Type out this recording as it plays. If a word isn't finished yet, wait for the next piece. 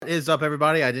What is up,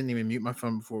 everybody? I didn't even mute my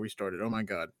phone before we started. Oh my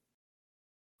god.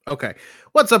 Okay.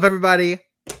 What's up, everybody?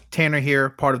 Tanner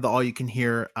here, part of the All You Can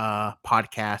Hear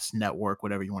podcast network,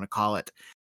 whatever you want to call it.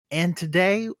 And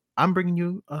today I'm bringing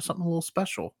you something a little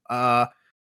special. I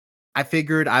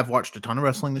figured I've watched a ton of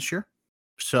wrestling this year.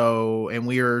 And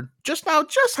we are just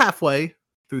halfway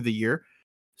through the year.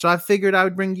 So I figured I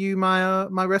would bring you my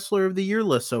my wrestler of the year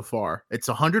list so far. It's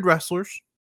 100 wrestlers.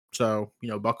 So,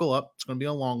 buckle up. It's going to be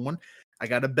a long one. I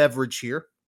got a beverage here.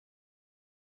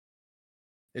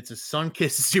 It's a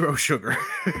Sunkist Zero Sugar.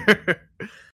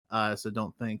 So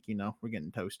don't think, we're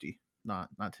getting toasty. Not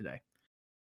today.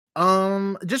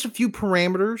 Just a few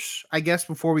parameters, I guess,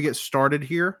 before we get started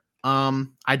here.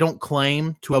 I don't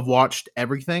claim to have watched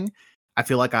everything. I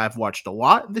feel like I've watched a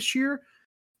lot this year,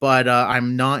 but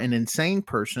I'm not an insane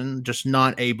person, just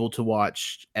not able to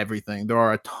watch everything. There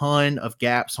are a ton of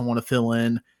gaps I want to fill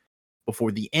in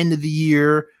before the end of the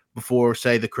year, before,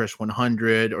 say, the Chris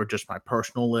 100 or just my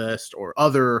personal list or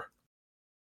other,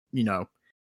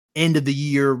 end of the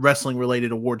year wrestling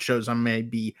related award shows I may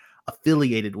be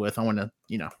affiliated with. I want to,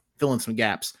 fill in some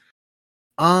gaps.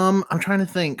 I'm trying to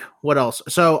think what else.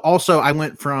 So also I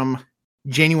went from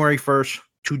January 1st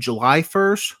to July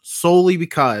 1st solely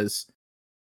because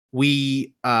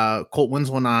we, Colt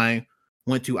Winslow and I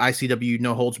went to ICW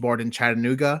No Holds Barred in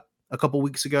Chattanooga a couple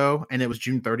weeks ago, and it was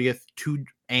June 30th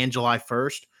and July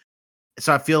 1st.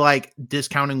 So I feel like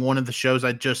discounting one of the shows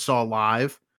I just saw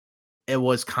live, it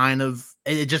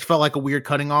just felt like a weird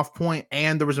cutting off point.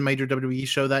 And there was a major WWE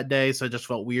show that day, so it just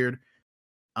felt weird.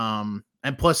 And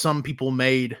plus some people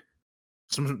made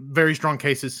some very strong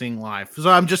cases seeing live. So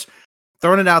I'm just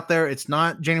throwing it out there. It's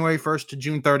not January 1st to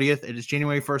June 30th. It is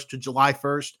January 1st to July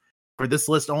 1st. For this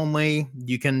list only,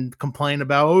 you can complain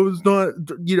about, it's not,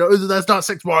 that's not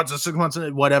 6 months, it's 6 months,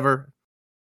 whatever.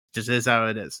 Just is how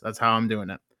it is. That's how I'm doing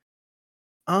it.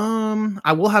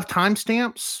 I will have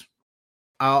timestamps.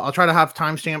 I'll try to have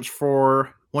timestamps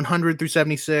for 100 through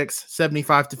 76,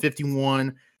 75 to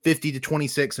 51, 50 to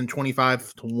 26, and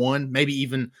 25 to 1, maybe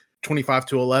even 25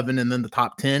 to 11, and then the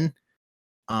top 10.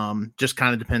 Just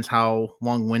kind of depends how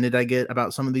long-winded I get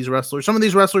about some of these wrestlers. Some of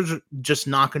these wrestlers are just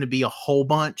not going to be a whole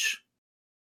bunch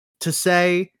to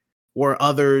say, or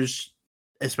others,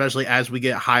 especially as we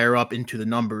get higher up into the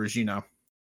numbers,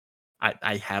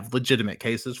 I have legitimate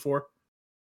cases for.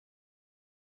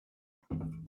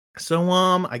 So,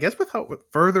 I guess without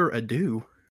further ado,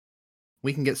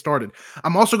 we can get started.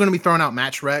 I'm also going to be throwing out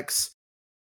match recs.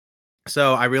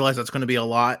 So I realize that's going to be a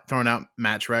lot, throwing out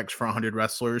match recs for 100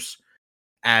 wrestlers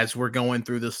as we're going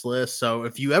through this list. So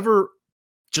if you ever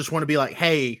just want to be like,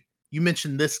 hey, you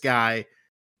mentioned this guy,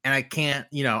 and I can't,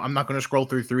 I'm not going to scroll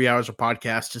through 3 hours of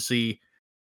podcast to see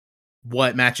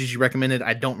what matches you recommended.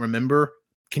 I don't remember.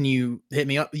 Can you hit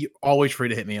me up? You're always free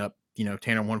to hit me up,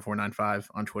 Tanner1495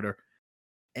 on Twitter.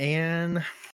 And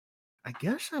I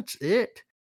guess that's it.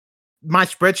 My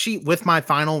spreadsheet with my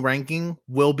final ranking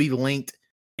will be linked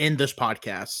in this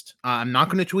podcast. I'm not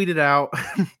going to tweet it out.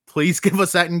 Please give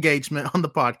us that engagement on the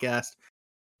podcast.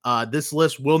 This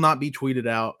list will not be tweeted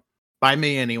out by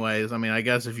me anyways. I mean, I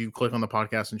guess if you click on the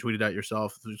podcast and tweet it out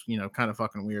yourself, it's, kind of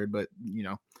fucking weird, but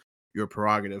your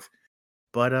prerogative.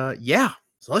 But yeah,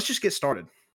 so let's just get started.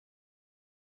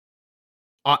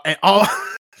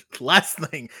 Last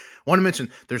thing I want to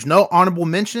mention, there's no honorable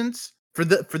mentions for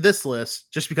this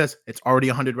list, just because it's already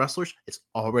 100 wrestlers. It's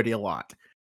already a lot.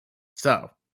 So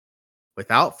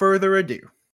without further ado,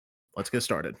 let's get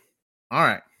started. All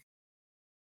right.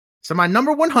 So my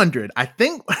number 100, I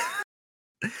think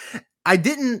I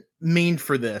didn't mean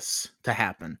for this to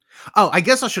happen. Oh, I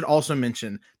guess I should also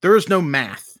mention there is no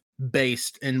math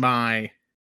based in my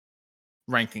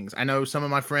rankings. I know some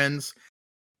of my friends,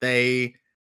 they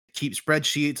keep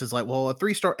spreadsheets. It's like, well, a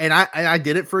 3-star, and I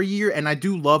did it for a year, and I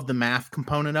do love the math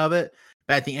component of it.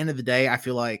 But at the end of the day, I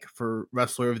feel like for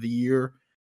Wrestler of the Year,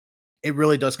 it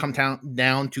really does come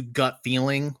down to gut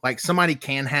feeling. Like, somebody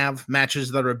can have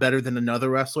matches that are better than another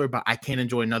wrestler, but I can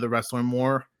enjoy another wrestler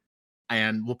more.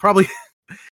 And we'll probably,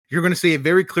 you're going to see a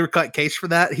very clear-cut case for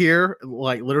that here,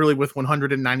 like literally with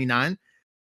 199.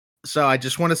 So I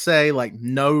just want to say, like,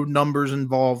 no numbers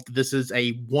involved. This is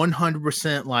a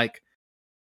 100% like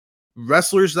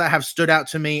wrestlers that have stood out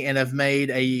to me and have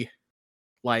made a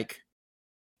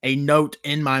note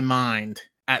in my mind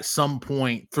at some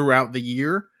point throughout the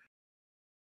year,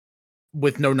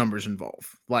 with no numbers involved.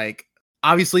 Like,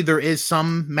 obviously there is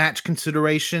some match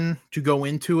consideration to go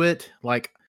into it.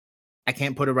 Like, I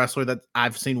can't put a wrestler that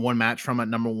I've seen one match from at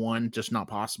number 1, just not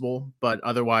possible. But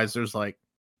otherwise, there's like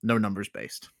no numbers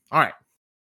based. All right.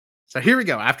 So here we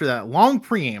go. After that long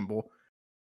preamble,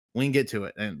 we can get to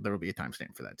it, and there will be a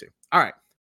timestamp for that too. All right.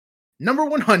 Number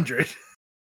 100,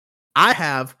 I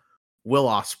have Will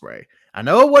Ospreay. I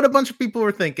know what a bunch of people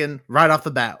are thinking right off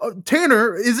the bat. Oh,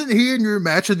 Tanner, isn't he in your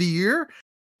match of the year?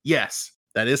 Yes,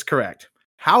 that is correct.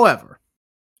 However,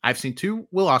 I've seen 2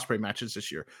 Will Ospreay matches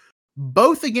this year,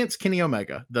 both against Kenny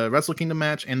Omega, the Wrestle Kingdom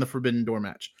match and the Forbidden Door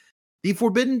match. The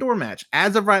Forbidden Door match,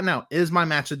 as of right now, is my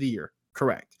match of the year.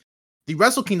 Correct. The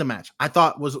Wrestle Kingdom match I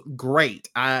thought was great.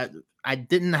 I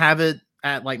didn't have it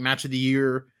at like match of the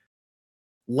year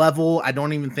level. I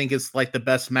don't even think it's like the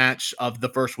best match of the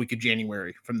first week of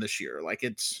January from this year. Like,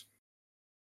 it's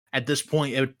at this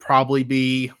point, it would probably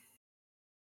be,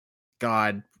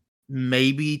 God,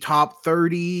 maybe top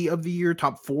 30 of the year,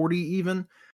 top 40 even.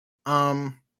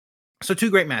 So 2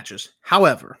 great matches.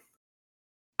 However,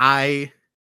 I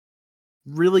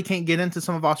really can't get into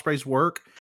some of Ospreay's work.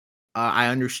 I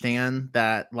understand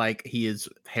that like he is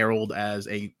heralded as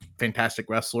a fantastic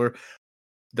wrestler.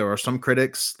 There are some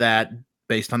critics that,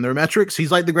 based on their metrics,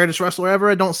 he's like the greatest wrestler ever.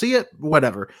 I don't see it.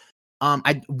 Whatever.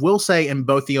 I will say in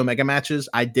both the Omega matches,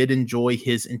 I did enjoy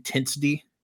his intensity.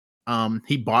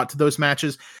 He bought to those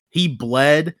matches. He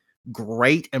bled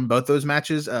great in both those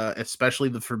matches, especially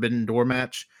the Forbidden Door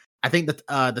match. I think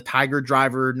that the Tiger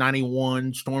Driver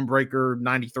 91, Stormbreaker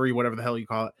 93, whatever the hell you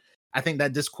call it, I think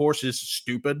that discourse is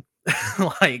stupid.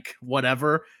 Like,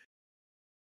 whatever.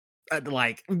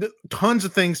 Like, tons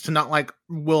of things to not like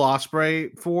Will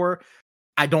Ospreay for.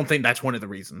 I don't think that's one of the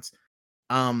reasons.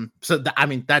 So I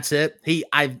mean, that's it.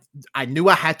 I knew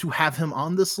I had to have him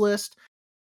on this list.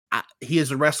 He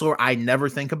is a wrestler I never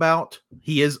think about.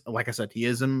 He is, like I said, he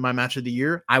is in my match of the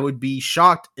year. I would be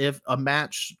shocked if a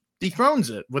match dethrones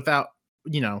it without,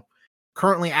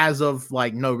 currently as of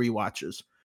like no rewatches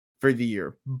for the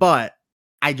year. But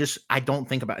I don't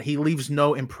think about it. He leaves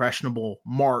no impressionable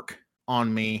mark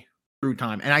on me through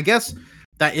time. And I guess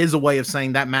that is a way of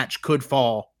saying that match could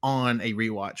fall on a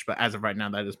rewatch. But as of right now,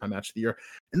 that is my match of the year.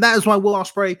 And that is why Will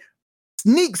Ospreay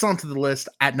sneaks onto the list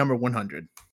at number 100.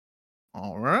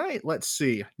 All right, let's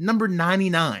see. Number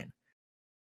 99.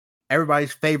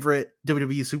 Everybody's favorite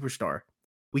WWE superstar.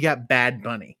 We got Bad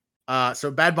Bunny.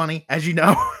 So Bad Bunny, as you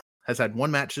know, has had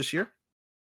 1 match this year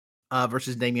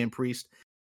versus Damian Priest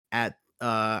at,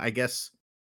 I guess,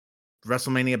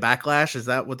 WrestleMania Backlash. Is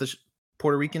that what the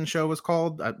Puerto Rican show was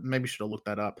called? I maybe should have looked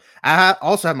that up. I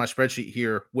also have my spreadsheet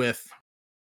here with,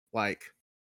 like,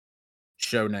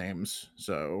 show names.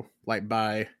 So, like,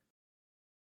 by...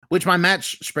 Which my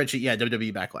match spreadsheet, yeah,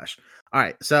 WWE Backlash. All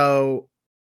right, so,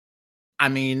 I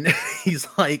mean, he's,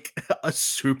 like, a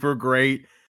super great,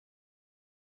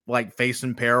 like, face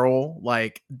in peril.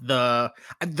 Like, the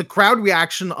crowd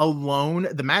reaction alone,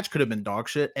 the match could have been dog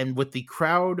shit, and with the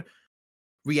crowd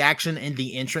reaction and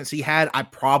the entrance he had, I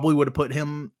probably would have put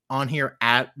him on here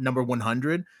at number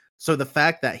 100. So the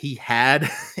fact that he had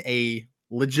a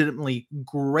legitimately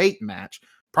great match,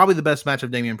 probably the best match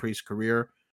of Damian Priest's career,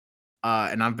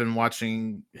 and I've been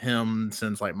watching him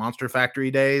since like Monster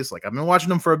Factory days. Like, I've been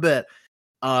watching him for a bit.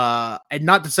 And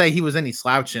not to say he was any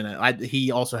slouch in it.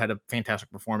 He also had a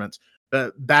fantastic performance.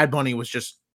 But Bad Bunny was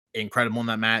just incredible in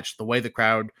that match. The way the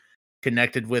crowd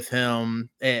connected with him,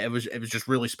 it was just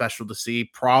really special to see.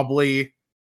 Probably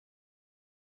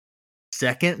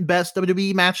second best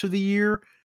WWE match of the year.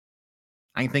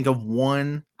 I can think of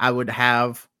one I would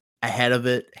have ahead of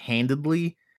it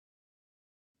handedly.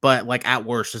 But like, at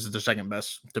worst, this is the second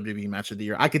best WWE match of the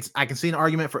year. I can see an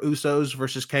argument for Usos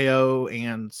versus KO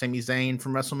and Sami Zayn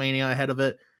from WrestleMania ahead of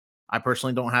it. I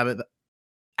personally don't have it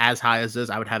as high as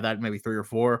this. I would have that maybe 3 or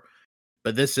 4.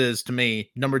 But this is, to me,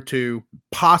 number 2,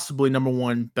 possibly number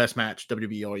 1 best match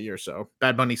WWE all year. So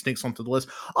Bad Bunny sneaks onto the list.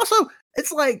 Also,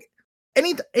 it's like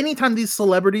anytime these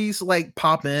celebrities like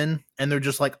pop in and they're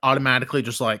just like automatically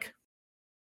just like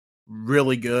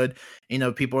really good,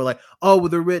 people are like, oh, well,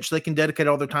 they're rich, they can dedicate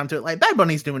all their time to it. Like, Bad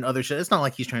Bunny's doing other shit. It's not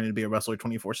like he's trying to be a wrestler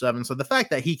 24/7. So the fact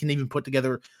that he can even put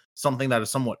together something that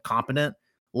is somewhat competent,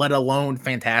 let alone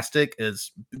fantastic,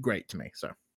 is great to me.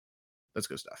 So that's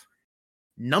good stuff.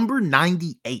 Number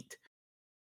 98,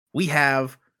 we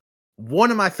have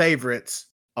one of my favorites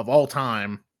of all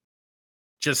time.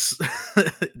 Just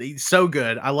he's so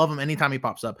good. I love him anytime he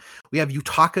pops up. We have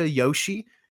Yutaka Yoshi,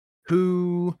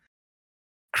 who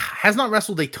has not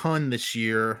wrestled a ton this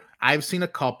year. I've seen a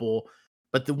couple,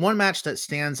 but the one match that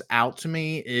stands out to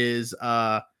me is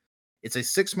it's a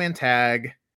 6-man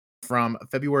tag from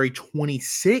February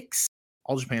 26th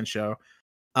All Japan show.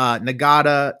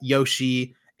 Nagata,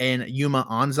 Yoshi, and Yuma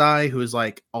Anzai, who is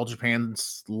like All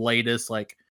Japan's latest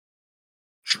like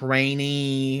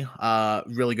trainee.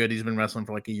 Really good. He's been wrestling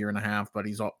for like a year and a half, but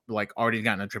he's like already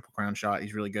gotten a Triple Crown shot.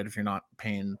 He's really good. If you're not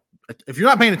paying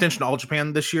attention to All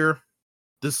Japan this year,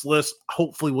 this list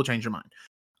hopefully will change your mind.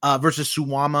 Versus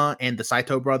Suwama and the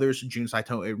Saito brothers, Jun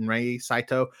Saito and Rei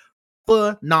Saito.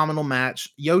 Phenomenal match.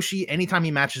 Yoshi, anytime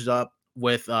he matches up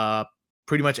with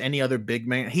pretty much any other big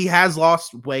man, he has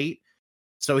lost weight,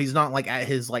 so he's not like at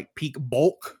his like peak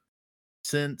bulk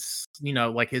since, you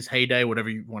know, like his heyday, whatever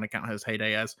you want to count his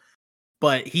heyday as.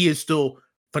 But he is still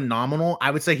phenomenal.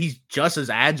 I would say he's just as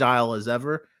agile as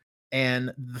ever.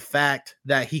 And the fact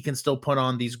that he can still put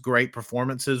on these great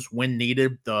performances when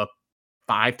needed, the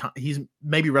 5 times he's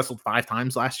maybe wrestled 5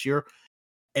 times last year,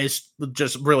 is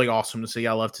just really awesome to see.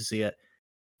 I love to see it.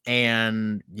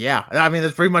 And yeah, I mean,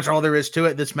 that's pretty much all there is to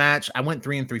it. This match, I went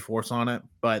 3 3/4 on it,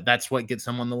 but that's what gets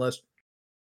him on the list.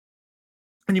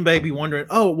 And you may be wondering,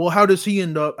 oh, well, how does he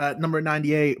end up at number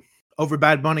 98 over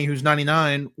Bad Bunny, who's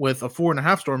 99 with a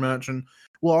 4.5-star match, and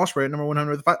Will Ospreay at number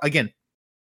 105? Again,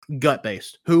 gut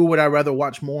based. Who would I rather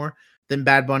watch more than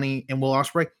Bad Bunny and Will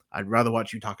Ospreay? I'd rather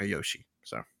watch Yutaka Yoshi.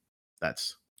 So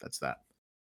that's that.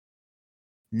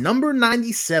 Number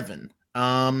 97.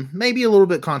 Maybe a little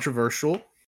bit controversial.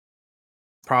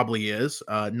 Probably is.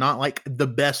 Not like the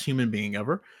best human being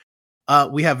ever.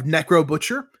 We have Necro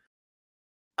Butcher.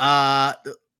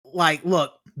 Like,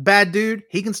 look, bad dude,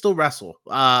 he can still wrestle.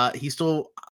 He's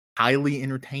still highly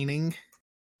entertaining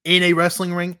in a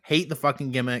wrestling ring. Hate the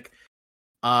fucking gimmick.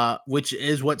 Which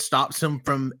is what stops him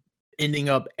from ending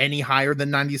up any higher than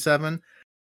 97.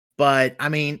 But I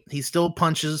mean, he still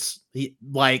punches. He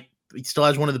still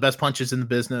has one of the best punches in the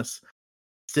business.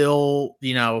 Still,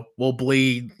 you know, will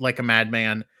bleed like a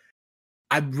madman.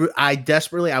 I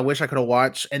desperately, I wish I could have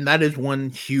watched, and that is one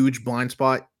huge blind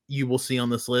spot you will see on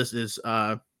this list is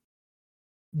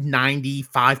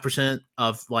 95%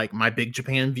 of like my Big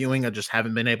Japan viewing I just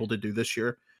haven't been able to do this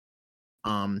year.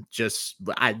 I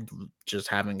just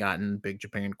haven't gotten Big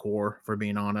Japan core, for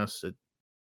being honest.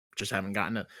 Just haven't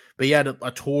gotten it. But he had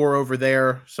a tour over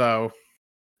there, so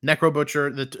Necro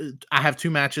Butcher. I have 2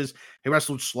 matches. He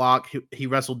wrestled Schlock. He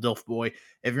wrestled Dilf Boy.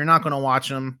 If you're not going to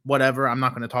watch him, whatever. I'm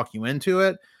not going to talk you into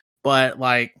it. But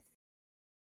like,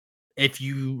 if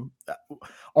you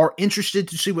are interested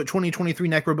to see what 2023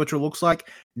 Necro Butcher looks like,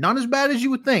 not as bad as you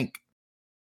would think.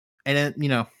 And it, you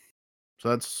know, so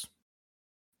that's,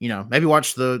 you know, maybe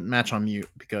watch the match on mute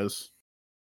because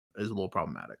it's a little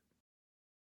problematic.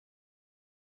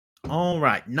 All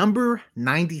right, number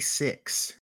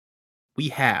 96. We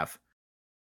have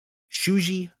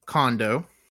Shuji Kondo.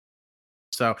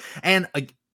 So, and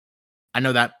I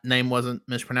know that name wasn't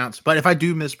mispronounced, but if I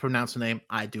do mispronounce the name,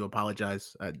 I do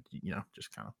apologize. You know,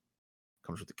 just kind of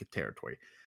comes with the territory.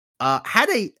 Had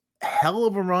a hell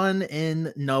of a run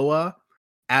in Noah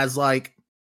as like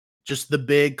just the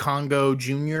big Congo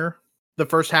Junior the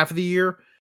first half of the year.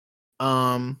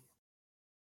 So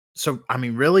I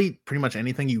mean, really, pretty much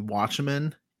anything you watch him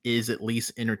in is at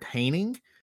least entertaining.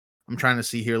 I'm trying to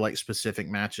see here like specific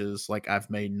matches like I've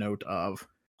made note of.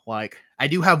 Like I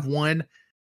do have one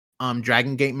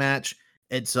Dragon Gate match.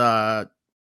 It's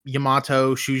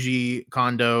Yamato, Shuji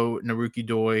Kondo, Naruki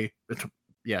Doi,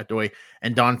 Doi,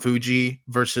 and Don Fuji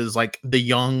versus like the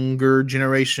younger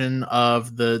generation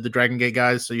of the Dragon Gate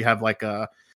guys. So you have like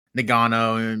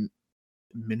Nagano and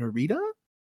Minorita.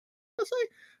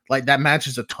 Like that match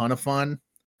is a ton of fun.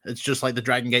 It's just like the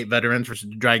Dragon Gate veterans versus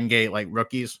the Dragon Gate like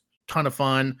rookies. Ton of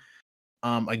fun.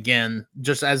 Again,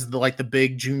 just as the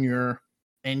big junior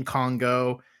in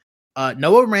Congo.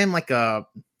 Noah ran like a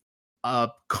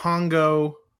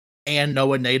Congo and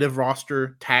Noah native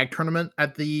roster tag tournament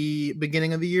at the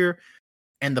beginning of the year,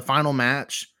 and the final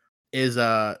match is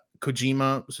Satoshi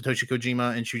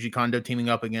Kojima and Shuji Kondo teaming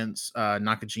up against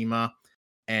Nakajima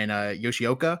and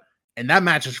Yoshioka, and that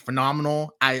match is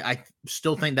phenomenal. I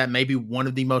still think that may be one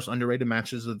of the most underrated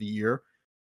matches of the year.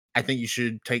 I think you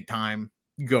should take time,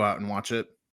 go out and watch it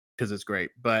because it's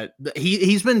great. But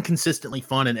he's been consistently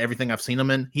fun in everything I've seen him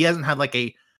in. He hasn't had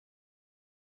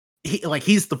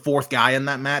he's the 4th guy in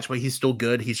that match, but he's still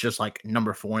good. He's just like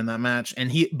number 4 in that match,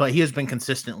 and he has been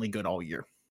consistently good all year.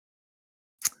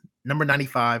 Number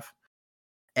 95.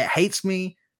 It hates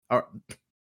me or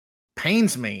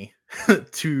pains me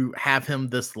to have him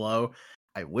this low.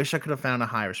 I wish I could have found a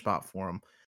higher spot for him,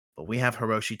 but we have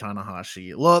Hiroshi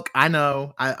Tanahashi. Look, I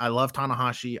know I love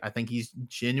Tanahashi. I think he's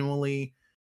genuinely,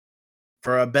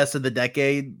 for a best of the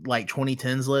decade, like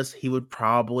 2010s list, he would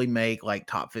probably make like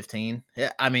top 15.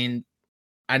 Yeah, I mean,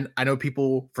 I know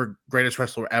people for greatest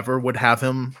wrestler ever would have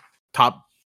him top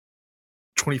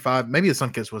 25. Maybe the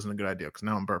Sunkiss wasn't a good idea because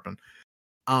now I'm burping.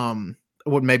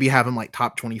 Would maybe have him like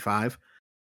top 25.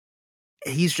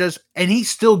 He's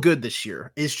still good this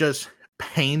year. It's just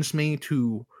pains me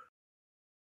to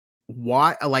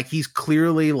why, like, he's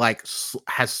clearly like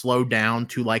has slowed down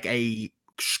to like a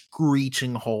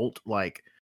screeching halt. Like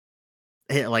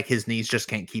his knees just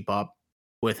can't keep up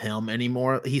with him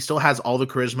anymore. He still has all the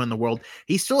charisma in the world.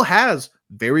 He still has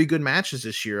very good matches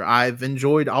this year. I've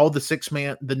enjoyed all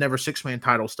the never 6-man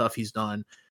title stuff he's done.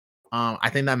 I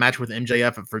think that match with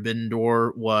MJF at Forbidden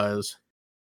Door was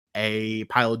a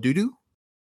pile of doo-doo.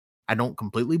 I don't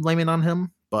completely blame it on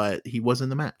him, but he was in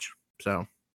the match. So,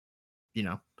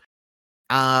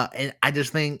 and I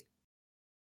just think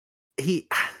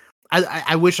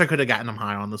I wish I could have gotten him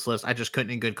high on this list. I just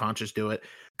couldn't in good conscience do it,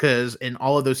 because in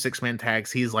all of those 6-man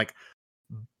tags, he's like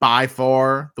by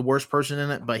far the worst person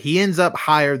in it, but he ends up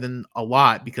higher than a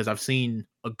lot because I've seen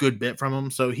a good bit from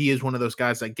him. So he is one of those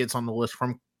guys that gets on the list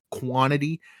from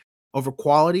quantity over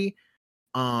quality.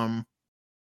 And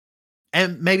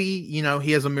maybe,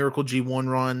 he has a miracle G1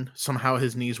 run. Somehow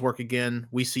his knees work again.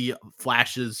 We see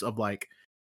flashes of like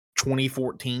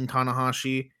 2014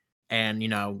 Tanahashi,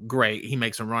 and great, he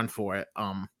makes a run for it.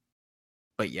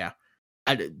 But yeah,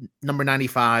 number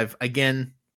 95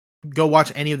 again. Go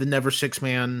watch any of the never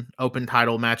 6-man open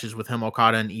title matches with him,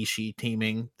 Okada and Ishii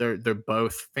teaming. They're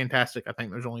both fantastic. I think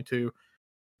there's only 2.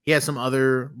 He has some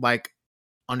other like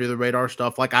under the radar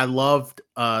stuff. Like I loved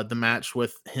the match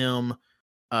with him,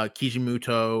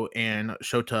 Kijimuto and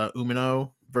Shota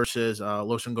Umino versus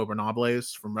Los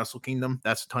Ingobernables from Wrestle Kingdom.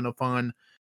 That's a ton of fun.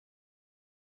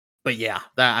 But yeah,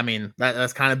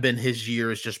 that's kind of been his year.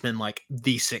 Has just been like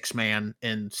the 6-man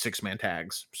in 6-man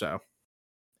tags. So,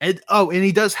 and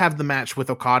he does have the match with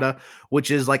Okada,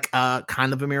 which is like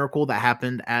kind of a miracle that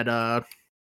happened at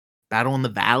Battle in the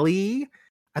Valley,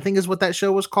 I think is what that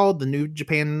show was called. The New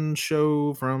Japan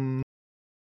show from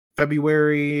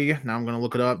February. Now I'm gonna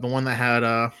look it up. The one that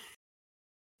had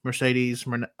Mercedes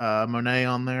Monet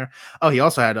on there. Oh, he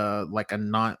also had a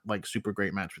not like super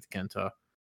great match with Kenta.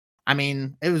 I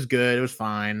mean, it was good. It was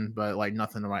fine, but like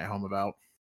nothing to write home about.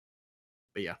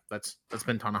 But yeah, that's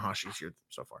been Tanahashi's year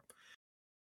so far.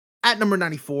 At number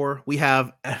 94, we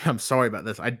have, I'm sorry about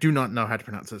this, I do not know how to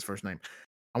pronounce his first name.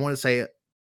 I want to say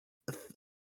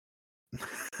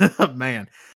man,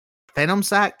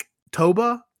 Thanomsak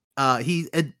Toba.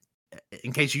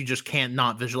 In case you just can't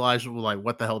not visualize, like,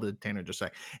 what the hell did Tanner just say?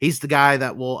 He's the guy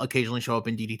that will occasionally show up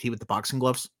in DDT with the boxing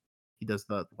gloves. He does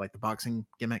the boxing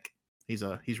gimmick. He's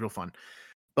real fun.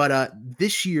 But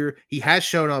this year he has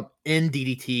shown up in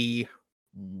DDT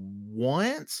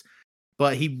once,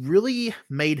 but he really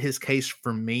made his case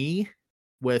for me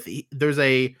with there's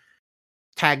a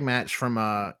tag match from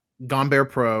Gone Bear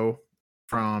Pro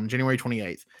from January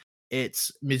 28th.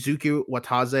 It's Mizuki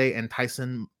Watase and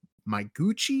Tyson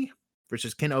Maiguchi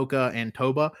versus Ken Oka and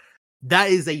Toba. That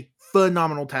is a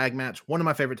phenomenal tag match. One of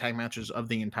my favorite tag matches of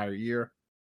the entire year.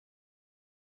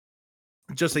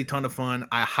 Just a ton of fun.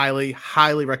 I highly,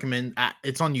 highly recommend.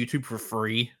 It's on YouTube for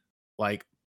free. Like,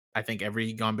 I think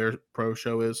every Gone Bear Pro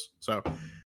show is. So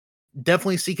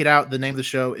definitely seek it out. The name of the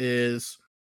show is,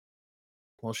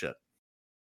 well, shit,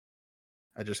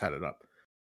 I just had it up.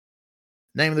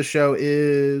 Name of the show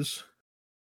is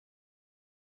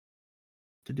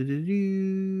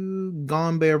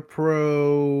Gone Bear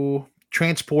Pro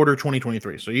Transporter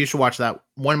 2023. So you should watch that.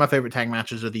 One of my favorite tag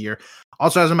matches of the year.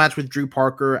 Also has a match with Drew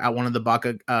Parker at one of the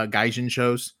Baka Gaijin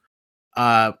shows.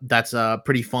 That's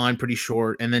pretty fun, pretty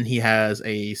short. And then he has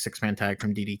a 6-man tag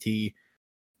from DDT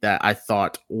that I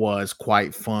thought was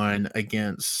quite fun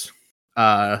against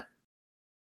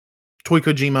Toy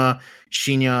Kojima,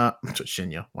 Shinya,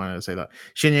 why did I say that?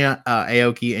 Shinya,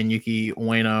 Aoki, and Yuki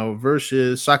Ueno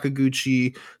versus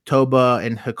Sakaguchi, Toba,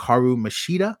 and Hikaru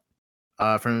Mashida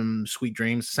from Sweet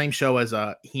Dreams. Same show as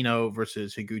Hino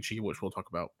versus Higuchi, which we'll talk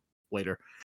about later.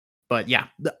 But yeah,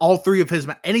 all 3 of his,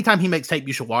 anytime he makes tape,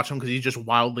 you should watch him because he's just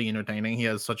wildly entertaining. He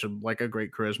has such a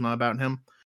great charisma about him.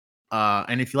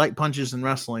 And if you like punches in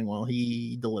wrestling, well,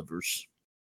 he delivers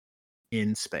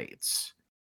in spades.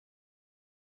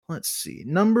 Let's see.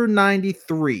 Number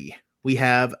 93, we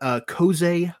have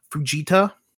Kosei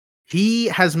Fujita. He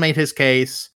has made his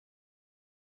case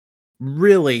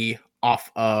really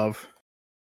off of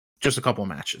just a couple of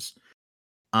matches.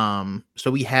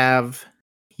 So we have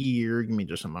here, give me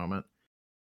just a moment.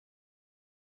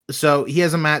 So he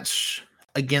has a match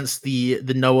against the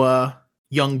Noah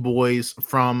Young Boys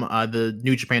from the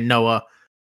New Japan Noah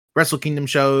Wrestle Kingdom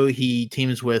show. He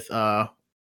teams with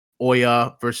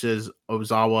Oya versus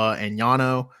Ozawa and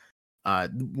Yano.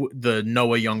 The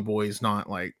Noah Young Boys, not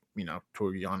like,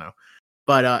 Toru Yano,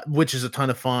 but which is a ton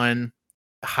of fun.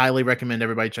 Highly recommend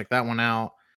everybody check that one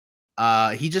out.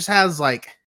 He just has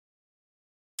like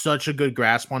such a good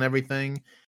grasp on everything.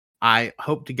 I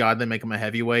hope to God they make him a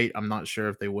heavyweight. I'm not sure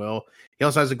if they will. He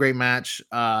also has a great match.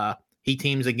 He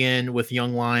teams again with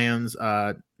Young Lions,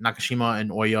 Nakashima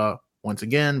and Oya once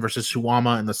again versus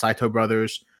Suwama and the Saito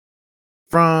brothers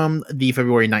from the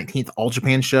February 19th All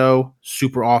Japan show.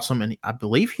 Super awesome. And I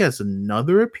believe he has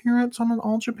another appearance on an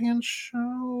All Japan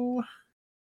show.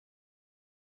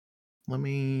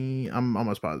 I'm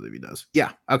almost positive he does.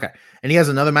 Yeah. Okay. And he has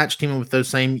another match teaming with those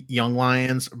same Young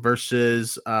Lions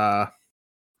versus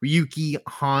Ryuki,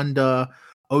 Honda,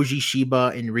 Oji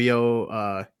Shiba, and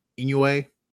Ryo Inoue.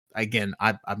 Again,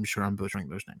 I'm sure I'm butchering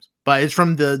those names, but it's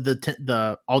from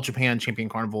the All Japan Champion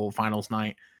Carnival Finals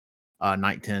night,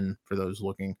 night 10 for those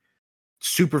looking.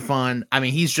 Super fun. I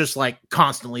mean, he's just like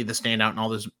constantly the standout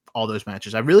in all those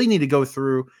matches. I really need to go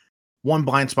through one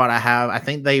blind spot I have. I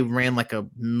think they ran like a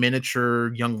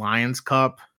miniature Young Lions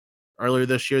Cup earlier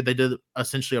this year. They did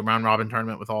essentially a round robin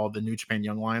tournament with all the New Japan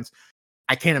Young Lions.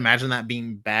 I can't imagine that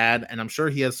being bad, and I'm sure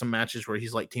he has some matches where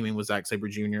he's like teaming with Zack Sabre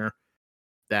Jr.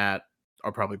 that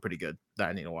are probably pretty good that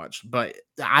I need to watch. But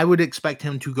I would expect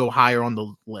him to go higher on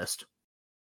the list.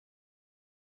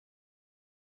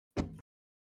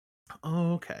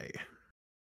 Okay.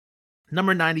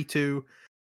 Number 92.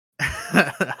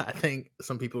 I think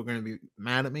some people are going to be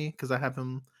mad at me because I have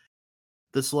him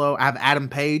this low. I have Adam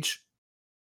Page.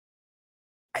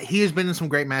 He has been in some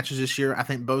great matches this year. I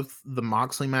think both the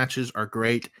Moxley matches are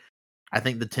great. I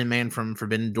think the 10-man from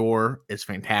Forbidden Door is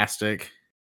fantastic.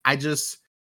 I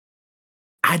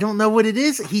don't know what it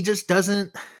is. He just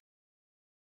doesn't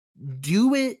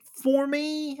do it for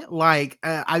me. Like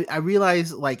I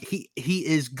realize like he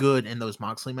is good in those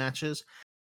Moxley matches.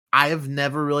 I have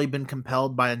never really been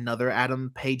compelled by another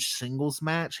Adam Page singles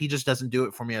match. He just doesn't do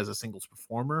it for me as a singles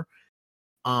performer.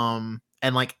 And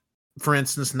like for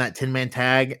instance, in that 10-man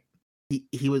tag,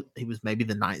 he was maybe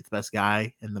the 9th best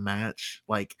guy in the match.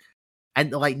 Like,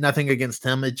 and like nothing against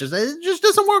him. It just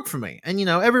doesn't work for me. And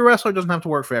every wrestler doesn't have to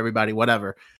work for everybody,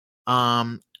 whatever.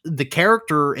 The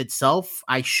character itself,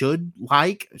 I should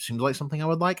like. It seems like something I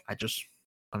would like. I just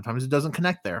sometimes it doesn't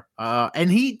connect there.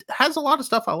 And he has a lot of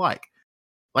stuff I like.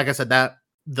 Like I said, that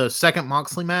the second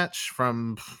Moxley match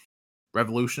from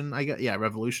Revolution, I guess, yeah,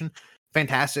 Revolution,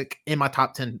 fantastic, in my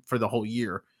top 10 for the whole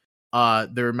year.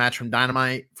 Their match from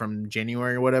Dynamite from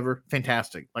January or whatever,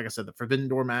 fantastic. Like I said, the Forbidden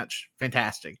Door match,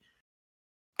 fantastic.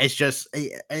 It's just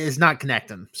it's not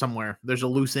connecting somewhere. There's a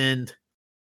loose end,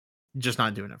 just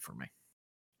not doing it for me.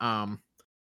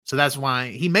 So that's why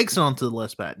he makes it onto the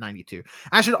list at 92.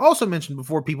 I should also mention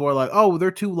before people are like, oh,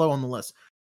 they're too low on the list.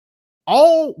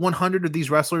 All 100 of these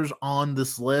wrestlers on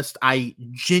this list, I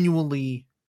genuinely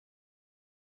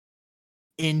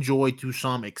enjoy to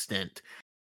some extent.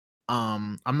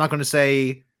 I'm not going to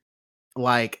say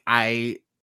like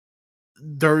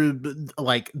they're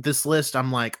like this list.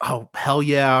 I'm like, oh hell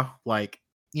yeah, like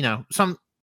some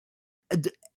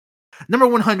number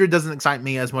 100 doesn't excite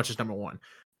me as much as number 1,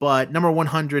 but number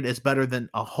 100 is better than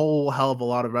a whole hell of a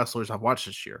lot of wrestlers I've watched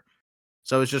this year.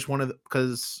 So it's just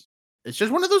because it's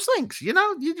just one of those things, you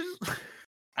just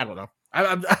I don't know.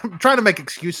 I'm trying to make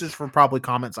excuses for probably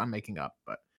comments I'm making up,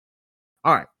 but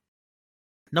all right.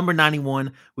 Number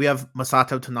 91, we have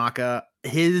Masato Tanaka.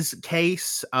 His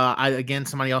case,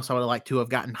 somebody else I would like to have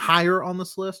gotten higher on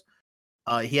this list.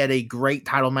 He had a great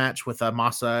title match with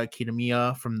Masa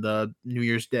Kitamiya from the New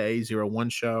Year's Day 01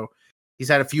 show. He's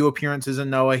had a few appearances in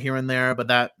Noah here and there, but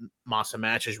that Masa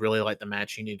match is really like the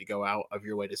match you need to go out of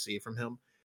your way to see from him.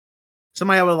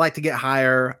 Somebody I would like to get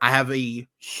higher. I have a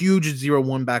huge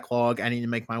 01 backlog I need to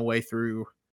make my way through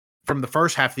from the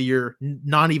first half of the year,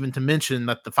 not even to mention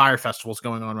that the Fire Festival is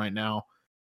going on right now.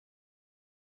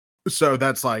 So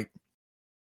that's like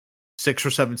 6 or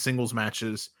 7 singles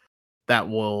matches that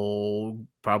will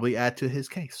probably add to his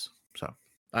case. So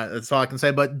that's all I can say,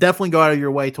 but definitely go out of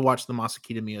your way to watch the Masa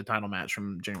Kitamiya title match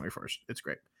from January 1st. It's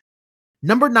great.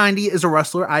 Number 90 is a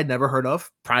wrestler I'd never heard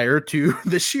of prior to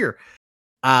this year.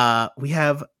 We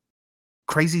have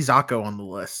Crazy Zako on the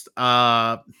list.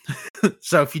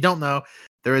 So if you don't know,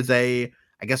 there is a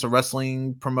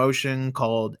wrestling promotion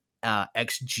called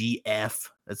XGF.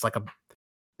 It's like a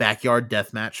backyard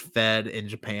deathmatch fed in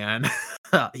Japan.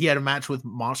 He had a match with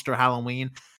Monster Halloween.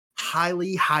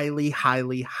 Highly, highly,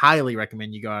 highly, highly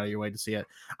recommend you go out of your way to see it.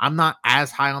 I'm not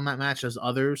as high on that match as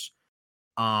others.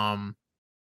 But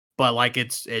like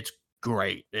it's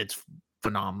great. It's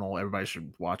phenomenal. Everybody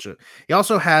should watch it. He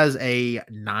also has a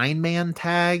 9-man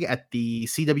tag at the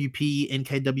CWP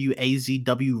NKW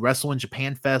AZW Wrestle in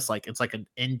Japan Fest. Like it's like an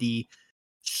indie,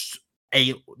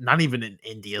 not even an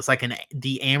indie. It's like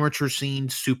the amateur scene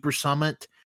super summit.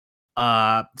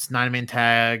 It's 9-man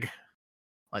tag.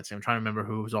 Let's see. I'm trying to remember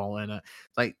who's all in it.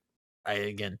 It's like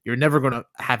you're never gonna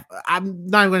have. I'm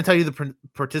not even gonna tell you the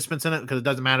participants in it because it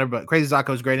doesn't matter. But Crazy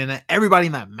Zako is great in it. Everybody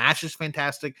in that match is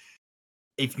fantastic.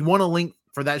 if you want a link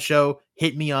for that show,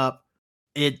 hit me up.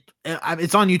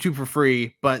 It's on YouTube for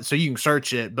free, but so you can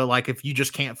search it. But like, if you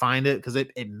just can't find it, because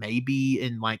it may be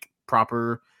in like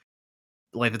proper,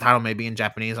 like the title may be in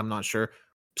Japanese, I'm not sure.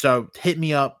 So hit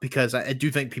me up because I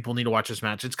do think people need to watch this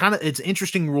match. It's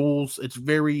interesting rules. It's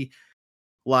very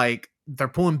like they're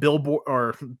pulling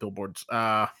billboards.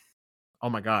 Oh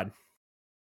my god,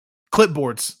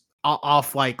 clipboards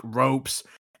off like ropes,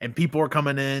 and people are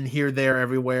coming in here, there,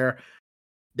 everywhere.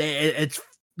 It's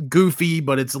goofy,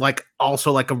 but it's like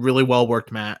also like a really well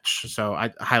worked match. So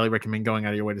I highly recommend going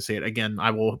out of your way to see it. Again,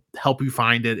 I will help you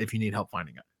find it if you need help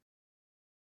finding it.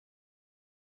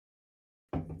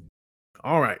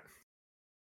 All right.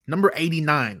 Number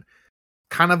 89.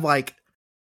 Kind of like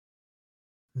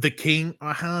the king.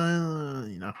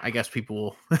 I guess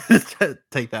people will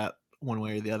take that one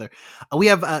way or the other. We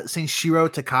have Senshiro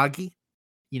Takagi,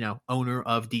 owner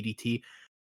of DDT.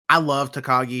 I love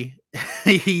Takagi.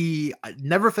 He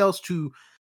never fails to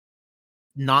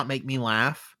not make me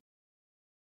laugh.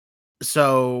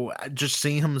 So just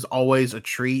seeing him is always a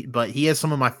treat, but he has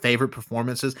some of my favorite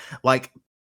performances, like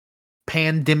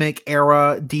pandemic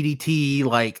era DDT.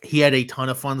 Like he had a ton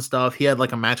of fun stuff. He had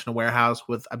like a match in a warehouse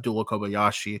with Abdullah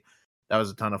Kobayashi. That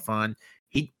was a ton of fun.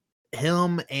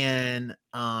 Him and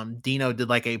Dino did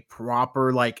like a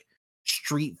proper like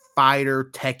Street Fighter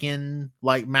Tekken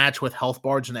like match with health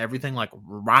bars and everything, like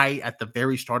right at the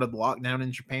very start of the lockdown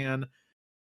in Japan.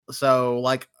 So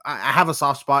like I have a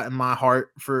soft spot in my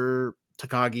heart for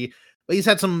Takagi, but he's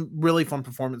had some really fun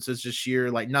performances this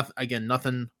year. Like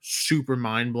nothing super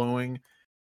mind blowing,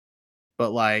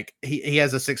 but like he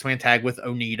has a 6-man tag with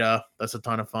Onita. That's a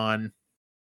ton of fun.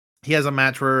 He has a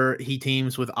match where he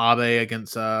teams with Abe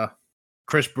against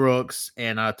Chris Brooks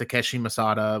and Takeshi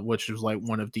Masada, which was like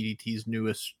one of DDT's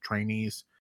newest trainees.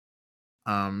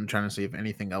 Trying to see if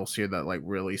anything else here that like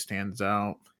really stands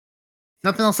out.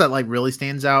 Nothing else that like really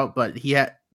stands out, but he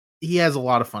has a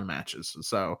lot of fun matches.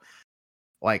 So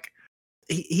like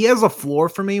he has a floor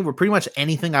for me where pretty much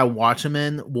anything I watch him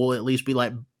in will at least be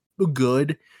like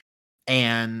good.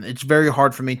 And it's very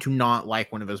hard for me to not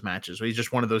like one of his matches. Where he's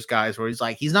just one of those guys where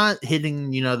he's not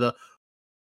hitting, the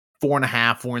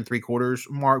 4.5, 4 3/4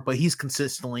 mark, but he's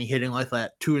consistently hitting like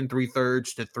that 2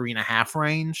 3/3 to 3.5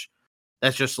 range.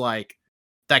 That's just like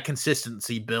that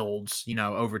consistency builds,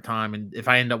 over time. And if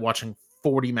I end up watching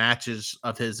 40 matches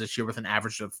of his this year with an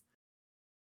average of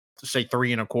say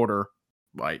 3.25,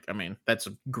 like, I mean, that's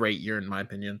a great year in my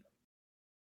opinion.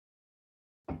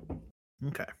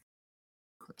 Okay.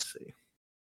 Let's see.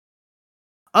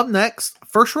 Up next,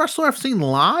 first wrestler I've seen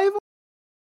live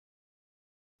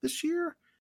this year.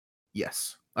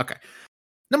 Yes. Okay.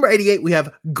 Number 88, we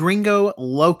have Gringo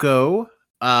Loco.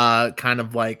 Kind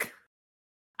of like,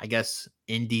 I guess,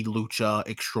 indie lucha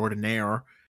extraordinaire.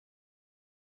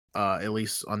 At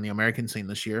least on the American scene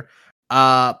this year.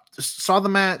 Saw the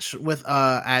match with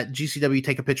at GCW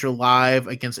Take a Picture live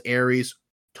against Aries.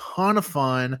 Ton of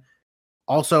fun.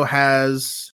 Also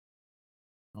has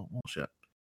shit.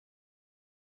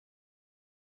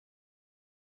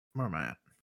 Where am I at?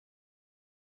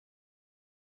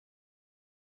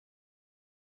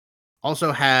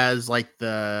 Also has like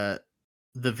the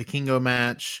Vikingo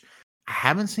match. I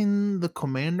haven't seen the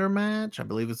Commander match. I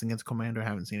believe it's against Commander. I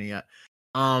haven't seen it yet.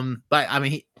 But I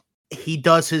mean, he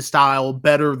does his style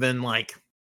better than like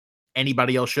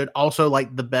anybody else should. Also,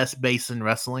 like the best base in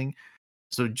wrestling.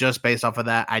 So just based off of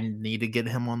that, I need to get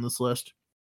him on this list.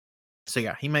 So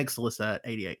yeah, he makes the list at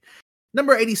 88.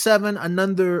 Number 87,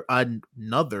 another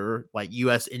like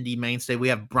US indie mainstay. We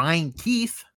have Brian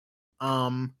Keith,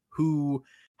 who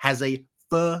has a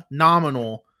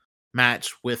phenomenal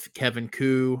match with Kevin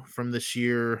Koo from this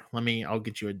year. I'll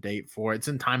get you a date for it. It's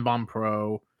in Time Bomb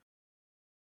Pro.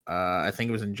 I think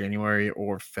it was in January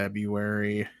or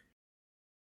February.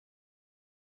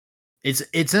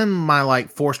 It's in my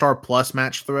like 4-star plus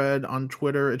match thread on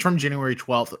Twitter. It's from January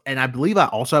 12th. And I believe I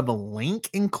also have a link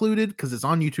included because it's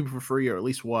on YouTube for free, or at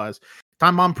least was.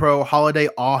 Time Bomb Pro, Holiday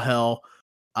All Hell,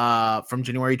 from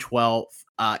January 12th.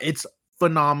 It's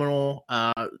phenomenal.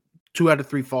 2 out of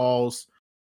 3 falls.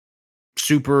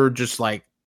 Super just like,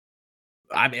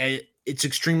 I mean, it's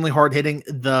extremely hard hitting.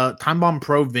 The Time Bomb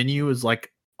Pro venue is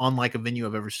like unlike a venue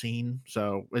I've ever seen.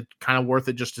 So it's kind of worth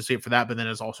it just to see it for that. But then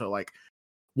it's also like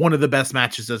one of the best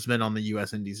matches that's been on the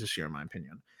US Indies this year, in my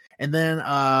opinion. And then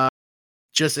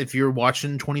just if you're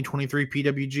watching 2023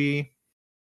 PWG,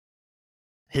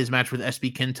 his match with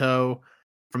SB Kento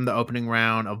from the opening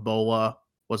round of Bola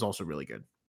was also really good.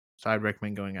 So I'd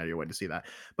recommend going out of your way to see that.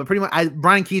 But pretty much,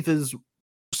 Brian Keith is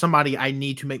somebody I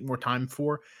need to make more time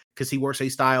for because he works a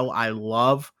style I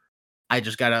love. I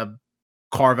just gotta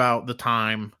carve out the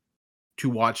time to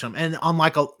watch them. And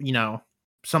unlike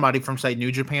somebody from say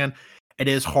New Japan, it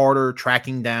is harder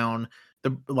tracking down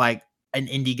the like an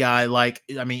indie guy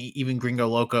even Gringo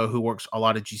Loco, who works a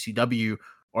lot of GCW,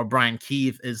 or Brian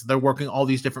Keith. They're working all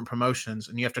these different promotions,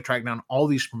 and you have to track down all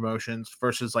these promotions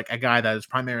versus like a guy that is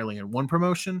primarily in one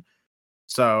promotion.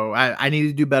 So I need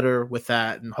to do better with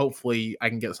that, and hopefully I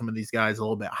can get some of these guys a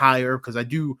little bit higher, because I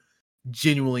do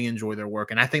genuinely enjoy their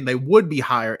work, and I think they would be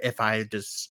higher if I had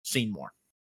just seen more.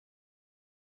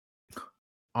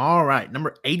 All right,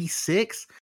 number 86.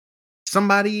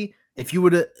 Somebody, if you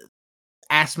would have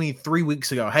asked me 3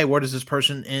 weeks ago, hey, where does this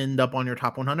person end up on your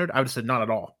top 100? I would have said not at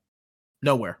all.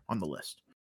 Nowhere on the list.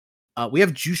 We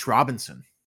have Juice Robinson,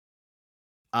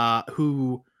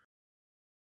 who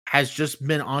has just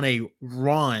been on a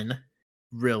run,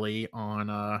 really,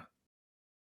 on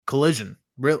Collision.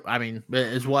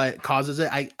 Is what causes it.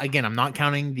 I'm not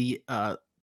counting the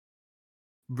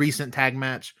recent tag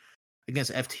match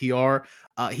against FTR.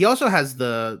 He also has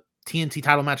the TNT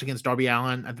title match against Darby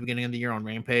Allin at the beginning of the year on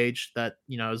Rampage. That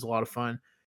is a lot of fun.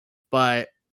 But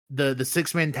the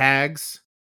 6-man tags,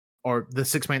 or the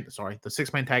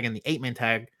 6-man tag and the 8-man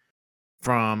tag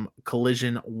from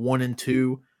Collision 1 and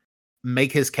 2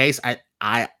 make his case.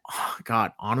 I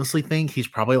honestly think he's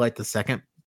probably like the second.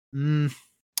 And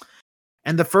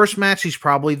the first match, he's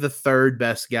probably the third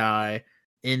best guy.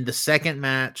 In the second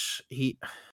match,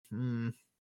 no,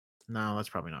 that's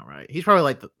probably not right. He's probably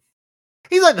like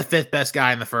the fifth best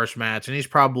guy in the first match, and he's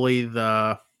probably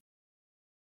the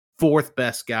fourth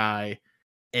best guy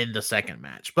in the second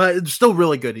match. But it's still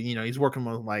really good. He's working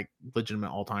with like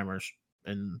legitimate all-timers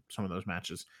in some of those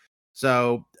matches.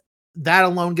 So that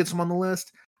alone gets him on the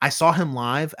list. I saw him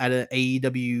live at an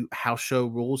AEW house show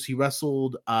Rules. He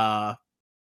wrestled oh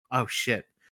shit.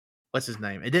 What's his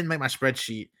name? It didn't make my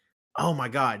spreadsheet. Oh my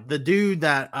god. The dude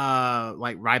that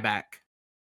like Ryback.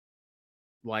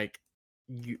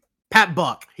 Pat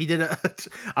Buck. He did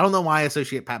I don't know why I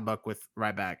associate Pat Buck with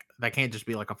Ryback. That can't just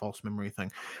be like a false memory thing.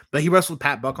 But he wrestled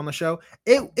Pat Buck on the show.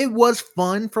 It was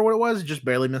fun for what it was. It just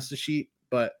barely missed the sheet,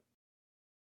 but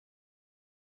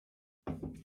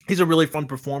he's a really fun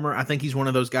performer. I think he's one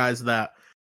of those guys that,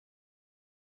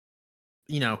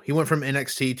 he went from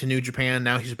NXT to New Japan.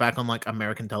 Now he's back on like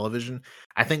American television.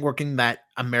 I think working that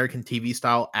American TV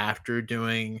style after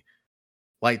doing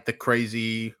like the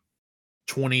crazy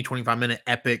 20-25 minute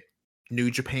epic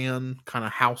New Japan kind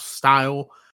of house style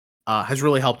has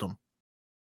really helped him.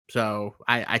 So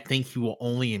I think he will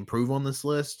only improve on this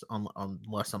list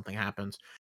unless something happens.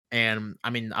 And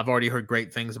I've already heard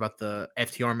great things about the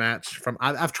FTR match.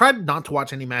 I've tried not to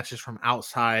watch any matches from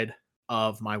outside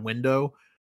of my window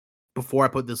before I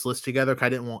put this list together, because I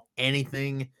didn't want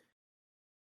anything,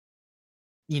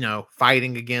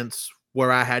 fighting against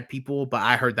where I had people. But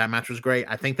I heard that match was great.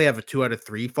 I think they have a 2 out of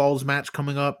 3 falls match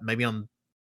coming up, maybe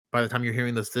by the time you're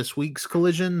hearing this week's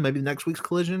Collision, maybe next week's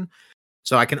Collision.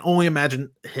 So I can only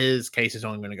imagine his case is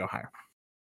only going to go higher.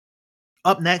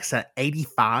 Up next at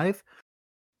 85,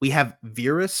 we have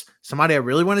Virus, somebody I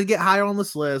really wanted to get higher on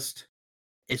this list.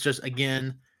 It's just,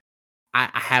 again, I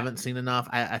haven't seen enough.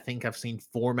 I think I've seen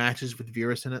 4 matches with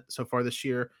Virus in it so far this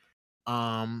year.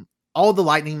 All the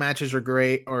Lightning matches are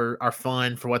great, or are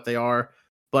fun for what they are.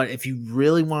 But if you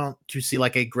really want to see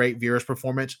like a great Virus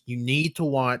performance, you need to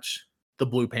watch the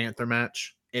Blue Panther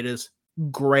match. It is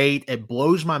great. It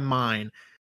blows my mind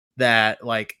that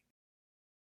like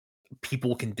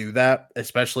people can do that,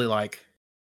 especially like,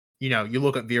 you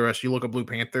look at Virus, you look at Blue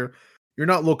Panther, you're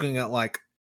not looking at like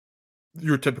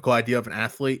your typical idea of an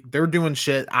athlete. They're doing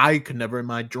shit I could never in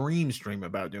my dreams dream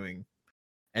about doing.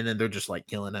 And then they're just like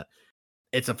killing it.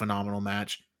 It's a phenomenal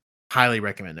match. Highly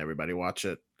recommend everybody watch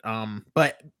it.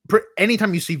 But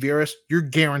anytime you see Virus, you're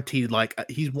guaranteed like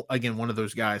he's again one of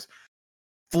those guys.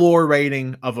 Floor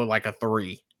rating of a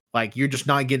 3. Like you're just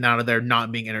not getting out of there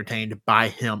not being entertained by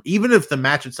him. Even if the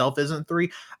match itself isn't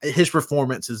 3, his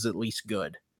performance is at least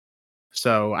good.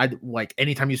 So I like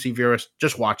anytime you see Virus,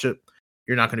 just watch it.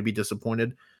 You're not going to be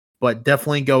disappointed, but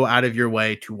definitely go out of your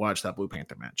way to watch that Blue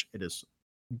Panther match. It is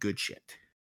good shit.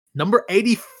 Number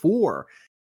 84,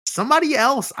 somebody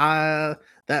else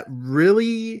that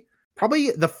really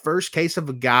probably the first case of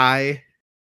a guy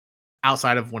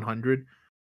outside of 100.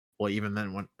 Well, even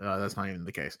then, that's not even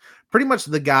the case. Pretty much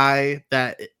the guy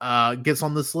that gets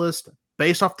on this list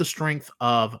based off the strength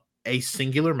of a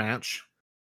singular match,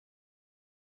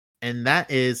 and that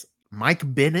is Mike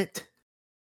Bennett.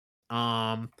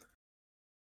 I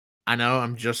know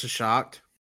I'm just as shocked.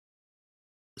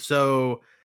 So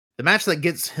the match that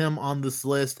gets him on this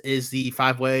list is the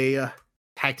 5-way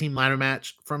tag team ladder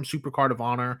match from Supercard of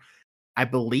Honor. I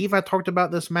believe I talked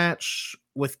about this match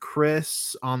with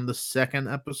Chris on the second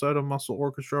episode of Muscle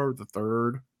Orchestra, or the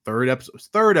third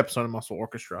episode of Muscle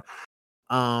Orchestra.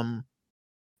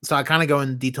 So I kind of go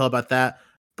in detail about that,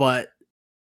 but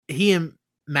he and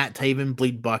Matt Taven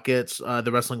bleed buckets. The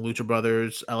Wrestling Lucha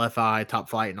Brothers, LFI, Top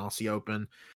Flight, and Aussie Open.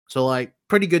 So like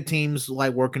pretty good teams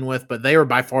like working with, but they are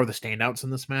by far the standouts in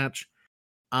this match.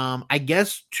 I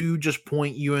guess to just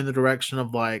point you in the direction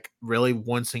of like really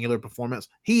one singular performance,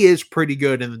 he is pretty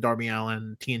good in the Darby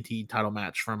Allin TNT title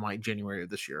match from like January of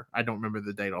this year. I don't remember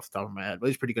the date off the top of my head, but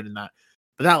he's pretty good in that.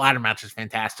 But that ladder match is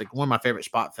fantastic. One of my favorite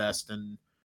spot fest in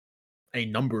a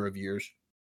number of years.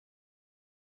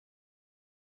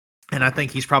 And I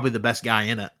think he's probably the best guy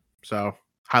in it. So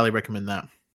highly recommend that.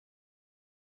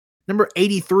 Number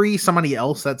 83, somebody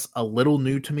else that's a little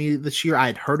new to me this year. I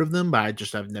had heard of them, but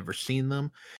I've never seen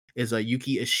them. Is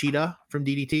Yuki Ishida from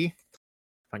DDT. If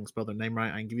I can spell their name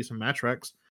right, I can give you some match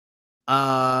recs.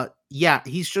 Yeah,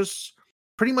 he's just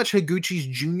pretty much Higuchi's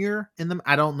junior in them.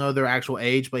 I don't know their actual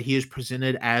age, but he is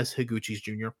presented as Higuchi's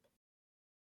junior.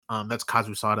 That's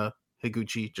Kazusada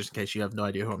Higuchi, just in case you have no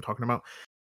idea who I'm talking about.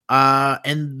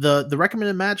 And the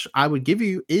recommended match I would give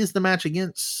you is the match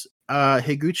against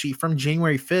Higuchi from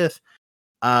January 5th.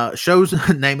 Show's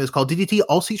name is called DDT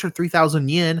All Seats are 3,000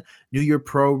 Yen New Year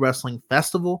Pro Wrestling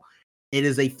Festival. It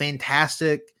is a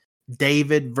fantastic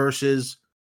David versus,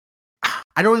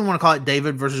 I don't even want to call it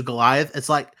David versus Goliath. It's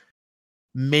like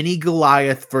mini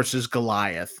Goliath versus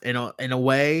Goliath in a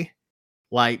way,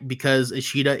 like, because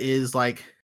Ishida is like,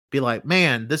 be like,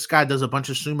 man, this guy does a bunch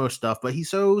of sumo stuff, but he's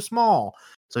so small.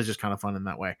 So it's just kind of fun in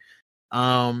that way.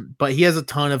 But he has a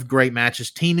ton of great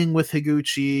matches teaming with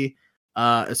Higuchi,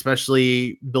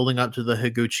 especially building up to the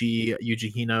Higuchi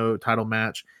Yuji Hino title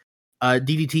match.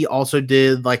 DDT also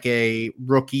did like a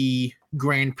rookie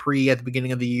Grand Prix at the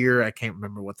beginning of the year. I can't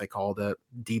remember what they called it.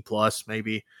 D plus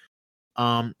maybe.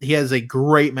 He has a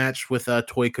great match with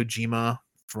Toy Kojima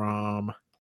from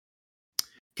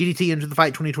DDT Into the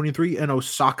Fight 2023 in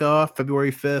Osaka,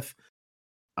 February 5th.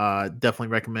 Definitely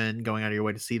recommend going out of your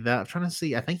way to see that. I'm trying to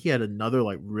see. I think he had another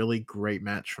like really great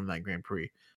match from that Grand Prix.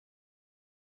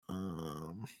 I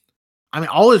mean,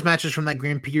 all his matches from that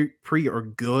Grand Prix are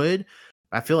good.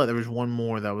 I feel like there was one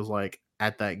more that was like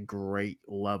at that great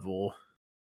level,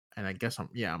 and I guess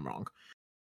I'm wrong.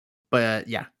 But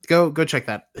yeah, go check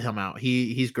him out.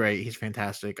 He's great. He's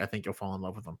fantastic. I think you'll fall in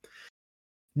love with him.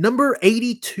 Number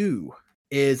 82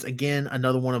 is again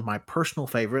another one of my personal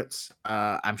favorites.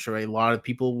 I'm sure a lot of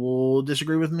people will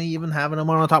disagree with me even having him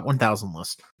on a top 1,000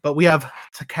 list. But we have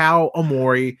Takao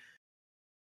Omori.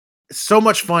 So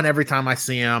much fun every time I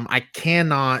see him. I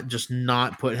cannot just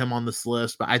not put him on this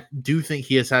list, but I do think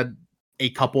he has had a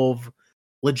couple of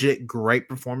legit great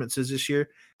performances this year.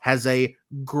 Has a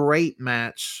great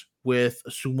match with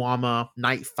Suwama,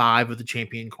 night 5 of the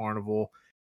Champion Carnival.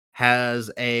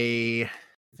 Has the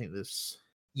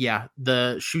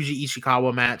Shuji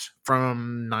Ishikawa match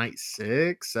from night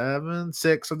 6 of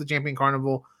the Champion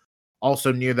Carnival.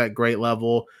 Also near that great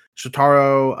level.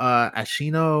 Shotaro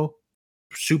Ashino,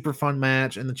 super fun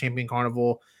match in the Champion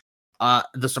Carnival.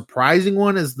 The surprising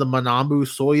one is the Manambu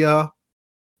Soya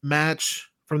match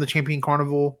from the Champion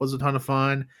Carnival. Was a ton of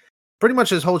fun. Pretty much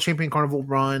his whole Champion Carnival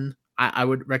run, I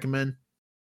would recommend.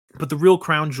 But the real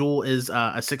crown jewel is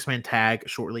a 6-man tag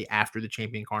shortly after the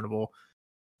Champion Carnival.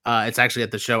 It's actually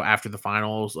at the show after the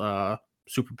finals.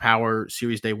 Superpower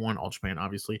Series Day 1, All Japan,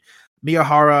 obviously.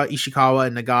 Miyahara, Ishikawa,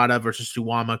 and Nagata versus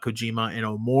Suwama, Kojima, and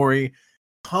Omori.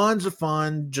 Tons of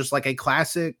fun, just like a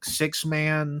classic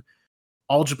 6-man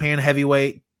All Japan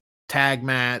heavyweight tag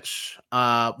match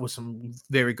with some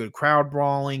very good crowd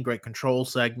brawling, great control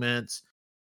segments.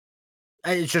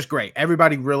 It's just great.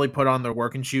 Everybody really put on their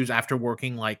working shoes after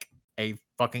working like a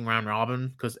fucking round robin,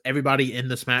 because everybody in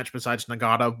this match besides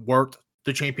Nagata worked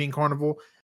the Champion Carnival.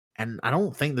 And I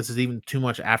don't think this is even too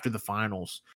much after the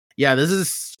finals. Yeah, this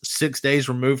is 6 days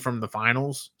removed from the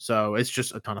finals, so it's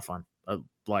just a ton of fun.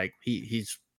 Like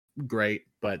he's great,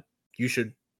 but you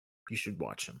should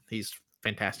watch him. He's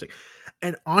fantastic,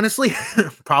 and honestly,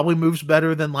 probably moves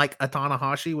better than like a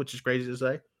Tanahashi, which is crazy to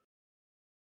say.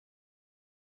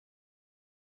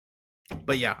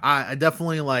 But yeah, I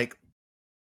definitely like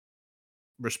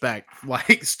respect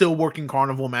like still working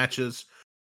carnival matches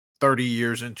 30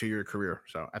 years into your career.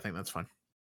 So I think that's fun.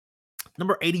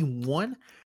 Number 81,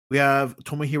 we have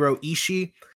Tomohiro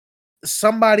Ishii.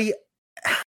 Somebody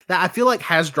that I feel like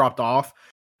has dropped off.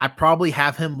 I probably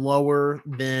have him lower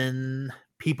than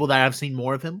people that I've seen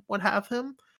more of him would have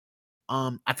him.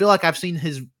 I feel like I've seen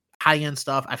his high-end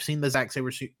stuff. I've seen the Zack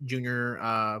Sabre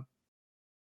Jr.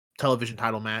 Television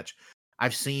title match.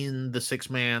 I've seen the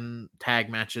 6-man tag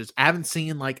matches. I haven't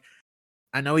seen like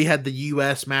I know he had the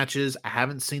US matches. I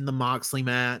haven't seen the Moxley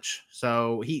match.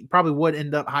 So he probably would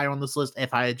end up higher on this list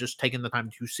if I had just taken the time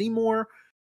to see more.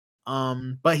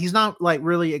 But he's not like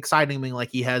really exciting me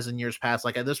like he has in years past.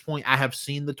 Like at this point, I have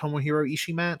seen the Tomohiro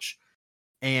Ishii match.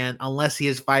 And unless he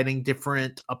is fighting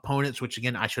different opponents, which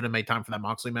again, I should have made time for that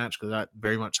Moxley match because that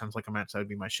very much sounds like a match that would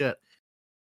be my shit.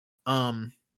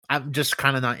 I'm just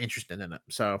kind of not interested in it.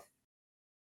 So,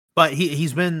 but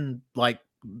he's been like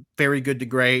very good to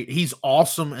great. He's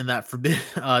awesome in that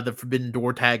the Forbidden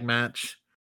Door tag match.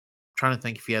 I'm trying to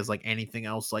think if he has like anything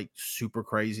else like super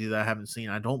crazy that I haven't seen.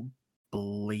 I don't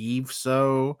believe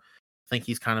so. I think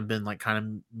he's kind of been like kind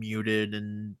of muted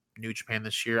in New Japan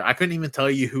this year. I couldn't even tell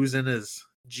you who's in his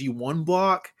G1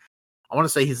 block. I want to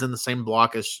say he's in the same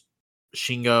block as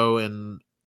Shingo and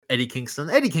Eddie Kingston.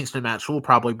 Eddie Kingston match will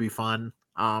probably be fun.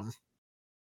 But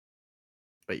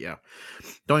yeah,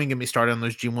 don't even get me started on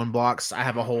those G1 blocks. I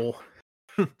have a whole.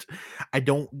 I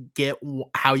don't get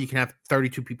how you can have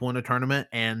 32 people in a tournament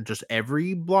and just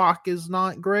every block is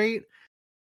not great.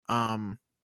 But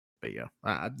yeah,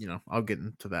 I'll get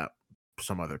into that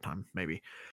some other time, maybe.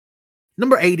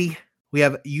 Number 80, we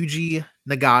have Yuji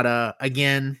Nagata.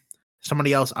 Again,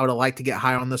 somebody else I would have liked to get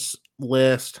higher on this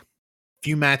list.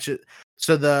 Few matches.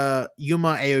 So the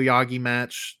Yuma Aoyagi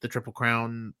match, the Triple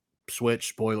Crown switch,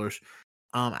 spoilers,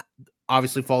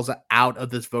 obviously falls out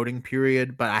of this voting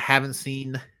period, but I haven't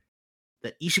seen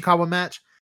the Ishikawa match,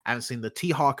 I haven't seen the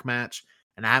T-Hawk match,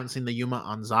 and I haven't seen the Yuma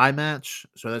Anzai match.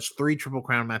 So that's 3 Triple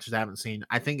Crown matches I haven't seen.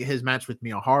 I think his match with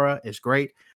Miyahara is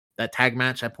great. That tag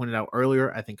match I pointed out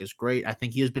earlier, I think is great. I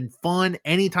think he has been fun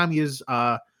anytime he has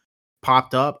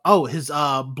popped up. Oh, his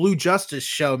Blue Justice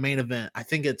show main event. I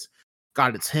think it's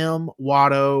him,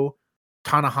 Wado,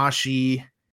 Tanahashi,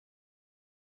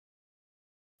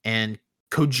 and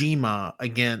Kojima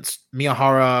against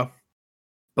Miyahara,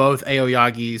 both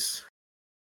Aoyagis.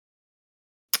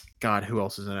 God, who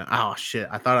else is in it? Oh shit,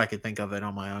 I thought I could think of it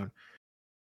on my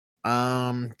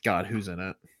own. God, who's in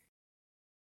it?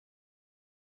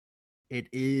 It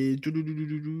is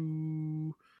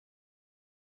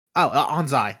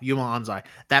Anzai, Yuma Anzai.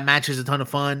 That match is a ton of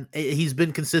fun. He's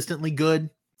been consistently good,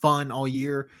 fun all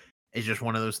year. It's just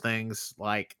one of those things.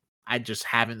 Like I just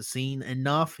haven't seen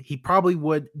enough. He probably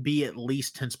would be at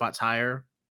least 10 spots higher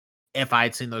if I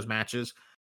had seen those matches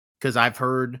because I've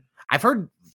heard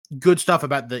good stuff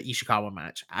about the Ishikawa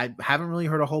match. I haven't really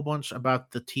heard a whole bunch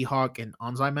about the T-Hawk and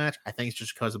Anzai match. I think it's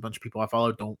just because a bunch of people I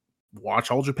follow don't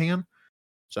watch All Japan.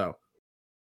 So,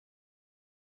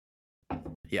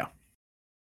 yeah.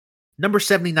 Number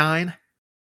 79,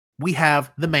 we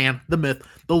have the man, the myth,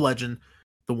 the legend,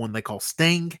 the one they call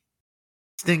Sting.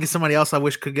 Sting is somebody else I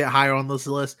wish could get higher on this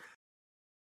list.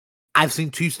 I've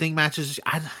seen 2 Sting matches.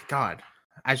 I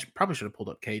probably should have pulled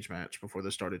up Cage Match before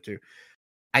this started too.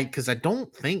 Because I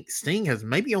don't think Sting has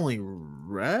maybe only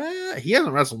he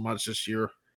hasn't wrestled much this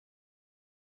year.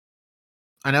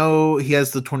 I know he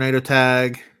has the tornado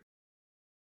tag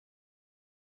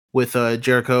with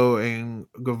Jericho and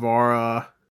Guevara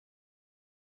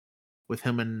with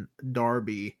him and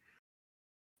Darby.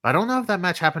 I don't know if that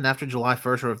match happened after July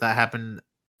 1st or if that happened.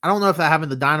 I don't know if that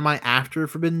happened the Dynamite after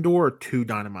Forbidden Door or 2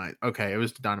 Dynamite. Okay, it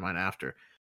was the Dynamite after.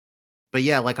 But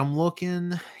yeah, like I'm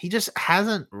looking, he just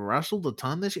hasn't wrestled a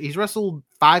ton this year. He's wrestled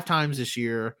 5 times this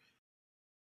year.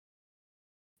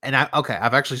 And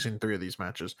I've actually seen 3 of these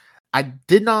matches. I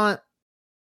thought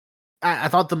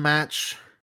the match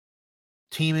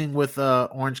teaming with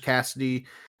Orange Cassidy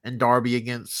and Darby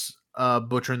against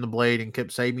Butcher and the Blade and Kip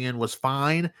Sabian was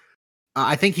fine.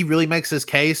 I think he really makes his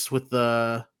case with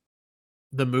the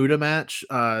Muda match.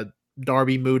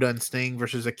 Darby, Muda, and Sting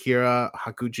versus Akira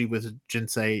Hakuchi with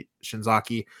Jinsei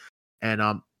Shinzaki and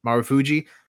Marufuji.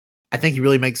 I think he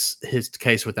really makes his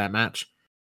case with that match.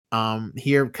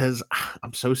 Here, because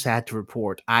I'm so sad to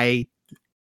report, I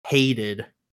hated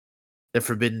the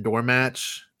Forbidden Door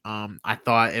match. I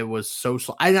thought it was so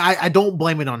I don't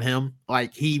blame it on him.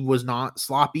 Like he was not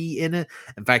sloppy in it.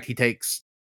 In fact, he takes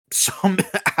some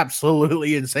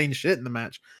absolutely insane shit in the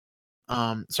match.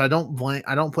 So I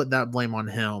don't put that blame on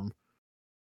him.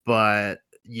 But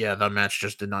yeah, the match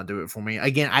just did not do it for me.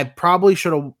 Again, I probably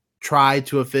should have tried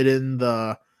to have fit in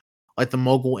the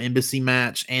Mogul Embassy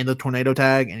match and the tornado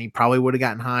tag, and he probably would have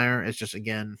gotten higher. It's just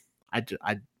again, I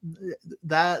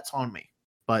that's on me.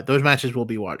 But those matches will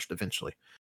be watched eventually.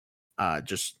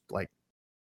 Just like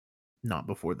not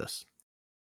before this.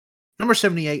 Number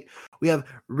 78, we have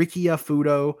Rikiya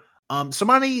Fudo.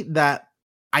 Somebody that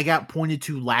I got pointed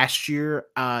to last year.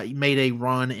 He made a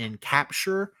run in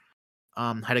Capture.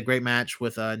 Had a great match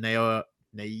with Naoya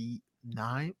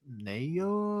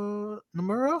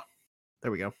Nomura.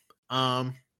 There we go.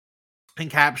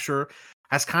 capture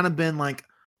has kind of been like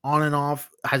on and off,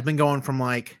 has been going from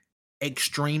like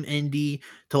extreme indie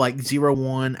to like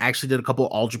 0-1. Actually did a couple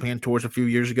of All Japan tours a few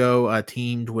years ago,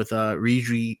 teamed with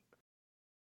Ryoji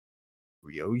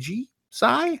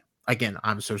Sai. Again,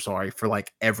 I'm so sorry for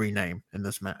like every name in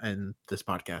this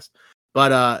podcast.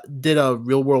 But did a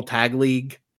real world tag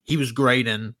league. He was great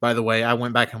in, by the way. I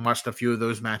went back and watched a few of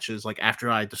those matches like after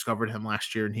I discovered him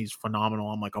last year, and he's phenomenal.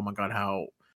 I'm like, oh my god, how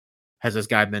has this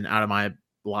guy been out of my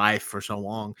life for so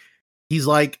long? He's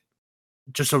like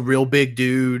just a real big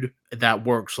dude that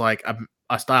works like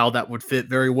a style that would fit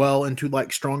very well into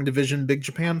like strong division Big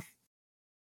Japan.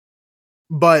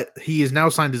 But he is now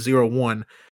signed to 0-1,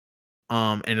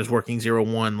 and is working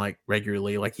 0-1 like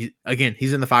regularly. Like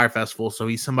he's in the Fire Festival, so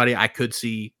he's somebody I could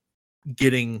see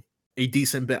getting a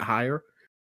decent bit higher.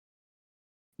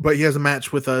 But he has a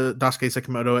match with Daisuke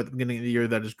Sekimoto at the beginning of the year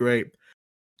that is great.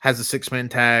 Has a 6-man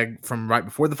tag from right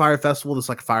before the Fire Festival. That's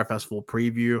like a Fire Festival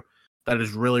preview that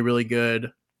is really, really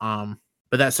good. But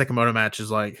that Sekimoto match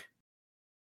is like,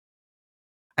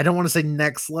 I don't want to say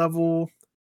next level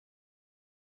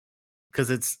because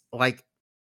it's like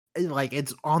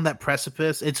it's on that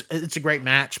precipice. It's a great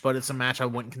match, but it's a match I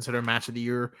wouldn't consider a match of the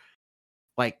year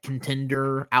like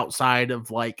contender outside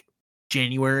of like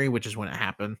January, which is when it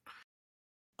happened.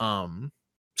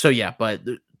 So yeah, but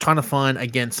ton of fun.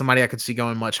 Again, somebody I could see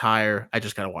going much higher. I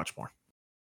just gotta watch more.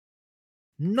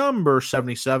 Number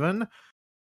 77,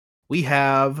 we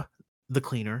have the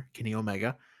cleaner, Kenny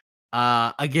Omega.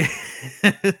 Again,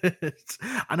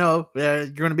 I know you're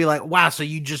gonna be like, wow, so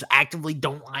you just actively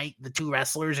don't like the two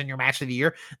wrestlers in your match of the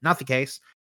year? Not the case.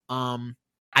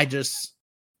 I just,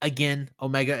 again,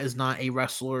 Omega is not a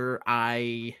wrestler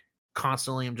I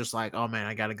constantly am just like, oh man,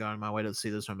 I gotta go on my way to see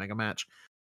this Omega match.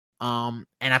 And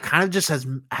I kind of just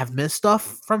have missed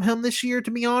stuff from him this year,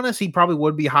 to be honest. He probably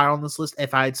would be high on this list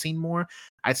if I had seen more.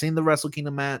 I'd seen the Wrestle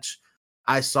Kingdom match.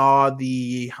 I saw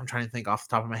I'm trying to think off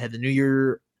the top of my head, the New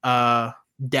Year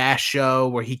Dash show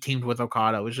where he teamed with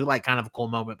Okada, which is like kind of a cool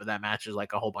moment, but that match is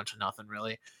like a whole bunch of nothing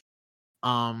really.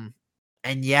 And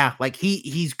yeah, like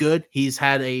he's good. He's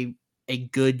had a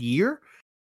good year.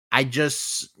 I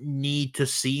just need to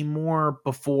see more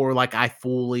before like I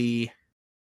fully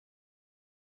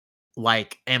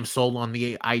like am sold on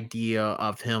the idea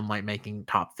of him like making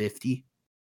top 50.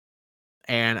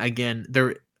 And again,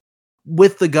 there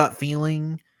with the gut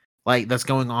feeling like that's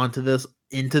going on to this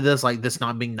like this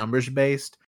not being numbers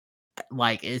based,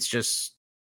 like it's just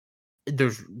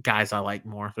there's guys I like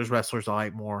more. There's wrestlers I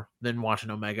like more than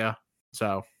watching Omega.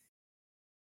 So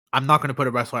I'm not going to put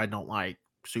a wrestler I don't like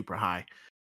super high.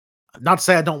 Not to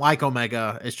say I don't like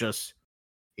Omega. It's just,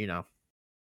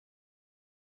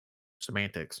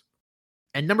 semantics.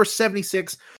 And number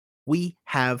 76, we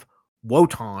have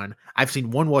Wotan. I've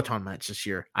seen one Wotan match this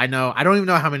year. I know. I don't even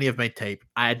know how many have made tape.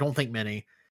 I don't think many.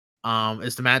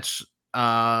 It's the match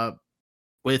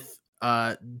with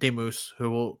Demus, who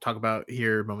we'll talk about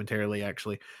here momentarily,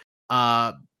 actually.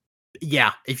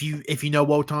 Yeah, if you know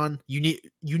Wotan, you need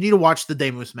to watch the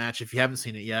Demus match if you haven't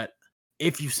seen it yet.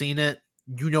 If you've seen it,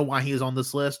 you know why he is on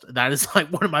this list. That is like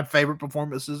one of my favorite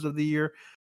performances of the year.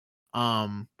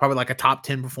 Probably like a top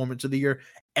 10 performance of the year.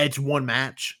 It's one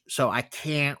match, so I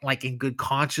can't like in good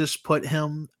conscience put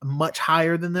him much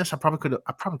higher than this. I probably could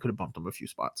have bumped him a few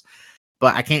spots,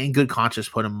 but I can't in good conscience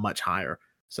put him much higher.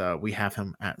 So we have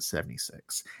him at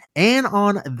 76. And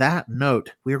on that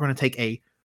note, we are going to take a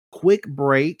quick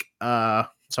break so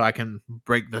I can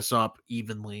break this up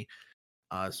evenly,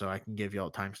 so I can give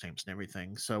y'all timestamps and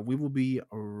everything. So we will be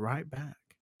right back.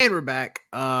 And we're back.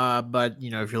 But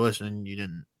if you're listening, you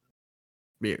didn't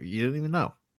even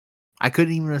know. I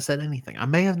couldn't even have said anything. I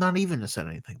may have not even have said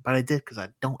anything, but I did because I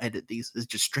don't edit these. It's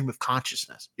just stream of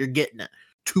consciousness. You're getting it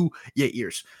to your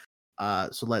ears.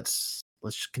 So let's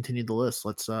just continue the list.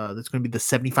 That's going to be the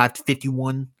 75 to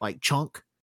 51 like chunk.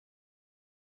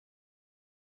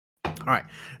 All right,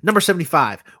 number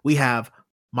 75, we have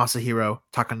Masahiro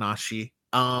Takanashi.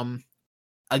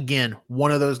 Again,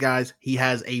 one of those guys. He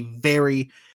has a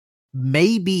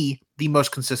maybe the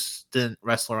most consistent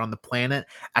wrestler on the planet.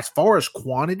 As far as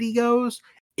quantity goes,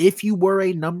 if you were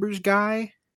a numbers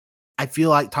guy, I feel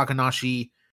like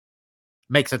Takanashi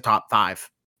makes a top 5.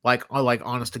 Like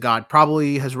honest to God,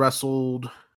 probably has wrestled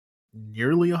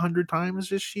nearly 100 times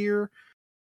this year.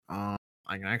 I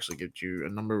can actually get you a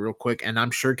number real quick, and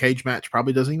I'm sure Cage Match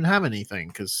probably doesn't even have anything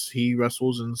because he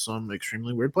wrestles in some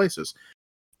extremely weird places.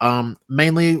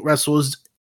 Mainly wrestles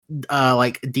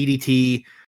like DDT,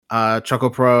 Choco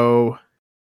Pro.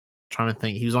 Trying to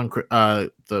think, he was on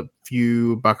the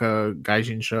few Baka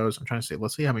Gaijin shows. I'm trying to say,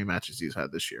 let's see how many matches he's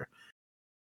had this year.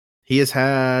 He has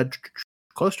had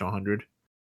close to 100.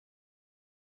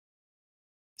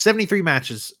 73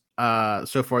 matches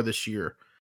so far this year.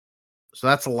 So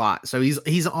that's a lot. So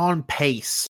he's on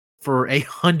pace for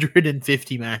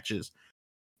 150 matches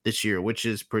this year, which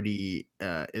is pretty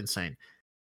insane.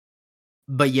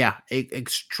 But yeah,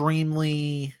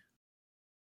 extremely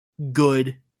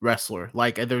good wrestler.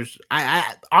 Like there's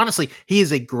I honestly, he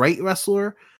is a great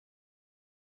wrestler.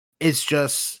 It's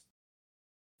just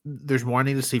there's more I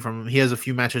need to see from him. He has a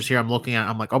few matches here I'm looking at.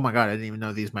 I'm like, oh my god, I didn't even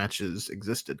know these matches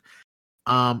existed.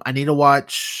 I need to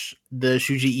watch the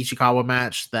Shuji Ichikawa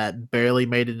match that barely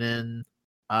made it in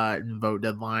vote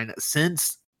deadline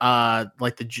since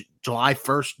like the July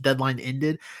 1st deadline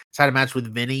ended. It's had a match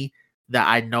with Vinny that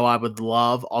I know I would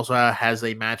love. Also has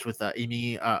a match with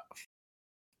Emi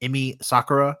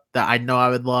Sakura that I know I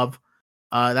would love.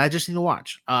 That I just need to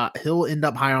watch. He'll end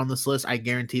up higher on this list. I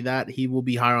guarantee that he will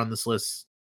be higher on this list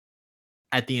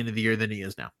at the end of the year than he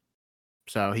is now.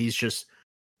 So he's just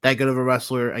that good of a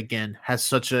wrestler. Again, has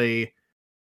such a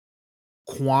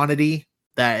quantity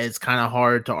that it's kind of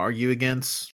hard to argue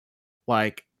against.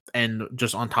 Like, and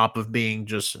just on top of being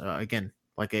just again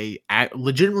like a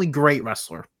legitimately great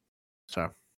wrestler. So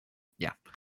yeah,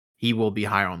 he will be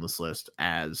higher on this list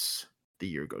as the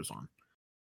year goes on.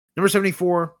 Number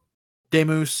 74,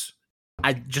 Demus.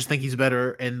 I just think he's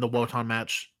better in the Wotan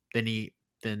match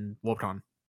than Wotan.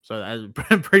 So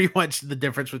that's pretty much the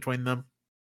difference between them.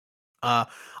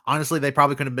 Honestly, they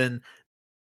probably could have been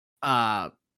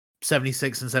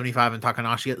 76 and 75 and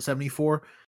Takanashi at 74.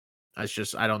 I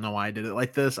don't know why I did it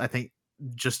like this. I think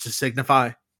just to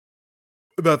signify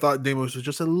that I thought Demus was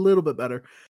just a little bit better.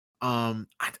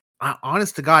 I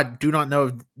honest to God, do not know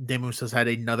if Demus has had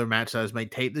another match that has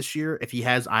made tape this year. If he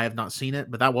has, I have not seen it,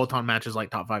 but that Wotan match is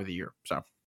like top 5 of the year. So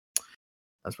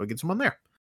that's what gets him on there.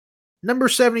 Number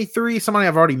 73, somebody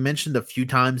I've already mentioned a few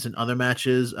times in other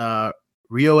matches.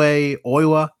 Ryohei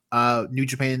Oiwa, New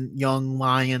Japan Young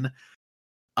Lion.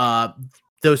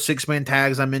 Those 6-man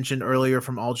tags I mentioned earlier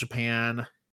from All Japan.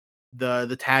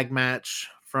 The tag match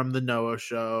from the Noah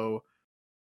show.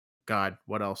 God,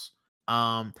 what else?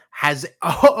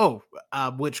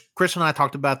 Which Chris and I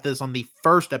talked about this on the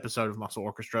first episode of Muscle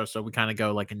Orchestra, so we kind of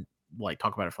go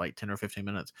talk about it for like 10 or 15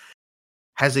 minutes.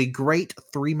 Has a great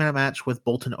 3-minute match with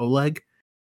Bolton Oleg.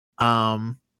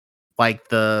 Like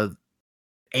the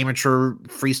amateur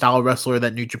freestyle wrestler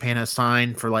that New Japan has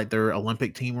signed for like their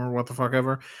Olympic team or what the fuck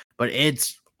ever. But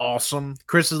it's awesome.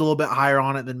 Chris is a little bit higher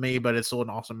on it than me, but it's still an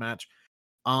awesome match.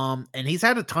 And he's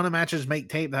had a ton of matches make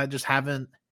tape that I just haven't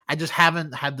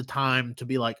had the time to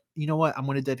be like, you know what, I'm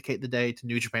going to dedicate the day to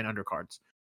New Japan undercards.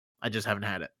 I just haven't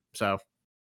had it. So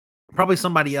probably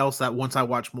somebody else that once I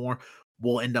watch more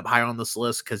will end up higher on this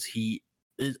list because he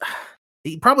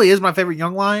probably is my favorite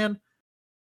young lion.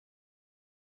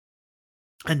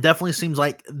 And definitely seems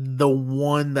like the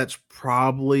one that's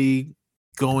probably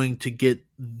going to get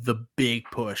the big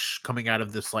push coming out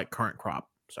of this like current crop.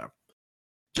 So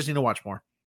just need to watch more.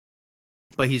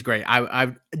 But he's great.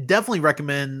 I definitely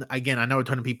recommend. Again, I know a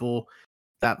ton of people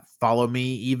that follow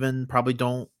me even probably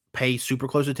don't pay super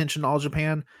close attention to All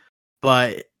Japan,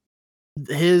 but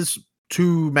his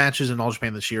 2 matches in All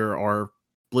Japan this year are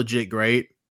legit great.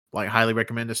 Like highly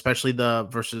recommend, especially the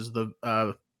versus the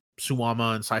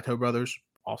Suwama and Saito brothers.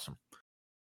 Awesome.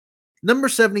 Number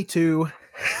 72.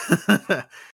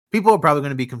 People are probably going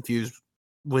to be confused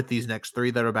with these next 3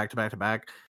 that are back to back to back.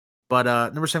 But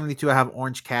number 72, I have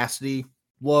Orange Cassidy.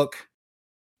 Look,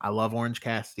 I love Orange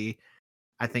Cassidy.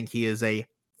 I think he is a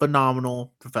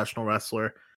phenomenal professional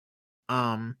wrestler.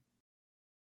 And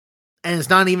it's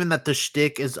not even that the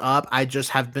shtick is up. I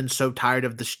just have been so tired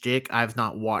of the shtick. I've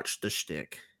not watched the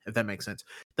shtick, if that makes sense.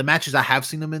 The matches I have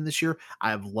seen him in this year,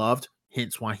 I have loved.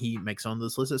 Hence why he makes on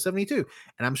this list at 72.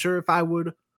 And I'm sure if I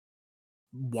would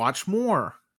watch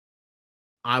more,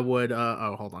 I would.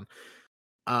 Hold on.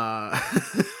 I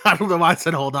don't know why I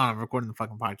said hold on. I'm recording the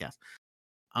fucking podcast.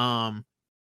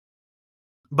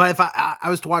 But if I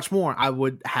was to watch more, I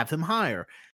would have him higher.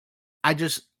 I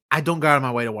don't go out of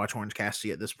my way to watch Orange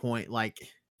Cassidy at this point. Like,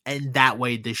 and that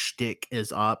way the shtick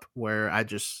is up where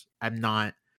I'm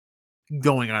not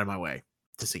going out of my way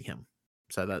to see him.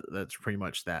 So that's pretty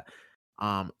much that.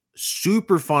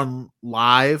 Super fun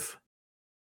live.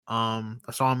 I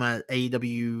saw him at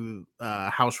AEW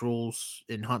House Rules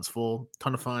in Huntsville.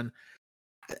 Ton of fun.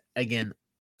 Again,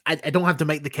 I don't have to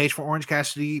make the case for Orange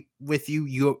Cassidy with you.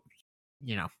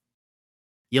 You know,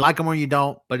 you like him or you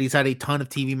don't, but he's had a ton of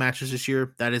TV matches this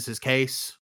year. That is his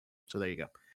case. So there you go.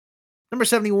 Number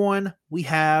 71, we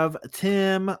have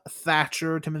Timothy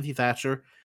Thatcher.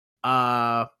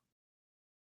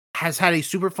 has had a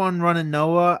super fun run in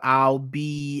Noah.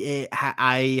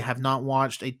 I have not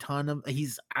watched a ton of.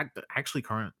 He's actually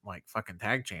current like fucking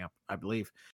tag champ, I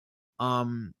believe. I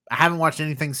haven't watched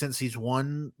anything since he's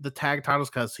won the tag titles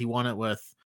because he won it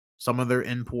with some other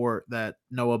import that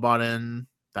Noah bought in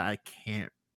that I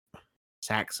can't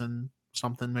Saxon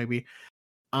something maybe.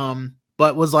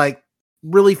 But was like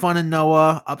really fun in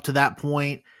Noah up to that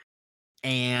point,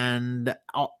 and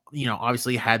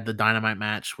obviously had the Dynamite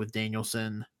match with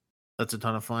Danielson. That's a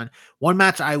ton of fun. One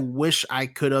match I wish I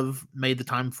could have made the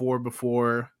time for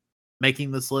before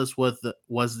making this list was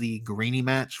the Greeny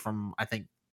match from I think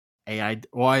AI.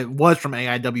 Well, it was from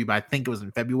AIW, but I think it was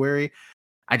in February.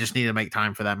 I just need to make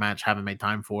time for that match. Haven't made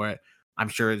time for it. I'm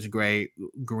sure it's great.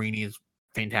 Greeny is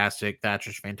fantastic.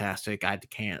 Thatcher's fantastic. I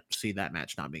can't see that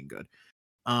match not being good.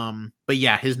 But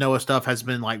yeah, his Noah stuff has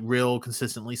been like real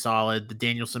consistently solid. The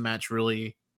Danielson match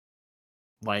really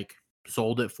like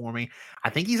sold it for me. I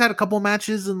think he's had a couple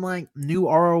matches in like new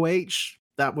ROH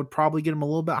that would probably get him a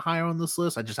little bit higher on this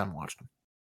list. I just haven't watched him.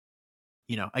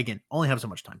 Again, only have so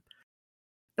much time.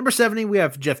 Number 70, we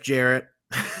have Jeff Jarrett.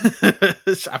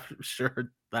 I'm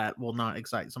sure that will not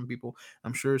excite some people.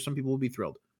 I'm sure some people will be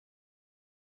thrilled.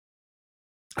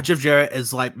 Jeff Jarrett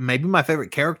is like maybe my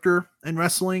favorite character in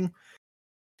wrestling.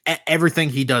 Everything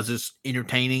he does is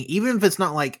entertaining, even if it's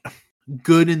not like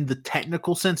good in the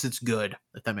technical sense. It's good,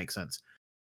 if that makes sense.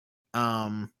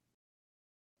 The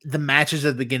matches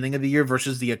at the beginning of the year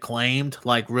versus the Acclaimed,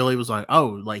 like really was like,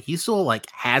 oh, like he still like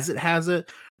has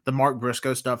it. The Mark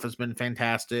Briscoe stuff has been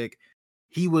fantastic.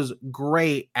 He was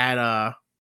great at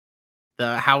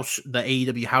the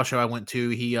AEW house show I went to.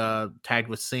 He tagged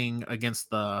with Singh against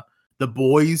the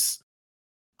boys,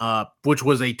 which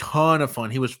was a ton of fun.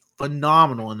 He was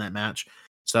phenomenal in that match.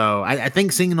 So I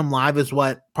think seeing him live is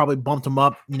what probably bumped him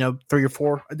up, 3 or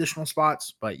 4 additional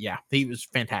spots. But yeah, he was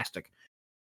fantastic.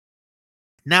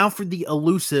 Now for the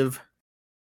elusive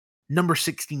number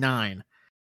 69.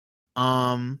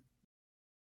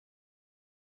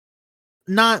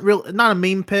 Not a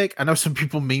meme pick. I know some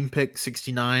people meme pick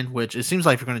 69, which it seems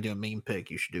like if you're going to do a meme pick,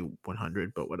 you should do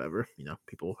 100, but whatever.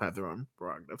 People have their own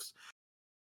prerogatives.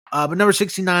 But number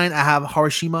 69, I have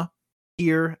Harashima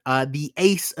here. The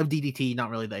ace of DDT, not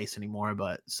really the ace anymore,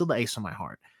 but still the ace on my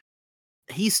heart.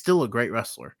 He's still a great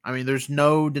wrestler. I mean, there's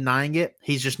no denying it.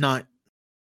 He's just not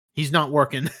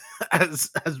working as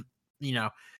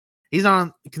he's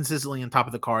not consistently on top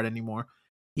of the card anymore.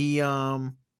 He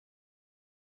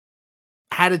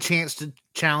had a chance to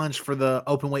challenge for the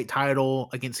openweight title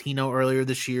against Hino earlier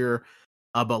this year,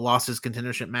 but lost his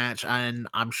contendership match. And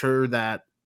I'm sure that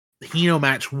Hino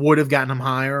match would have gotten him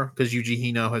higher because Yuji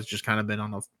Hino has just kind of been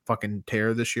on a fucking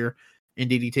tear this year in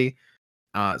DDT.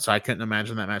 So I couldn't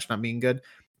imagine that match not being good.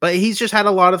 But he's just had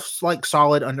a lot of like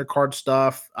solid undercard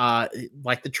stuff.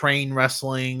 Like the train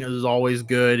wrestling is always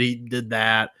good. He did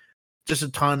that. Just a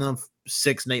ton of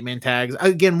 6 and 8 man tags.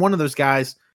 Again, one of those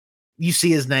guys, you see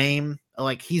his name,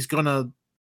 like he's gonna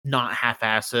not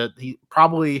half-ass it. He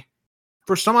probably,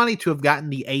 for somebody to have gotten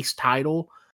the ace title,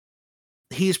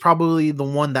 he's probably the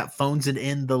one that phones it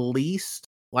in the least,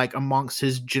 like amongst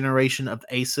his generation of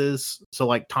aces. So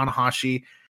like Tanahashi,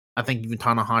 I think even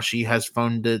Tanahashi has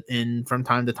phoned it in from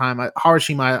time to time.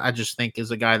 Harashima, I just think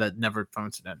is a guy that never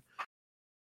phones it in.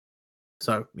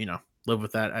 So, live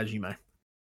with that as you may.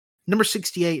 Number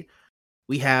 68,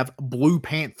 we have Blue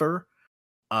Panther.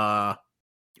 I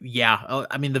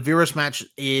mean, the Virus match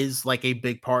is like a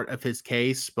big part of his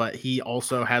case, but he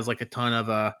also has like a ton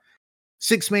of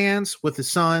 6-mans with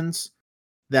his sons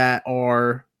that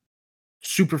are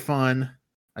super fun.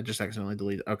 I just accidentally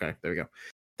deleted. Okay, there we go.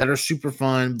 That are super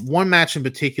fun. One match in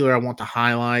particular I want to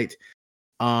highlight.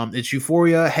 It's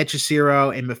Euphoria,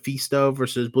 Hechicero, and Mephisto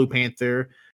versus Blue Panther,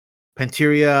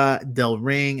 Panteria, Del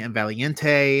Ring, and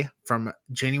Valiente from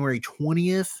January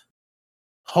 20th.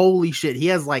 Holy shit. He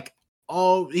has like,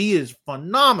 he is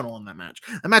phenomenal in that match.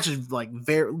 That match is like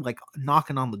very like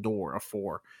knocking on the door of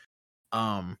 4.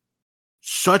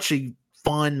 Such a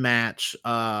fun match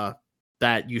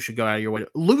that you should go out of your way.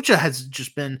 Lucha has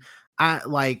just been in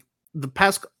the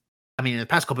past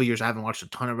couple of years I haven't watched a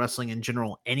ton of wrestling in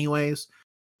general anyways.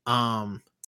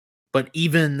 But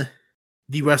even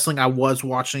the wrestling I was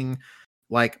watching,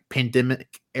 like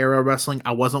pandemic era wrestling,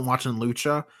 I wasn't watching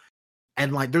Lucha.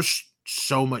 And like there's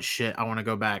so much shit I want to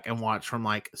go back and watch from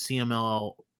like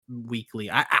CMLL Weekly.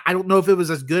 I don't know if it was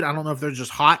as good. I don't know if they're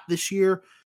just hot this year.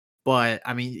 But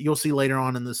I mean, you'll see later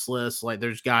on in this list, like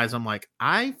there's guys I'm like,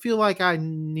 I feel like I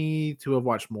need to have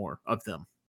watched more of them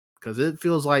because it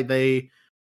feels like they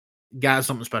got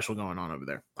something special going on over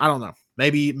there. I don't know.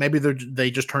 Maybe they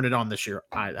just turned it on this year.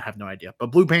 I have no idea. But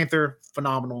Blue Panther,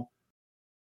 phenomenal.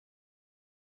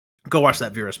 Go watch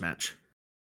that Virus match.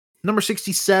 Number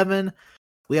 67,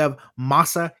 we have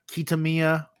Masa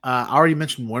Kitamiya. I already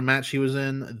mentioned one match he was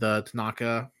in, the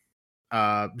Tanaka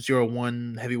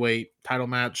 0-1 heavyweight title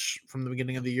match from the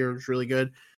beginning of the year. It was really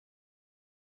good.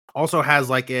 Also has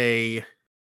like a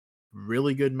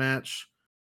really good match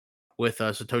with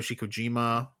Satoshi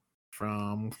Kojima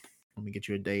from, let me get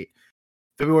you a date,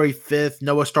 February 5th,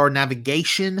 Noah Star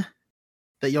Navigation,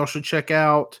 that y'all should check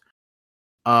out.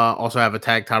 Also have a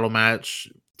tag title match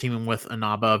teaming with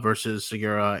Inaba versus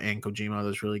Segura and Kojima.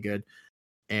 That's really good.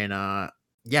 And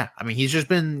yeah, I mean, he's just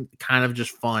been kind of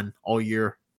just fun all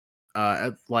year.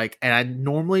 And I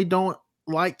normally don't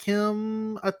like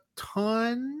him a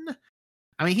ton.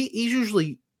 I mean, he's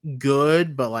usually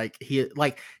good, but he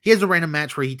has a random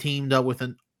match where he teamed up with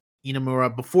an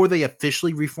Inamura before they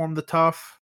officially reformed the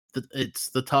Tough. It's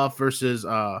the Tough versus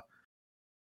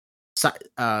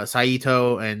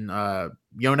Saito and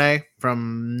Yone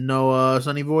from Noah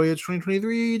Sunny Voyage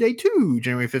 2023 Day 2,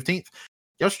 January 15th.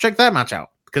 Y'all should check that match out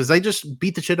because they just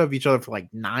beat the shit out of each other for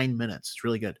like 9 minutes. It's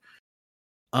really good.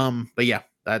 But yeah,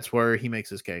 that's where he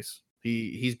makes his case.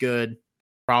 He's good.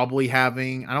 Probably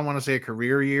having, I don't want to say a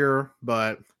career year,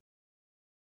 but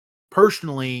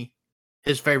personally,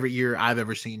 his favorite year I've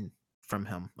ever seen from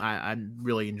him. I'm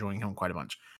really enjoying him quite a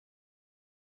bunch.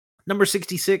 Number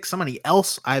 66, somebody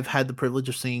else I've had the privilege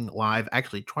of seeing live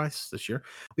actually twice this year.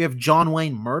 We have John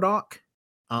Wayne Murdoch.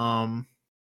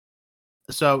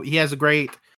 So he has a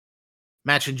great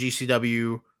match in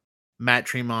GCW, Matt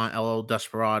Tremont, LL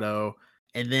Desperado,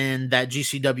 and then that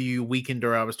GCW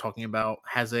Weekender I was talking about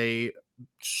has a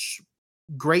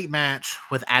great match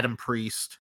with Adam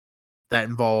Priest that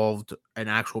involved an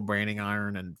actual branding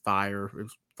iron and fire. It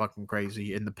was fucking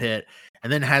crazy in the pit.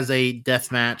 And then has a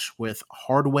death match with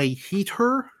Hardway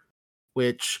Heater,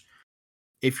 which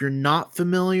if you're not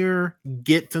familiar,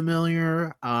 get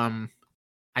familiar. I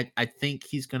think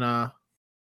he's gonna.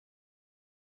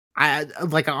 I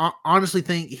honestly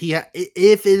think if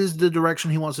it is the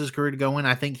direction he wants his career to go in,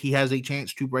 I think he has a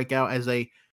chance to break out as a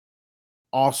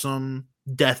awesome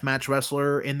deathmatch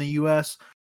wrestler in the US.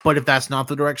 But if that's not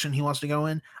the direction he wants to go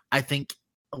in, I think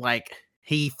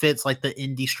he fits like the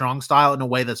indie strong style in a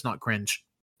way that's not cringe,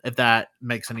 if that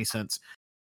makes any sense.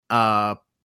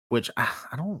 Which I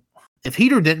don't. If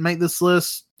Heater didn't make this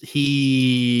list,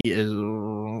 he is.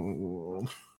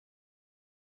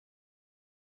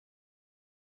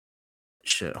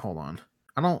 Shit, hold on.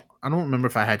 I don't remember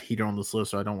if I had Heater on this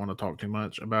list, so I don't want to talk too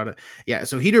much about it. Yeah,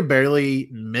 so Heater barely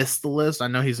missed the list. I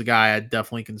know he's a guy I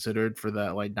definitely considered for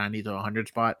that like 90 to 100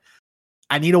 spot.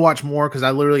 I need to watch more because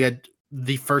I literally had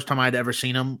the first time I'd ever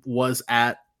seen him was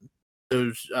at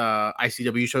those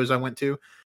ICW shows I went to.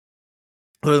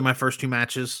 Literally my first 2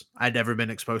 matches I'd ever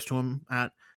been exposed to him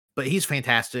at. But he's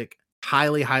fantastic.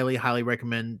 Highly, highly, highly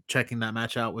recommend checking that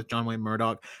match out with John Wayne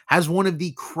Murdoch. Has one of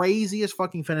the craziest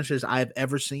fucking finishes I've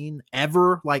ever seen,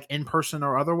 ever, like in person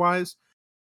or otherwise.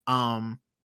 Yeah,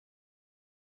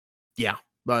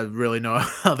 but really no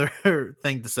other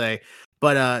thing to say.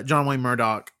 But John Wayne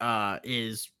Murdoch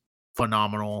is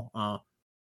phenomenal.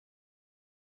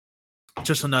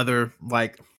 Just another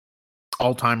like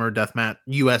all-timer deathmatch,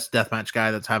 US deathmatch guy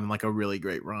that's having like a really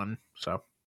great run. So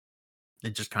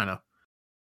it just kind of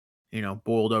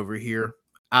boiled over here.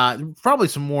 Probably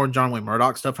some more John Wayne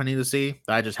Murdoch stuff I need to see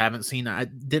that I just haven't seen. I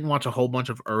didn't watch a whole bunch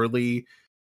of early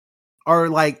or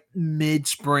like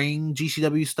mid-spring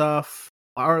GCW stuff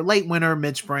or late winter,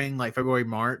 mid-spring, like February,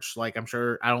 March. Like I'm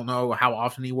sure, I don't know how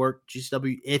often he worked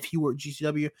GCW, if he worked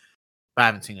GCW, but I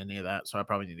haven't seen any of that. So I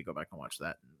probably need to go back and watch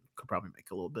that. Could probably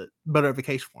make a little bit better of a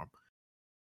case for him.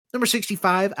 Number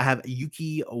 65, I have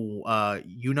Yuki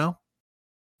Uno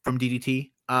from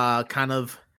DDT. Kind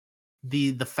of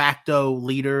the de facto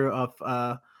leader of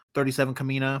 37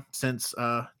 Kamina since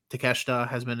Takeshita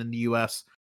has been in the US.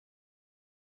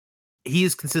 He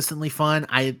is consistently fun.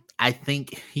 I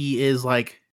think he is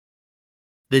like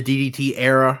the DDT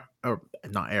era, or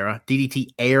not era, DDT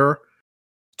heir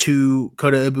to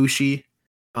Kota Ibushi.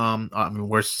 I mean,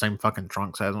 wears the same fucking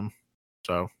trunks as him,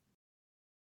 so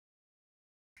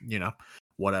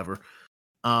whatever.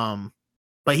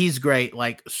 But he's great,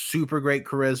 like super great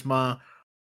charisma.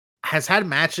 Has had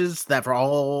matches that for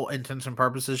all intents and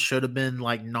purposes should have been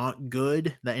like not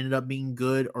good that ended up being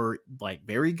good or like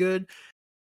very good.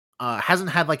 Hasn't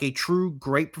had like a true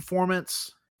great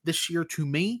performance this year to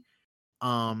me.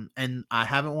 And I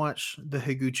haven't watched the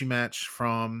Higuchi match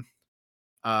from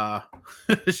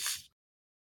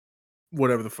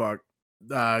whatever the fuck.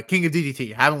 King of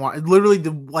DDT. I haven't watched literally the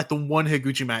one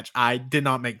Higuchi match I did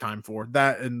not make time for.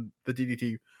 That and the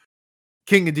DDT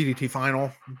King of DDT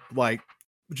final, like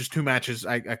just 2 matches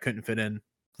I couldn't fit in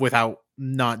without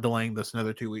not delaying this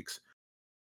another 2 weeks.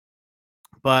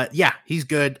 But yeah, he's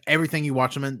good. Everything you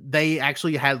watch him in. They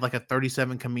actually had like a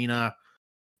 37 Kamina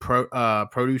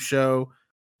produce show.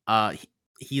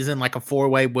 He's in like a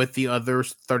 4-way with the other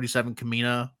 37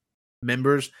 Kamina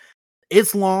members.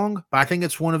 It's long, but I think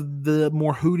it's one of the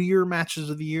more hootier matches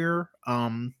of the year.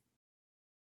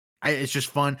 It's just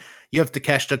fun. You have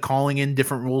Takeshita calling in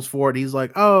different rules for it. He's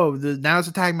like, "Oh, now it's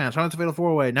a tag match. Now it's a fatal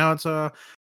 4-way. Now it's a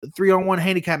 3-on-1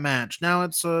 handicap match. Now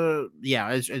it's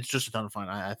it's just a ton of fun.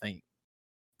 I think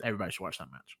everybody should watch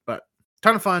that match. But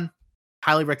ton of fun.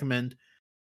 Highly recommend.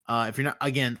 If you're not,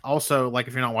 again, also like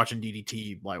if you're not watching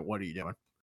DDT, like what are you doing?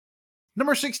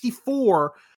 Number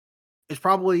 64 is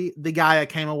probably the guy I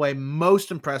came away most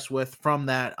impressed with from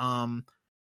that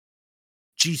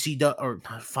GCW or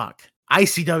fuck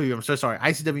ICW. I'm so sorry.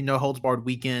 ICW No Holds Barred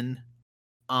weekend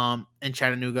in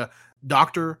Chattanooga.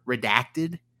 Dr.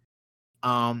 Redacted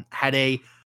had a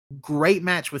great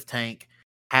match with Tank.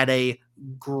 Had a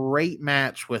great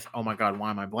match with, oh my god, why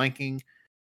am I blanking?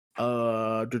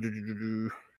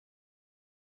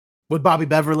 With Bobby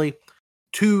Beverly.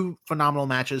 2 phenomenal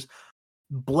matches.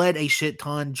 Bled a shit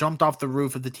ton, jumped off the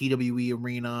roof of the TWE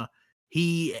arena.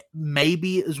 He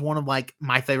maybe is one of like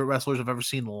my favorite wrestlers I've ever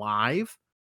seen live.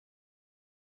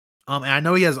 And I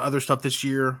know he has other stuff this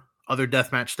year, other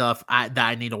deathmatch stuff that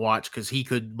I need to watch because he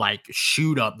could like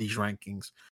shoot up these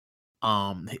rankings.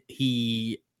 I'm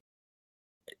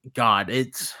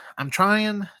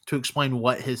trying to explain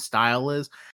what his style is.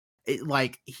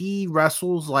 He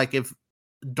wrestles like if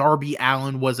Darby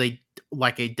Allin was a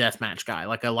deathmatch guy,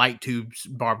 like a light tubes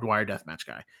barbed wire deathmatch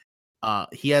guy.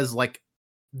 He has like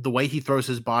the way he throws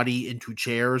his body into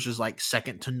chairs is like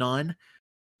second to none,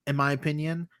 in my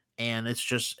opinion. And it's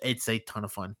a ton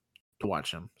of fun to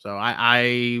watch him. So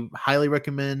I highly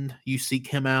recommend you seek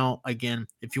him out. Again,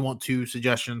 if you want 2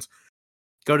 suggestions,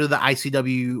 go to the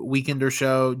ICW Weekender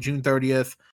show, June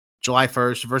 30th, July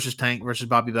 1st versus Tank versus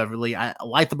Bobby Beverly. I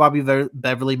like the Bobby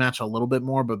Beverly match a little bit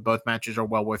more, but both matches are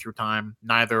well worth your time.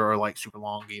 Neither are like super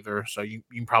long either. So you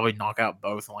can probably knock out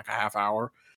both in like a half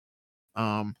hour.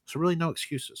 So really no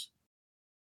excuses.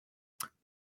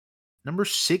 Number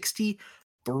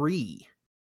 63.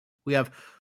 We have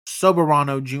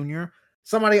Soberano Jr.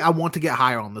 Somebody I want to get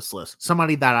higher on this list.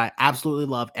 Somebody that I absolutely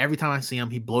love. Every time I see him,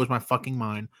 he blows my fucking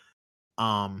mind.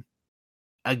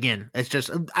 Again, it's just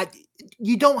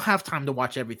you don't have time to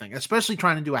watch everything, especially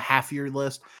trying to do a half-year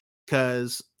list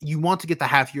because you want to get the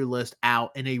half-year list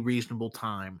out in a reasonable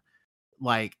time.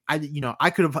 Like I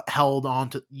could have held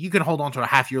on to. You can hold on to a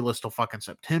half-year list till fucking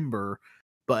September,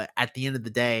 but at the end of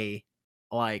the day,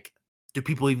 like, do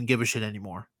people even give a shit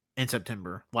anymore in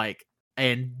September? Like,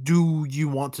 and do you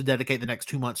want to dedicate the next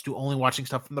 2 months to only watching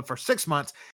stuff from the first 6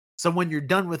 months? So when you're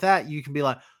done with that, you can be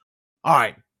like, all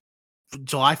right,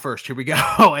 July 1st, here we go,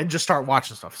 and just start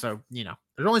watching stuff. So,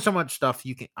 there's only so much stuff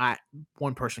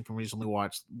one person can reasonably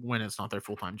watch when it's not their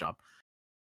full-time job.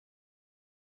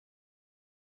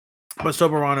 But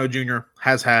Soberano Jr.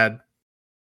 has had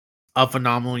a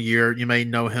phenomenal year. You may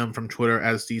know him from Twitter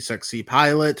as the Sexy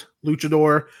Pilot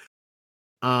Luchador.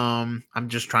 I'm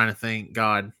just trying to think,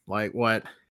 God, like what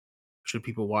should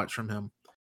people watch from him?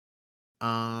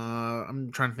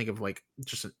 I'm trying to think of like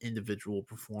just an individual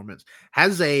performance.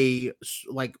 Has a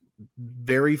like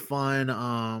very fun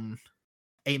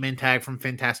 8-man tag from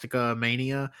Fantastica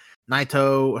Mania.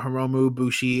 Naito, Hiromu,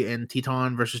 Bushi, and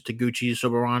Teton versus Taguchi,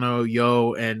 Soberano,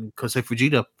 Yo, and Kosei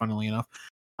Fujita, funnily enough.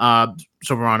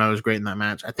 Soberano is great in that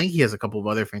match. I think he has a couple of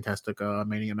other Fantastica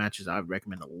Mania matches I'd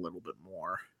recommend a little bit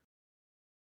more.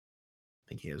 I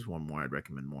think he has one more I'd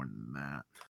recommend more than that.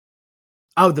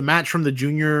 Oh, the match from the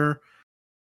Junior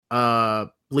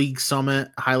League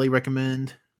Summit, highly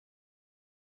recommend.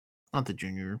 Not the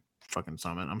Junior fucking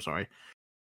Summit, I'm sorry.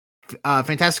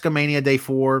 Fantastica Mania Day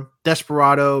 4,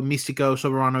 Desperado, Mystico,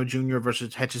 Soberano Jr.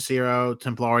 versus Hechicero,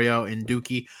 Templario, and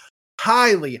Dookie.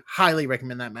 Highly, highly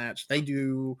recommend that match. They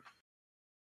do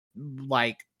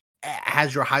like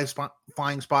has your high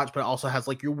flying spots, but also has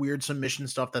like your weird submission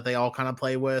stuff that they all kind of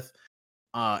play with.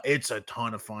 It's a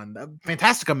ton of fun.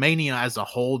 Fantastica Mania as a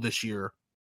whole this year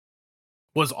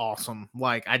was awesome.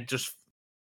 Like I just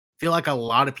feel like a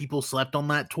lot of people slept on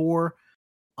that tour.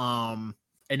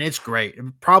 And it's great.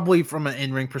 And probably from an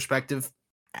in-ring perspective,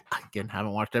 again,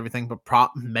 haven't watched everything, but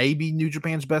maybe New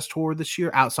Japan's best tour this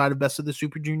year outside of Best of the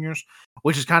Super Juniors,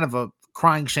 which is kind of a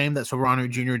crying shame that Soberano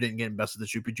Jr. didn't get in Best of the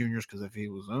Super Juniors, because if he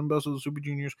was in Best of the Super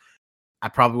Juniors, I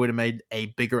probably would have made a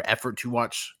bigger effort to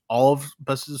watch all of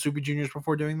Best of the Super Juniors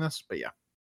before doing this. But yeah,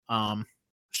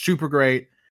 super great.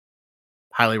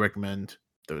 Highly recommend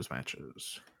those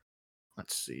matches.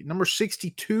 Let's see. Number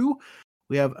 62,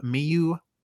 we have Miyu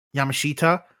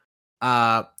Yamashita,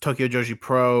 Tokyo Joshi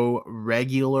Pro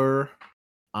regular.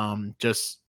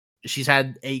 Just she's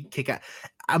had a kick out.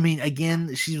 I mean,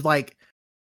 again, she's like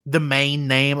the main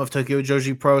name of Tokyo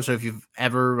Joshi Pro. So if you've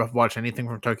ever watched anything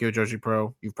from Tokyo Joshi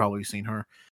Pro, you've probably seen her.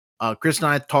 Chris and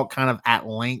I talked kind of at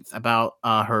length about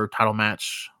her title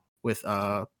match with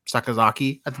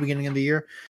Sakazaki at the beginning of the year.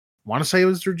 Want to say it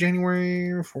was their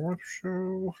January 4th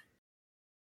show.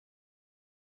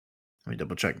 Let me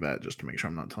double check that just to make sure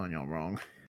I'm not telling y'all wrong.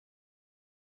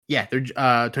 Yeah, they're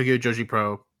Tokyo Joshi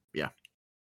Pro. Yeah,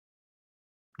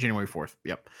 January 4th.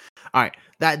 Yep. All right,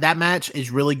 that match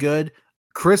is really good.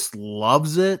 Chris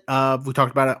loves it. We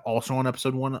talked about it also on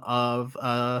episode 1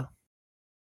 of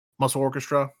Muscle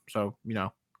Orchestra. So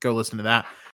go listen to that.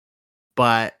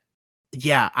 But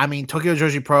yeah, I mean, Tokyo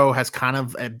Joshi Pro has kind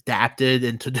of adapted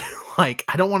into like,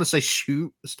 I don't want to say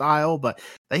shoot style, but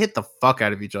they hit the fuck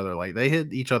out of each other. Like they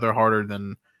hit each other harder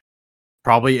than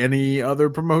probably any other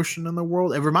promotion in the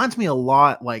world. It reminds me a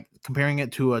lot, like comparing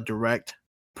it to a direct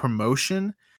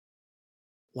promotion.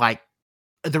 Like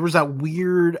there was that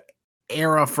weird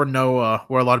era for Noah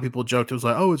where a lot of people joked. It was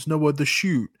like, oh, it's Noah the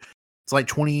Shoot. It's like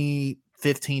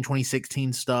 2015,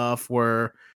 2016 stuff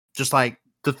where just like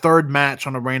the third match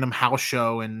on a random house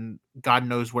show in God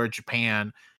knows where,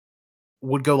 Japan,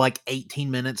 would go like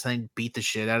 18 minutes and beat the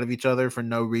shit out of each other for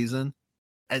no reason.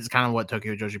 It's kind of what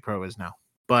Tokyo Joshi Pro is now.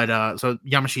 But so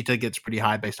Yamashita gets pretty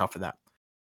high based off of that.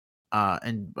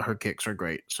 And her kicks are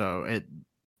great. So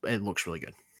it looks really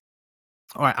good.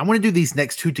 All right, I want to do these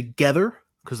next two together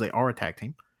because they are a tag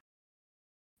team.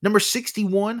 Number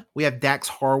 61, we have Dax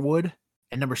Harwood.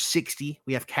 And number 60,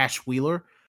 we have Cash Wheeler.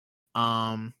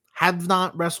 Have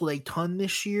not wrestled a ton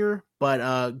this year,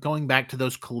 but going back to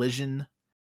those collision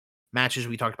matches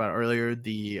we talked about earlier,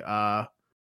 the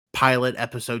pilot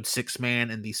episode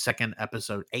 6-man and the second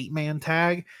episode 8-man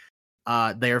tag,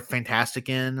 they are fantastic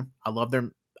in. I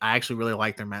actually really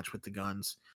like their match with the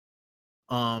Guns.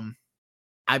 The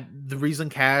reason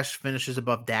Cash finishes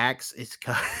above Dax is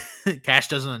Cash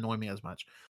doesn't annoy me as much.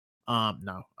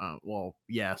 No. Well,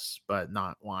 yes, but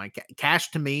not why.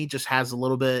 Cash to me just has a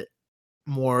little bit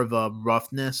more of a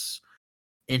roughness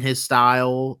in his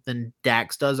style than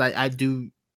Dax does. I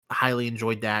do highly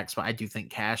enjoy Dax, but I do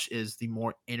think Cash is the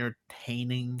more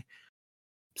entertaining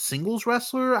singles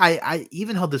wrestler. I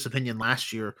even held this opinion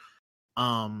last year.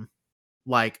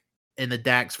 Like in the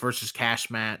Dax versus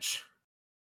Cash match,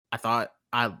 I thought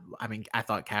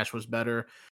Cash was better.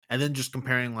 And then just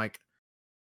comparing like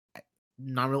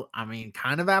not real,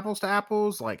 kind of apples to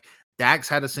apples. Like Dax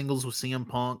had a singles with CM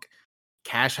Punk.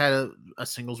 Cash had a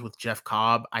singles with Jeff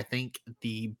Cobb. I think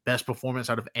the best performance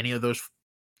out of any of those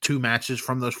two matches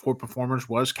from those four performers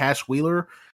was Cash Wheeler.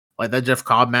 Like that Jeff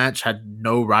Cobb match had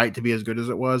no right to be as good as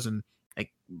it was, and it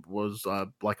was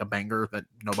like a banger that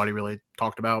nobody really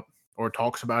talked about or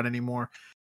talks about anymore,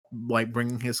 like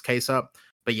bringing his case up.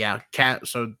 But yeah,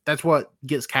 so that's what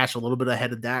gets Cash a little bit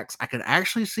ahead of Dax. I could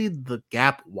actually see the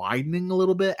gap widening a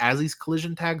little bit as these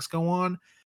collision tags go on.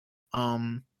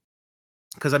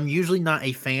 Because I'm usually not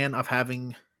a fan of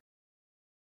having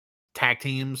tag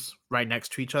teams right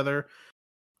next to each other.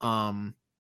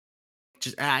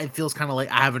 Just it feels kind of like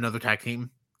I have another tag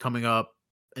team coming up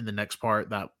in the next part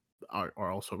that are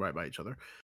also right by each other.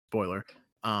 Spoiler.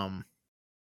 But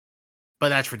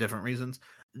that's for different reasons.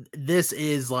 This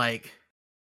is like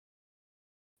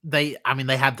they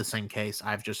have the same case.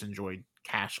 I've just enjoyed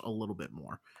Cash a little bit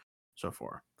more so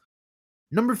far.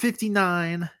 Number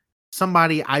 59,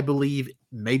 somebody I believe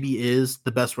maybe is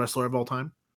the best wrestler of all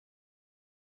time.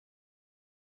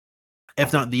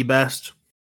 If not the best,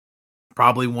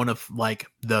 probably one of like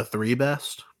the three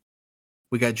best.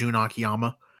 We got Jun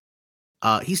Akiyama.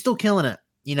 He's still killing it.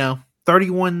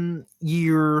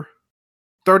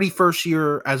 31st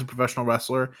year as a professional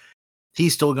wrestler.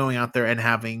 He's still going out there and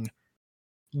having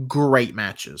great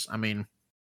matches. I mean,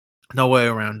 no way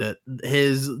around it.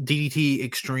 His DDT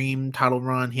Extreme title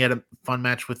run, he had a fun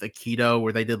match with Aikido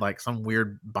where they did like some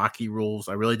weird Baki rules.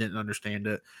 I really didn't understand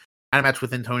it. Had a match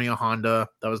with Antonio Honda.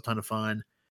 That was a ton of fun.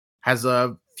 Has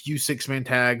a few 6-man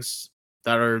tags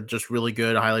that are just really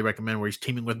good. I highly recommend where he's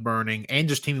teaming with Burning and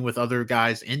just teaming with other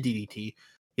guys in DDT.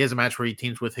 He has a match where he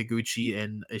teams with Higuchi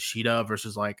and Ishida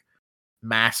versus like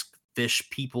masked fish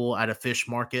people at a fish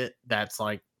market. That's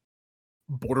like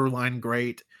borderline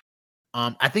great.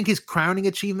 I think his crowning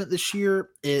achievement this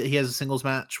year, he has a singles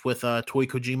match with Toy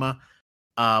Kojima,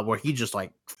 where he just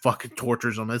like fucking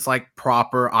tortures him. It's like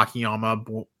proper Akiyama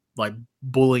like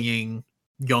bullying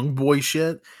young boy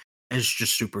shit. And it's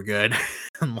just super good.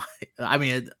 And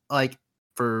like,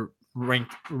 for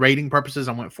rating purposes,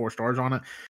 I went 4 stars on it.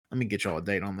 Let me get y'all a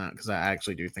date on that because I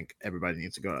actually do think everybody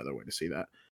needs to go out of their way to see that.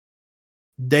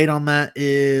 Date on that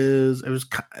is it was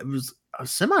a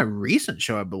semi recent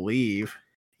show, I believe.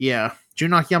 Yeah,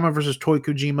 Jun Akiyama versus Toy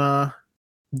Kojima,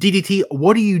 DDT.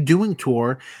 What Are You Doing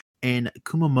tour, and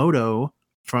Kumamoto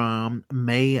from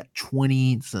May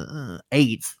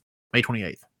 28th. May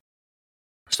 28th.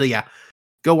 So yeah,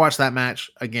 go watch that match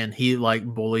again. He like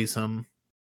bullies him.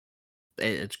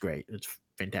 It's great. It's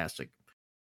fantastic.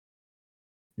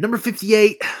 Number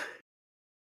 58.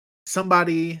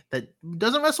 Somebody that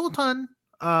doesn't wrestle a ton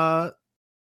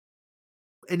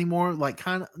anymore, like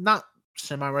kind of not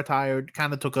semi-retired,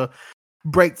 kind of took a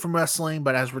break from wrestling,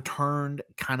 but has returned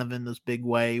kind of in this big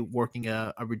way, working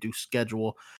a reduced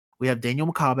schedule. We have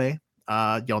Daniel Makabe.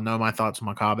 Y'all know my thoughts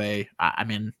on Makabe. I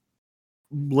mean,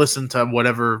 listen to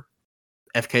whatever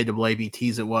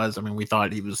FKWABTs it was. I mean, we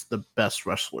thought he was the best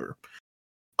wrestler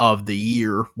of the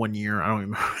year one year. I don't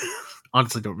even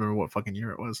honestly don't remember what fucking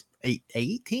year it was.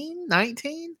 18,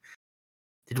 19?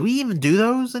 Did we even do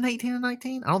those in 18 and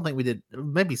 19? I don't think we did.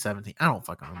 Maybe 17. I don't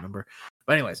fucking remember.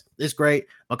 But anyways, it's great.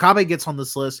 Makabe gets on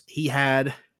this list. He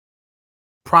had,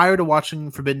 prior to watching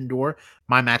Forbidden Door,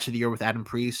 my match of the year with Adam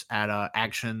Priest at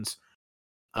Action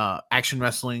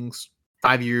Wrestling's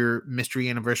 5-year mystery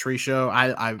anniversary show.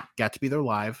 I got to be there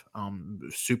live.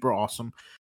 Super awesome.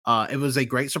 It was a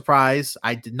great surprise.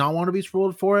 I did not want to be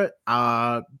spoiled for it.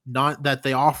 Not that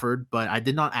they offered, but I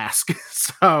did not ask.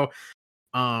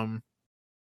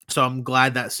 So I'm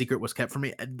glad that secret was kept from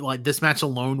me. Like, this match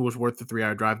alone was worth the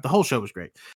 3-hour drive. The whole show was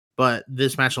great, but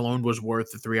this match alone was worth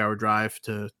the 3-hour drive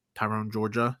to Tyrone,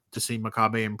 Georgia, to see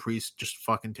Makabe and Priest just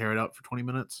fucking tear it up for 20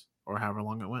 minutes or however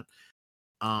long it went.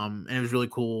 And it was really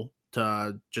cool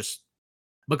to just.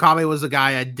 Makabe was a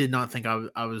guy I did not think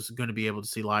I was going to be able to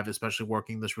see live, especially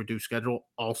working this reduced schedule.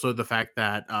 Also, the fact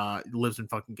that he lives in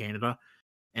fucking Canada,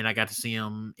 and I got to see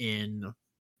him in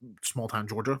small town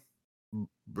Georgia.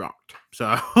 Rocked.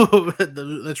 So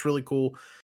that's really cool.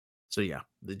 So yeah,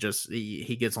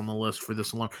 he gets on the list for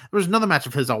this alone. There was another match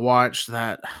of his I watched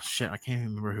that shit. I can't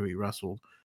even remember who he wrestled.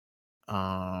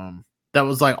 That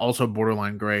was like also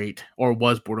borderline great, or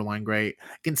was borderline great,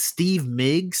 against Steve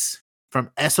Miggs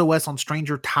from SOS on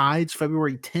Stranger Tides,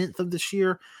 February 10th of this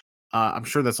year. I'm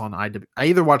sure that's on IW. I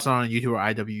either watched it on YouTube or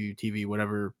IWTV,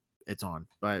 whatever it's on.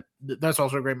 But that's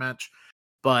also a great match.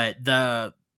 But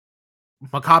the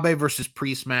Makabe versus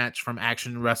Priest match from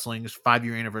Action Wrestling's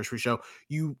 5-year anniversary show,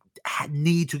 you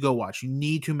need to go watch. You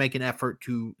need to make an effort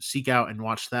to seek out and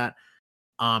watch that.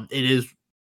 It is,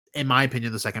 in my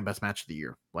opinion, the second best match of the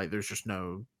year. Like, there's just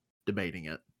no debating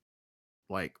it.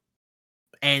 Like,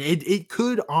 and it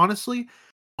could honestly,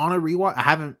 on a rewatch, I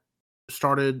haven't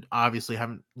started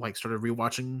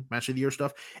rewatching match of the year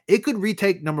stuff. It could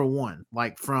retake number 1,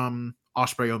 like from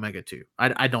Ospreay Omega 2.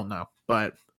 I don't know,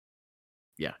 but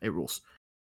yeah, it rules.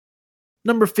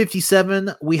 Number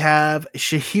 57, we have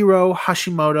Chihiro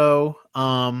Hashimoto.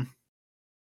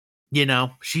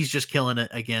 She's just killing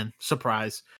it again.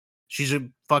 Surprise. She's a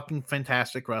fucking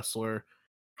fantastic wrestler,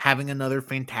 having another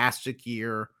fantastic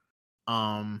year.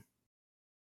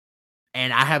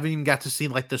 And I haven't even got to see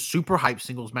like the super hype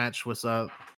singles match with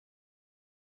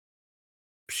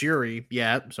Shuri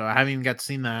yet, so I haven't even got to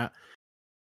see that.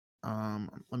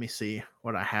 Let me see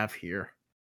what I have here.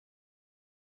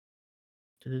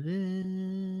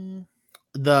 The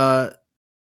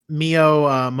Mio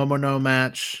Momono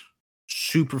match,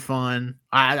 super fun.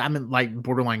 I'm like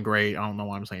borderline great. I don't know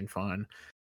why I'm saying fun.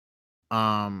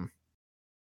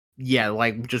 Yeah,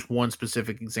 like just one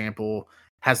specific example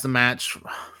has the match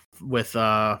with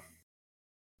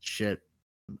shit.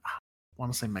 I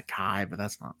want to say Makai, but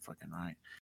that's not fucking right.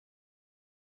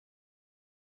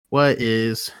 What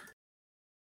is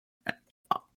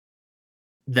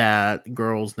that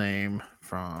girl's name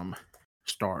from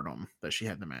Stardom that she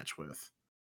had the match with?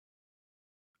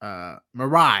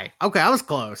 Mirai. Okay, I was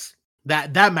close.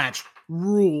 That match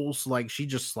rules. Like, she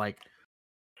just like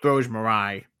throws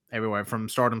Mirai everywhere from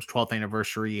Stardom's 12th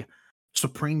anniversary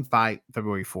Supreme Fight,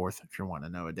 February 4th, if you want to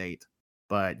know a date.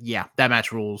 But yeah, that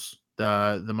match rules.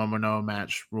 The Momono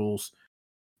match rules.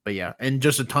 But yeah, and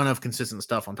just a ton of consistent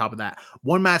stuff on top of that.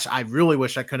 One match I really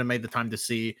wish I could have made the time to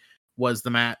see was the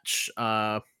match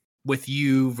with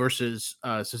you versus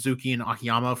Suzuki and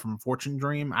Akiyama from Fortune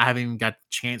Dream. I haven't even got the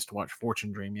chance to watch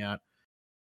Fortune Dream yet.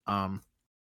 But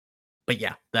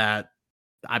yeah, that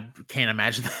I can't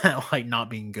imagine that like not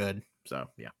being good. So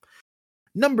yeah.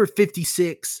 Number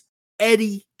 56,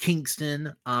 Eddie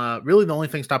Kingston. Really the only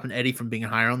thing stopping Eddie from being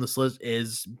higher on this list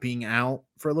is being out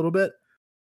for a little bit.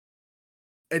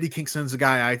 Eddie Kingston's a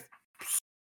guy I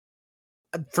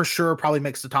for sure probably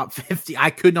makes the top 50. I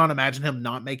could not imagine him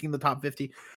not making the top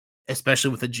 50.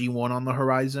 especially with a G1 on the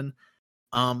horizon.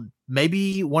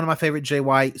 Maybe one of my favorite Jay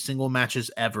White single matches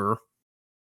ever.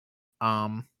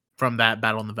 From that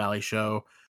Battle in the Valley show,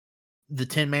 the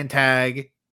 10-man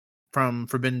tag from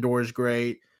Forbidden Door is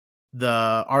great.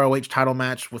 The ROH title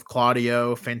match with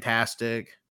Claudio,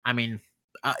 fantastic. I mean,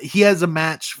 he has a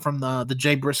match from the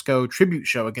Jay Briscoe tribute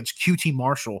show against QT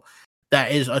Marshall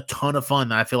that is a ton of fun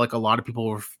that I feel like a lot of people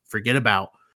will forget about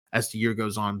as the year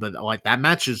goes on. But like that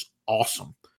match is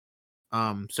awesome.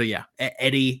 So yeah,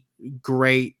 Eddie,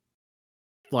 great,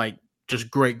 like just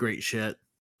great shit.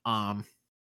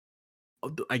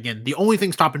 Again, the only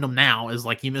thing stopping him now is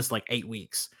like he missed like 8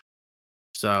 weeks.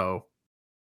 So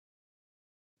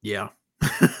yeah.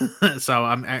 So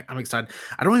I'm excited.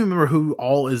 I don't even remember who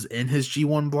all is in his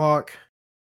G1 block.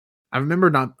 I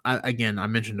remember again, I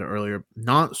mentioned it earlier,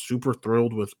 not super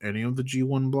thrilled with any of the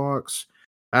G1 blocks.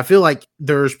 I feel like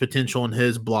there's potential in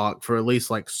his block for at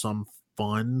least like some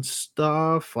fun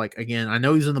stuff. Like again, I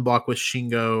know he's in the block with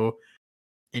Shingo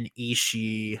and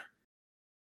Ishii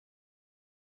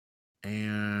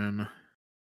and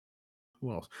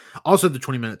who else? Also, the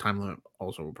 20-minute time limit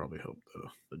also will probably help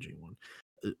the G1.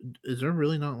 Is there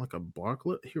really not like a block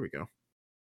lit? Here we go.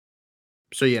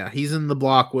 So yeah, he's in the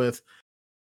block with.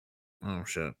 Oh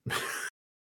shit.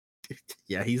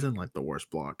 Yeah, he's in like the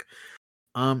worst block.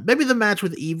 Maybe the match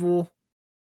with Evil.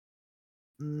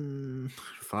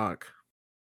 Fuck.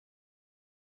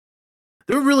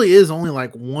 There really is only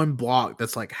like one block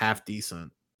that's like half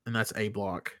decent, and that's A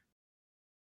block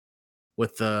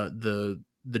with the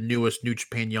newest New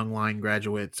Japan Young Line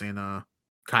graduates and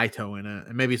Kaito in it,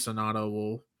 and maybe Sonata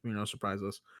will surprise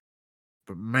us.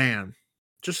 But man,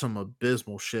 just some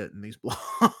abysmal shit in these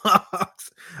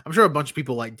blocks. I'm sure a bunch of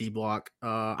people like D block.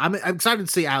 I'm excited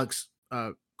to see Alex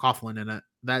Coughlin in it.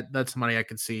 That's somebody I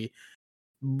can see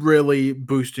really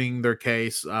boosting their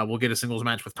case. We'll get a singles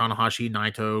match with Tanahashi,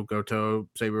 Naito, Goto,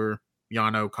 Saber,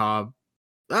 Yano, Cobb.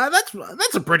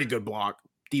 That's a pretty good block,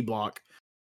 D block.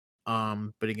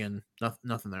 But again,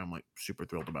 nothing there I'm like super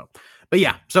thrilled about. But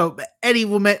yeah, so Eddie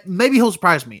will maybe he'll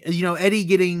surprise me. Eddie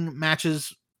getting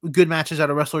good matches out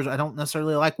of wrestlers I don't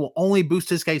necessarily like will only boost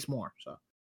his case more. So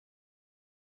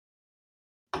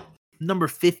number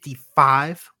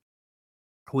 55,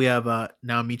 we have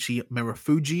Naomichi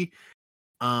Marufuji.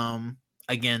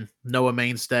 Again, Noah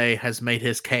Mainstay has made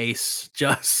his case.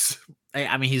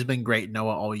 I mean, he's been great,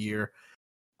 Noah, all year.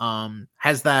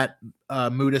 Has that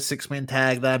Muda 6-man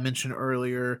tag that I mentioned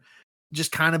earlier,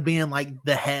 just kind of being like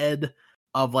the head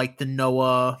of like the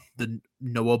Noah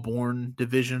born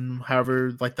division,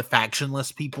 however, like the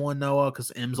factionless people in Noah,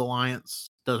 because M's Alliance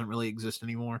doesn't really exist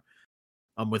anymore.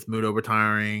 With Muda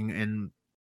retiring and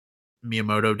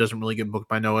Miyamoto doesn't really get booked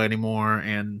by Noah anymore,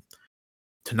 and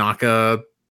Tanaka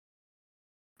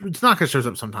shows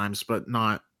up sometimes, but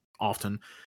not often.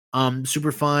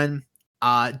 Super fun.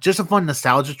 Just a fun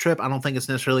nostalgia trip. I don't think it's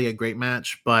necessarily a great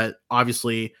match, but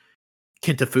obviously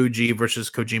Kenta Fuji versus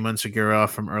Kojima and Segura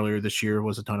from earlier this year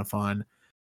was a ton of fun.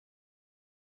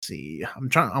 Let's see,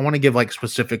 I want to give like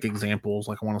specific examples.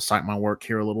 Like I want to cite my work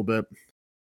here a little bit.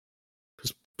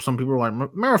 Because some people are like,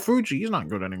 Marufuji, he's not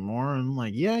good anymore. And I'm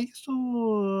like, yeah, he's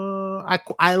still,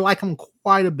 I like him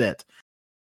quite a bit.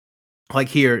 Like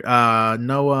here,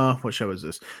 Noah, what show is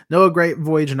this? Noah Great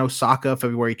Voyage in Osaka,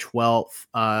 February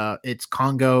 12th. It's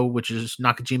Kongo, which is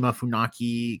Nakajima,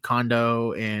 Funaki,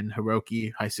 Kondo, and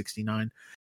Hiroki, High 69.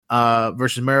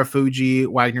 Versus Marufuji,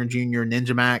 Wagner Jr.,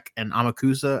 Ninja Mac, and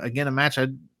Amakusa. Again, a match I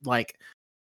like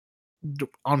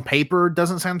on paper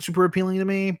doesn't sound super appealing to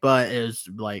me, but it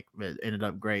ended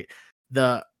up great.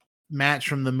 The match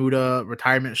from the Muda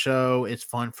retirement show is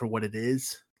fun for what it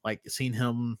is. Like seeing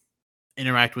him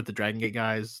interact with the Dragon Gate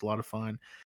guys, a lot of fun.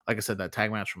 Like I said, that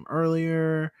tag match from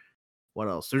earlier. What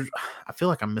else? I feel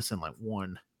like I'm missing like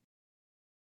one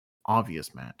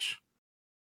obvious match.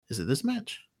 Is it this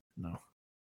match? No.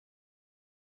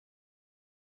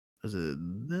 Is it?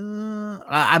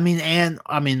 I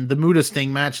mean, the Muda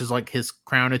Sting match is like his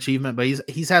crown achievement, but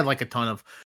he's had like a ton of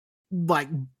like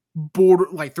border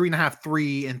like 3.5,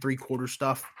 3 3/4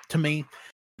 stuff to me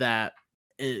that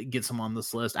it gets him on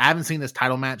this list. I haven't seen this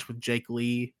title match with Jake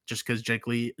Lee just because Jake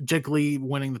Lee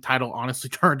winning the title honestly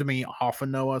turned to me off of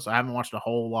Noah, so I haven't watched a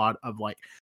whole lot of like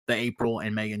the April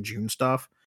and May and June stuff.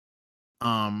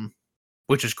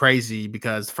 Which is crazy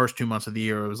because the first 2 months of the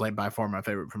year it was like by far my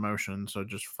favorite promotion. So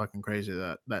just fucking crazy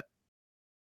that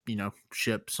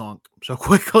ship sunk so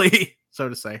quickly, so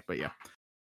to say. But yeah.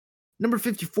 Number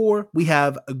 54, we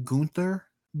have Gunther.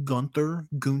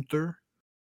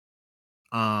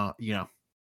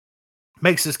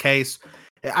 Makes his case.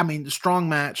 I mean, the strong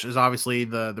match is obviously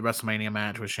the WrestleMania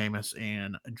match with Sheamus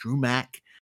and Drew Mack.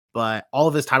 but all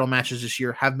of his title matches this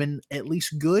year have been at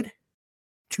least good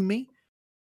to me.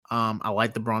 I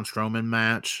like the Braun Strowman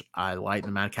match. I like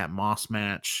the Madcap Moss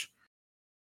match.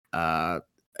 The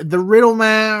Riddle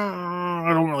match,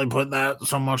 I don't really put that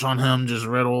so much on him. Just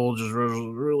Riddle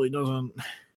really doesn't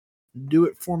do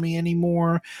it for me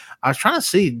anymore. I was trying to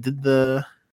see, do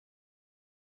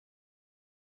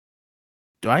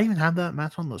I even have that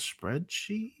match on the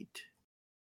spreadsheet?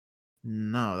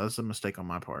 No, that's a mistake on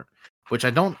my part. Which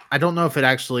I don't know if it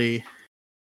actually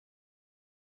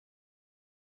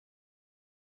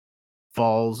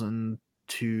falls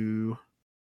into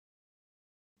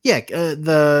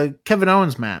the Kevin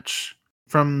Owens match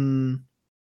from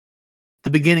the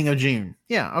beginning of June.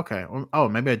 Yeah, okay. Oh,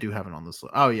 maybe I do have it on this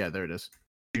list. Oh yeah, there it is.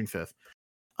 June 5th.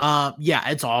 Yeah,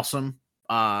 it's awesome.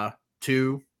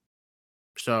 Too.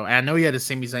 So I know he had a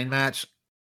Sami Zayn match.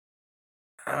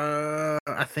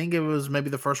 I think it was maybe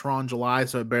the first Raw in July,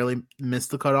 so it barely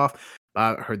missed the cutoff.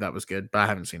 I heard that was good, but I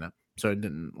haven't seen it, so it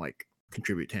didn't like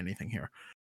contribute to anything here.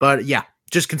 But yeah,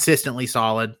 just consistently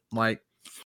solid. Like,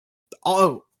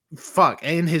 oh fuck,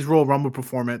 and his Royal Rumble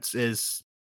performance is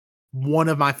one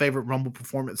of my favorite Rumble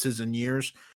performances in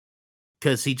years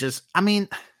because he just, I mean,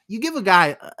 you give a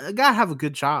guy have a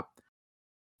good chop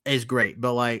is great,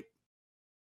 but like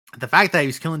the fact that he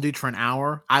was killing dudes for an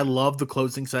hour, I love the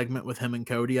closing segment with him and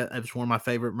Cody. It's one of my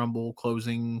favorite Rumble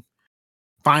closing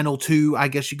final two, I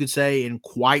guess you could say, in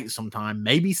quite some time.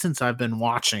 Maybe since I've been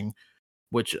watching,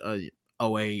 which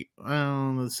 08,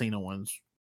 the Cena one's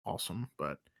awesome,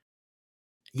 but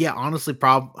yeah, honestly,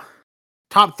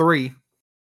 top three.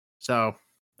 So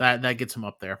that gets him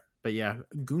up there. But yeah,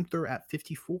 Gunther at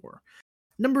 54.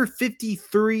 Number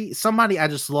 53, somebody I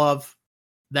just love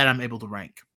that I'm able to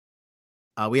rank.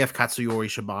 We have Katsuyori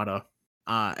Shibata.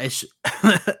 It's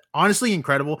honestly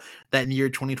incredible that in the year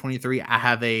 2023, I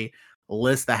have a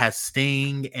list that has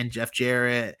Sting and Jeff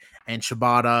Jarrett and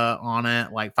Shibata on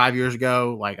it. Like 5 years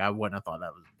ago, like I wouldn't have thought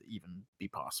that would even be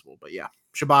possible. But yeah,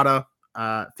 Shibata,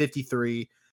 53.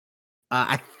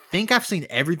 I think I've seen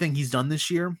everything he's done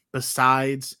this year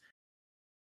besides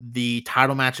the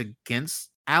title match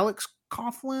against Alex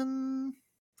Coughlin,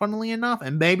 funnily enough.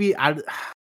 And maybe I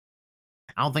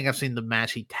don't think I've seen the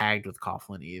match he tagged with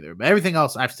Coughlin either. But everything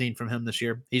else I've seen from him this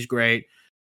year, he's great.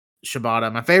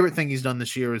 Shibata. My favorite thing he's done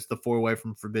this year is the 4-way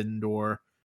from Forbidden Door.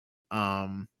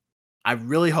 I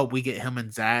really hope we get him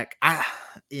and Zach let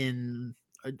him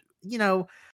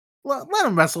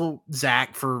wrestle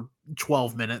Zach for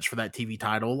 12 minutes for that TV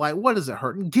title. Like, what does it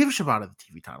hurt? And give Shibata the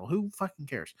TV title. Who fucking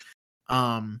cares?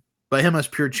 But him as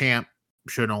pure champ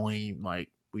we should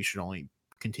only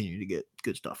continue to get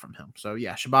good stuff from him. So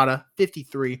yeah, Shibata,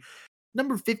 53.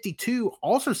 Number 52,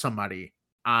 also somebody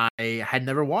I had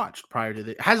never watched prior to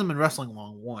this. Hasn't been wrestling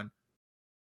long, one.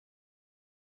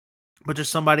 But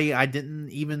just somebody I didn't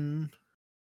even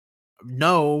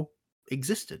know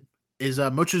existed. Is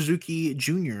Mochizuki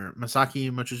Jr.,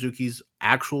 Masaki Mochizuki's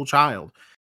actual child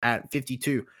at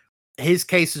 52. His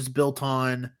case is built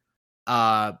on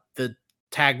the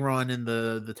tag run in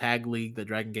the tag league that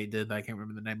Dragon Gate did that I can't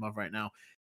remember the name of right now.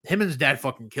 Him and his dad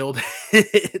fucking killed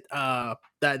it. That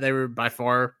they were by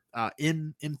far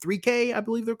M3K, I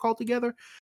believe they're called together,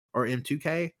 or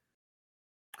M2K.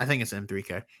 I think it's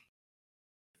M3K.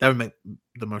 That would make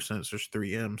the most sense. There's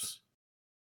 3 M's.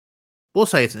 We'll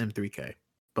say it's M3K,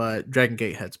 but Dragon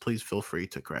Gate heads, please feel free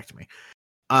to correct me.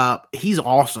 He's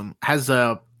awesome. Has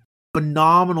a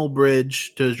phenomenal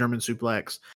bridge to his German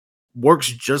suplex. Works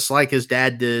just like his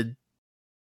dad did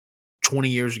 20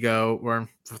 years ago, or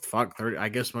fuck 30. I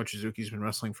guess Mochizuki's been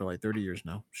wrestling for like 30 years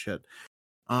now. Shit.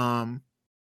 But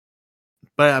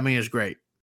I mean, it's great.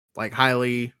 Like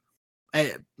highly.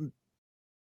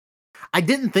 I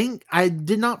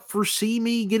did not foresee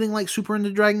me getting like super into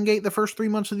Dragon Gate the first 3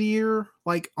 months of the year,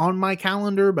 like on my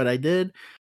calendar, but I did.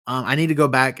 I need to go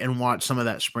back and watch some of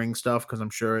that spring stuff because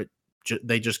I'm sure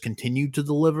they just continue to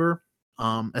deliver.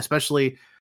 Especially,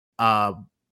 I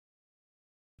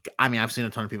mean, I've seen a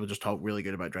ton of people just talk really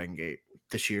good about Dragon Gate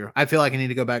this year. I feel like I need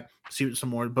to go back see some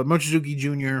more. But Mochizuki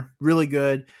Jr. really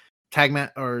good. Tag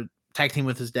team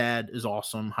with his dad is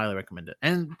awesome. Highly recommend it.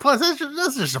 And plus, that's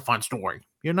just a fun story.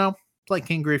 It's like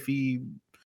King Griffey.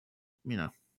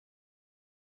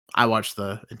 I watched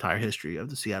the entire history of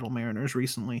the Seattle Mariners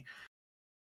recently.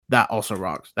 That also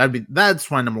rocks.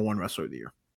 That's my number one wrestler of the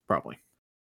year, probably.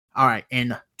 All right,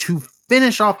 and to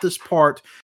finish off this part,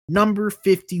 number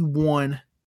 51,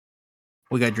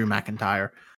 we got Drew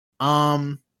McIntyre.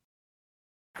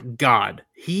 God,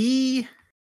 he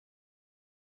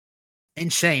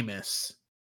and Sheamus,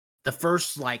 the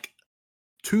first like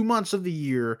 2 months of the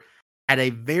year, had a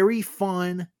very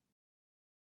fun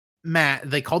Matt,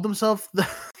 they called themselves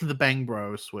the Bang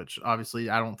Bros, which obviously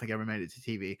I don't think ever made it to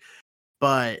TV,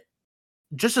 but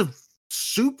just a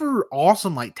super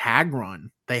awesome like tag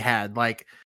run they had. Like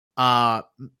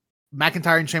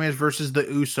McIntyre and Sheamus versus the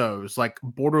Usos, like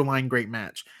borderline great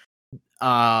match.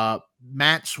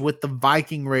 Match with the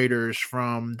Viking Raiders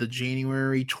from the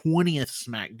January 20th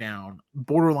SmackDown,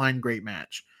 borderline great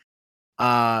match.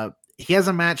 He has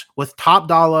a match with Top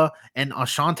Dollar and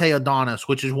Ashante Adonis,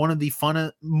 which is one of the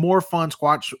more fun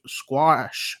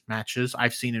squash matches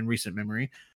I've seen in recent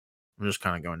memory. I'm just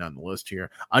kind of going down the list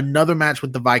here. Another match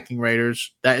with the Viking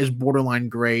Raiders that is borderline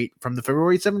great from the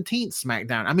February 17th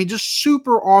SmackDown. I mean, just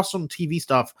super awesome TV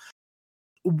stuff.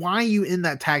 Why you in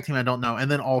that tag team, I don't know.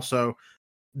 And then also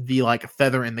the like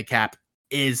feather in the cap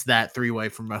is that 3-way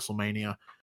from WrestleMania.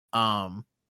 I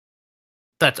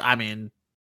mean,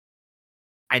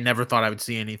 I never thought I would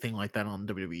see anything like that on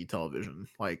WWE television.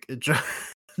 Like it just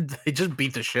they just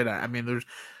beat the shit out. I mean, there's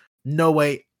no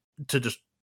way to just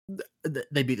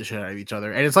they beat the shit out of each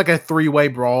other. And it's like a 3-way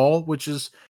brawl, which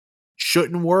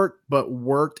shouldn't work, but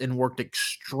worked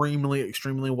extremely,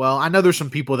 extremely well. I know there's some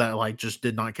people that like just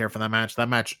did not care for that match. That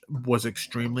match was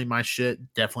extremely my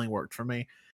shit. Definitely worked for me.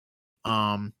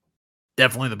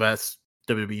 Definitely the best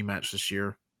WWE match this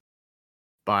year.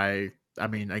 I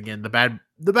mean, again, the Bad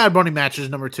Bunny match is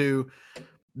number 2.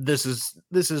 This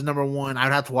is number 1.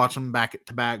 I'd have to watch them back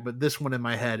to back, but this one in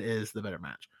my head is the better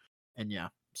match. And yeah,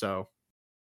 so.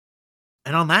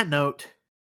 And on that note,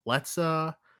 let's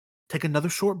take another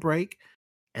short break,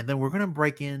 and then we're gonna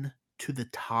break in to the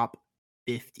top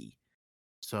 50.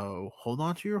 So hold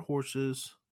on to your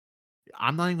horses.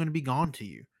 I'm not even gonna be gone to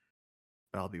you,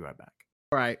 but I'll be right back.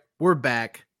 All right, we're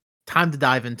back. Time to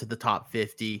dive into the top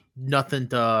 50. Nothing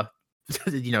to,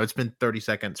 it's been 30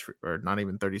 seconds, or not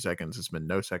even 30 seconds. It's been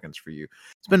no seconds for you.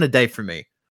 It's been a day for me.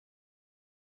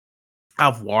 I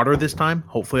have water this time.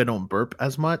 Hopefully I don't burp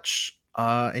as much.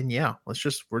 And yeah, we're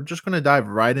just going to dive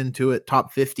right into it.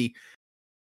 Top 50.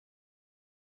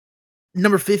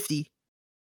 Number 50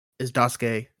 is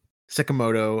Daisuke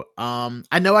Sekimoto.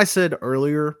 I know I said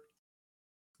earlier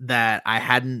that I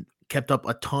hadn't kept up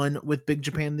a ton with Big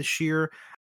Japan this year,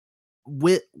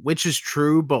 which is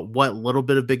true, but what little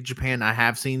bit of Big Japan I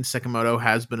have seen, Sekimoto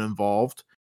has been involved,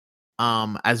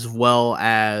 as well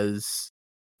as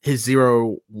his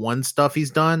 0-1 stuff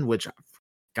he's done, which,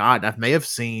 God, I may have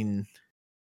seen.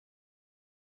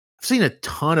 I've seen a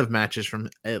ton of matches from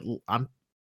it.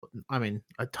 I mean,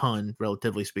 a ton,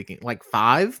 relatively speaking, like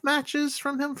 5 matches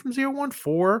from him from 0-1,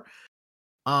 4.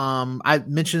 I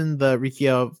mentioned the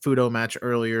Rikiya Fudo match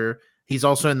earlier. He's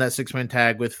also in that 6-man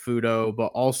tag with Fudo, but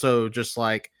also just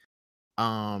like,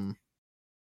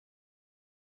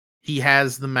 he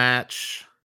has the match,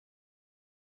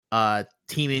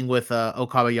 teaming with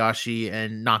Okabayashi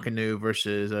and Nakanu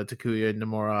versus Takuya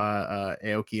Nomura,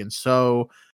 Aoki and So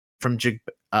from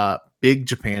Big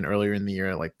Japan earlier in the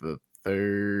year, like the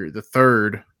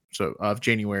third of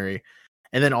January,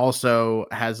 and then also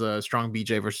has a Strong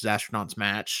BJ versus Astronauts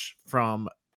match from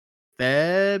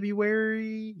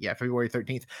February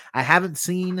 13th. I haven't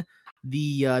seen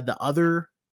the other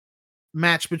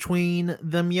match between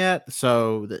them yet,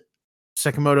 so that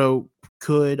Sekimoto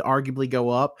could arguably go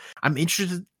up. I'm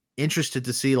interested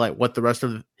to see like what the rest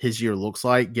of his year looks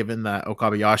like, given that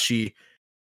Okabayashi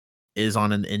is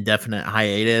on an indefinite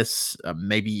hiatus,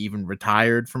 maybe even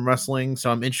retired from wrestling.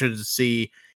 So I'm interested to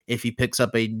see if he picks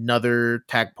up another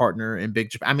tag partner in Big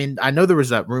Japan. I mean, I know there was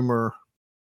that rumor,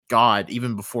 God,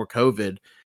 even before COVID,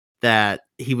 that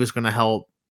he was going to help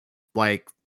like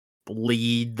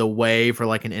lead the way for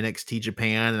like an NXT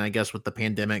Japan. And I guess with the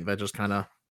pandemic, that just kind of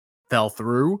fell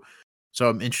through. So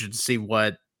I'm interested to see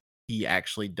what he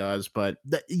actually does. But,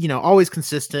 always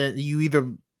consistent. You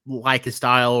either like his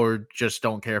style or just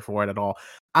don't care for it at all.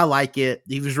 I like it.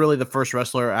 He was really the first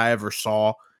wrestler I ever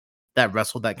saw that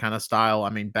wrestled that kind of style. I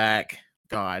mean, I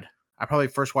probably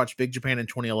first watched Big Japan in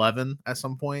 2011 at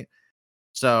some point.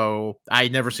 So I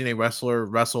never seen a wrestler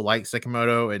wrestle like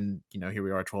Sekimoto, and here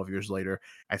we are 12 years later.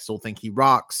 I still think he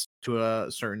rocks to a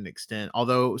certain extent,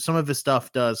 although some of his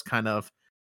stuff does kind of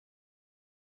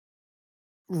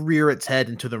rear its head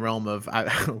into the realm of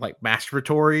like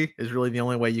masturbatory is really the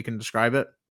only way you can describe it.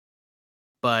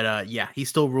 But yeah, he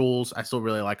still rules. I still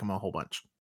really like him a whole bunch.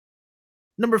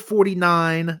 Number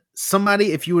 49,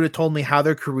 somebody, if you would have told me how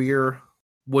their career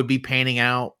would be panning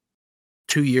out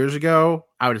 2 years ago,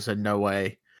 I would have said no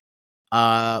way.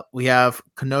 We have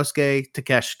Konosuke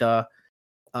Takeshita,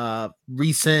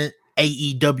 recent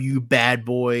AEW bad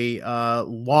boy,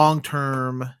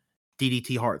 long-term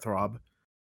DDT heartthrob.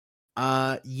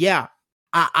 Yeah,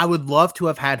 I would love to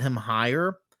have had him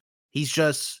higher. He's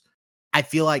just I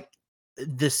feel like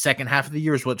this second half of the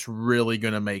year is what's really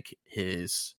gonna make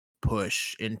his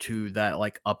push into that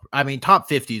like up. I mean, top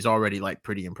 50 is already like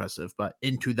pretty impressive, but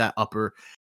into that upper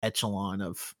echelon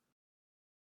of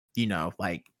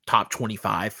like top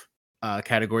 25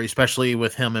 category, especially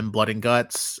with him in Blood and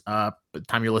Guts. By the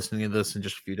time you're listening to this in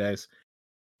just a few days,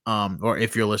 or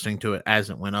if you're listening to it as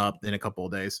it went up in a couple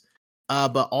of days.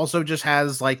 But also just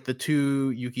has like the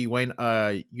two Yuki Wayne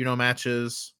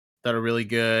matches that are really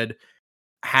good.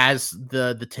 Has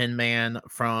the Tin Man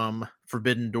from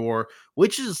Forbidden Door,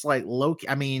 which is like low.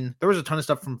 I mean, there was a ton of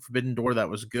stuff from Forbidden Door that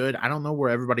was good. I don't know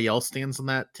where everybody else stands on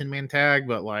that Tin Man tag,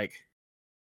 but like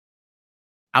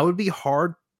I would be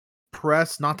hard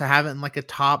pressed not to have it in like a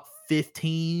top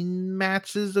 15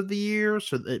 matches of the year.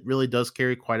 So it really does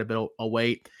carry quite a bit of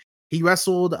weight. He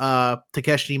wrestled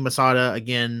Takeshi Masada,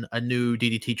 again, a new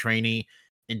DDT trainee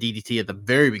in DDT at the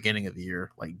very beginning of the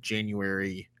year, like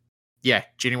January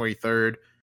 3rd.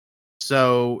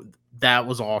 So that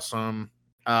was awesome.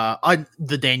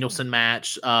 The Danielson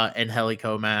match and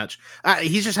Helico match.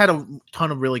 He's just had a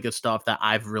ton of really good stuff that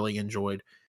I've really enjoyed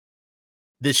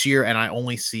this year, and I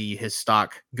only see his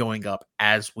stock going up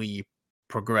as we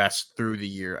progress through the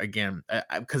year again,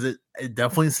 because it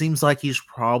definitely seems like he's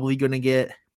probably going to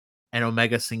get an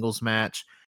Omega singles match.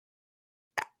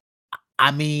 I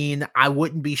mean, I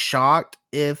wouldn't be shocked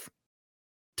if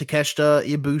Takeshita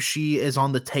Ibushi is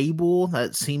on the table.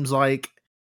 That seems like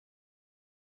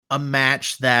a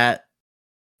match that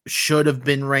should have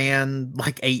been ran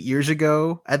like 8 years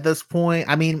ago at this point.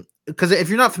 I mean, because if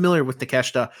you're not familiar with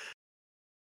Takeshita,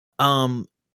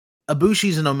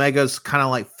 Ibushi's and Omega's kind of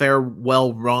like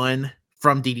farewell run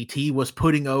from DDT was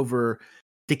putting over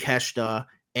Takeshita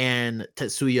and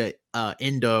Tetsuya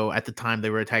Endo at the time. They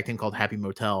were a tag team called Happy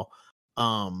Motel.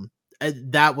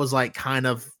 That was like kind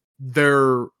of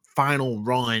their final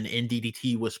run in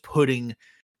DDT, was putting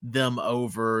them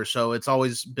over. So it's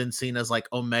always been seen as like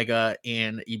Omega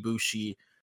and Ibushi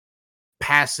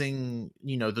passing,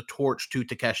 the torch to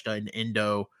Takeshita and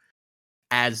Endo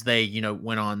as they,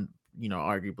 went on,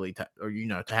 arguably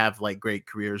to have like great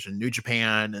careers in New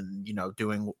Japan and,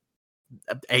 doing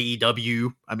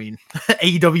AEW. I mean,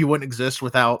 AEW wouldn't exist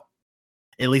without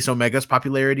at least Omega's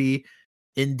popularity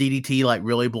in DDT, like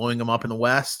really blowing them up in the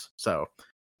West. So,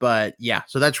 but yeah,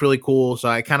 so that's really cool. So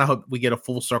I kind of hope we get a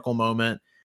full circle moment.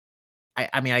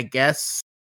 I mean, I guess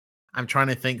I'm trying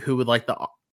to think who would like the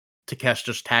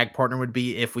Takeshita's tag partner would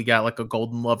be if we got like a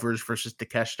Golden Lovers versus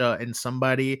Takeshita and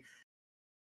somebody.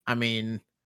 I mean,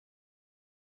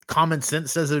 common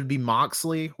sense says it would be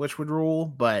Moxley, which would rule,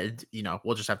 but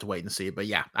we'll just have to wait and see. But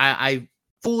yeah, I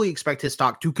fully expect his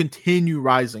stock to continue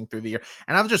rising through the year.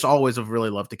 And I've just always have really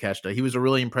loved Takeshita. He was a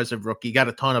really impressive rookie, got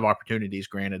a ton of opportunities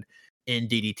granted in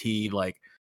DDT, like,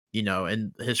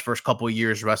 in his first couple of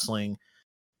years wrestling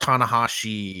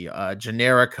Tanahashi,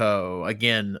 Generico,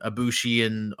 again, Ibushi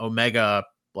and Omega,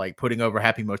 like putting over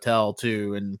Happy Motel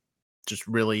too, and just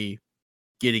really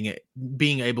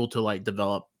being able to like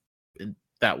develop in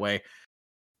that way.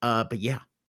 But yeah.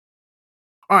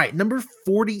 All right, number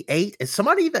 48 is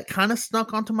somebody that kind of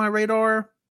snuck onto my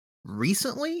radar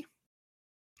recently.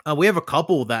 We have a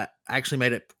couple that actually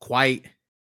made it quite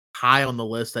high on the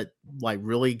list that like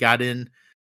really got in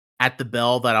at the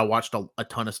bell that I watched a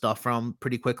ton of stuff from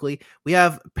pretty quickly. We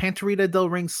have Panterita Del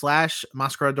Ring /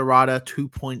 Mascara Dorada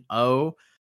 2.0.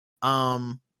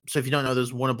 So if you don't know,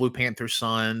 there's one of Blue Panther's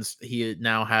sons. He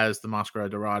now has the Mascara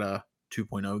Dorada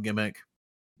 2.0 gimmick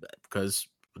because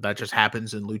that just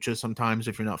happens in lucha sometimes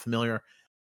if you're not familiar.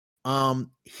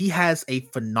 He has a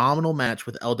phenomenal match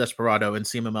with El Desperado and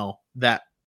CMLL.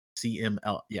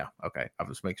 Yeah, okay. I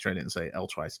was making sure I didn't say L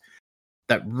twice.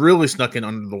 That really snuck in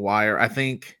under the wire. I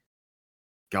think,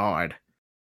 God,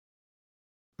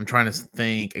 I'm trying to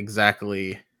think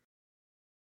exactly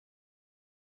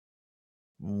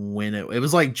when it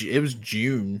was like, it was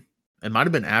June. It might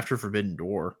have been after Forbidden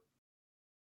Door.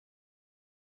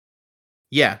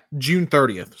 Yeah, June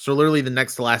 30th. So literally the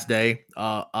next to last day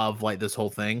of like this whole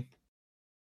thing.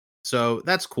 So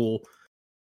that's cool.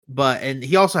 And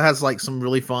he also has like some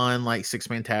really fun like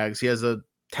 6-man tags. He has a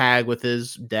tag with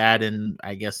his dad and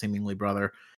I guess seemingly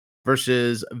brother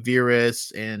versus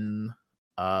Virus and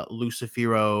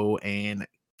Lucifero and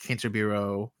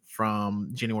Canterbiro from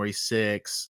January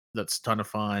 6th. That's a ton of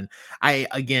fun.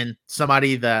 Again,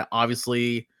 somebody that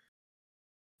obviously,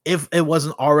 if it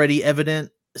wasn't already evident,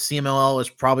 CMLL is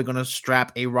probably going to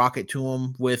strap a rocket to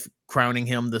him with crowning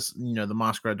him this, the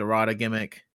Mascara Dorada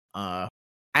gimmick. I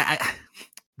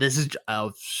this is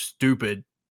a stupid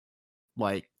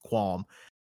like qualm.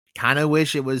 Kind of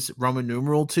wish it was Roman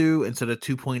numeral 2 instead of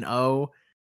 2.0.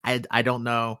 I don't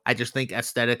know. I just think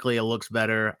aesthetically it looks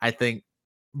better. I think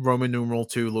Roman numeral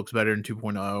 2 looks better in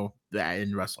 2.0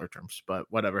 in wrestler terms, but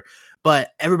whatever.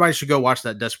 But everybody should go watch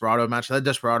that Desperado match. That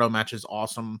Desperado match is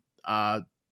awesome.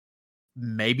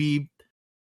 Maybe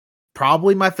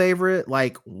probably my favorite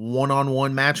like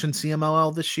one-on-one match in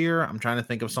CMLL this year. I'm trying to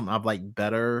think of something I've like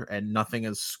better and nothing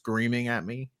is screaming at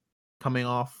me coming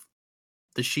off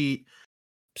the sheet.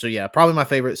 So yeah, probably my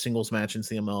favorite singles match in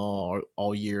CMLL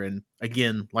all year. And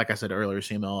again, like I said earlier,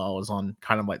 CMLL is on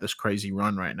kind of like this crazy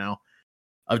run right now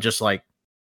of just like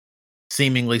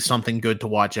seemingly something good to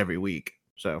watch every week.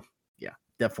 So yeah,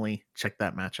 definitely check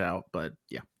that match out. But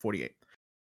yeah, 48.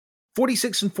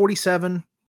 46 and 47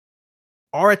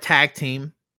 are a tag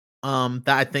team that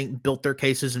I think built their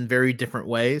cases in very different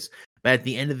ways. But at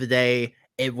the end of the day,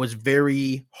 it was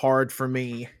very hard for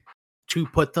me to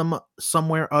put them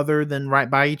somewhere other than right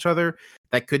by each other.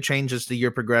 That could change as the year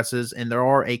progresses. And there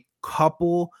are a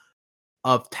couple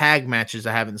of tag matches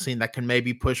I haven't seen that can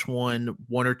maybe push one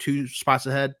or two spots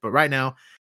ahead. But right now,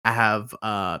 I have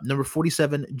number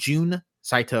 47, Jun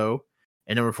Saito,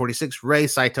 and number 46, Rei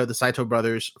Saito, the Saito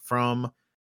brothers from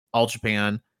All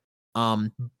Japan.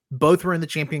 Um, Both were in the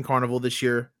Champion Carnival this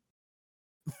year.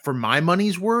 For my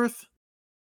money's worth,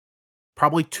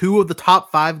 probably two of the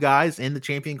top five guys in the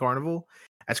Champion Carnival.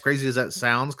 As crazy as that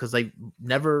sounds, because they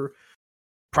never,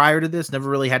 prior to this, never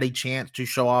really had a chance to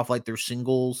show off like their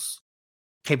singles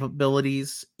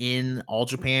capabilities in All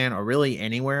Japan or really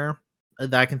anywhere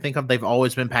that I can think of. They've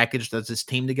always been packaged as this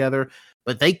team together,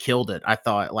 but they killed it. I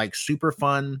thought like super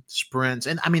fun sprints.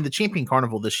 And I mean, the Champion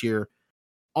Carnival this year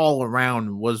all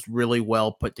around was really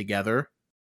well put together.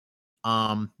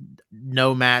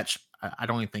 No match. I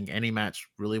don't even think any match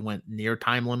really went near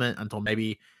time limit until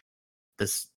maybe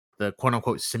the quote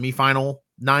unquote semifinal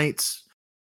nights.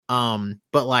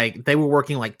 But like they were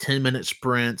working like 10-minute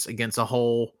sprints against a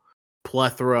whole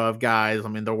plethora of guys. I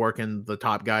mean, they're working the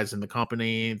top guys in the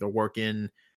company. They're working,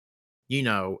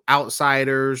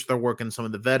 outsiders. They're working some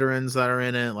of the veterans that are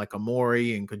in it, like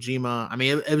Amori and Kojima. I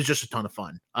mean, it was just a ton of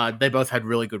fun. They both had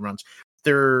really good runs.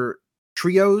 Their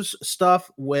trios stuff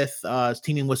with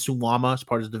teaming with Suwama as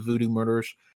part of the Voodoo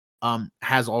Murders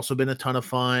has also been a ton of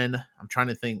fun. I'm trying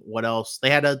to think what else.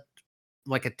 They had a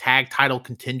tag title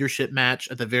contendership match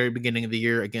at the very beginning of the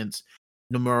year against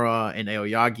Nomura and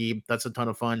Aoyagi. That's a ton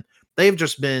of fun. They've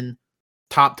just been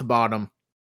top to bottom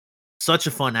such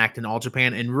a fun act in All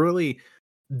Japan, and really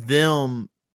them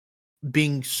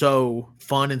being so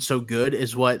fun and so good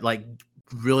is what like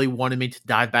really wanted me to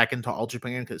dive back into All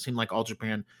Japan, because it seemed like All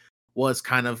Japan was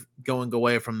kind of going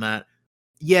away from that.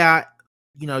 Yeah,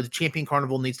 the Champion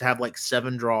Carnival needs to have like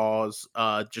 7 draws,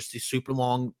 just these super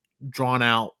long, drawn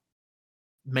out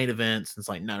main events. It's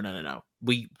like no.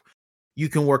 You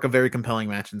can work a very compelling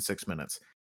match in 6 minutes.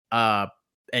 Uh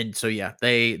and so yeah,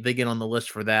 they get on the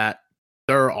list for that.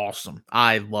 They're awesome.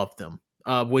 I love them.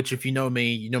 Which if you know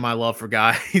me, you know my love for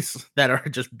guys that are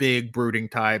just big brooding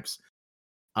types.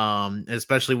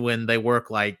 Especially when they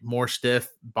work like more stiff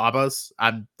babas.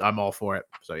 I'm all for it.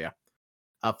 So yeah.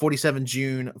 47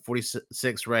 June,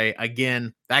 46 Ray.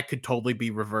 Again, that could totally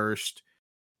be reversed.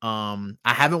 I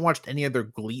haven't watched any of their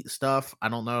GLEAT stuff. I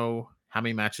don't know how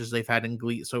many matches they've had in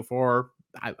GLEAT so far.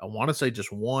 I want to say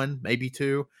just one, maybe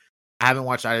two. I haven't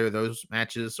watched either of those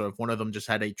matches, so if one of them just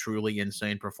had a truly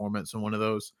insane performance in one of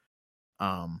those,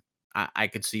 I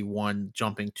could see one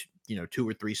jumping to, 2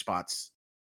 or 3 spots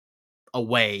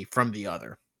away from the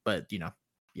other. But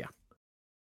yeah.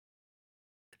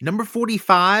 Number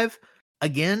 45,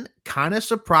 again, kind of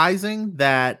surprising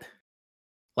that,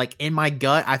 like in my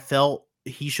gut, I felt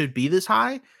he should be this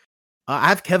high. I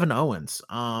have Kevin Owens,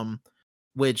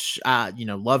 which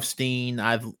love Steen.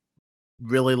 I've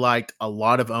really liked a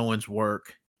lot of Owens'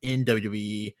 work in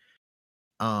WWE.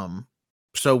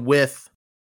 So with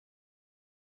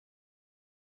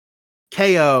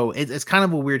KO, it's kind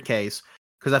of a weird case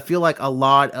because I feel like a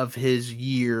lot of his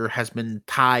year has been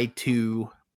tied to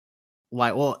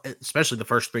especially the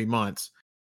first 3 months,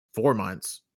 4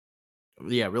 months.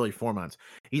 Yeah, really 4 months.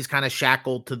 He's kind of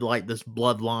shackled to like this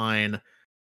bloodline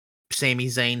Sami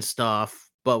Zayn stuff,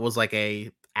 but was like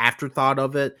a afterthought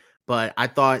of it. But I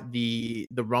thought the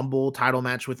Rumble title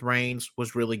match with Reigns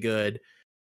was really good.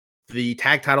 The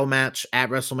tag title match at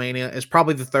WrestleMania is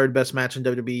probably the third best match in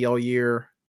WWE all year,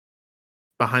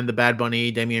 behind the Bad Bunny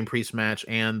Damian Priest match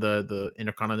and the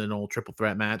Intercontinental Triple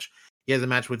Threat match. He has a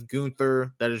match with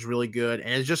Gunther that is really good,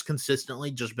 and it's just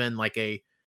consistently just been like he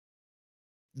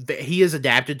has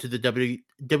adapted to the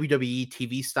WWE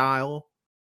TV style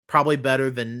probably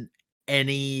better than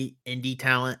any indie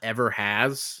talent ever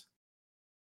has.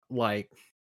 Like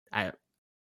I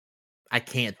I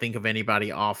can't think of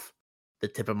anybody off the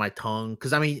tip of my tongue.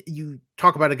 Because I mean, you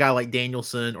talk about a guy like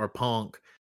Danielson or Punk,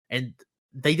 and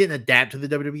they didn't adapt to the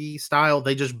WWE style.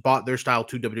 They just bought their style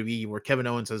to WWE, where Kevin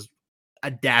Owens has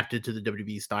adapted to the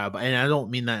WWE style. But and I don't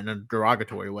mean that in a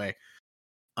derogatory way.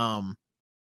 Um,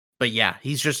 but yeah,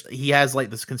 he has like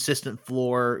this consistent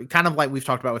floor, kind of like we've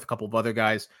talked about with a couple of other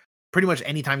guys. Pretty much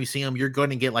anytime you see him, you're going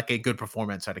to get like a good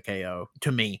performance out of KO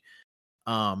to me.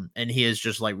 And he has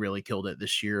just like really killed it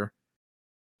this year.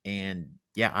 And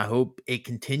yeah, I hope it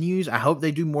continues. I hope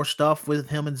they do more stuff with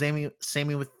him and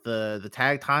Sammy with the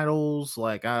tag titles.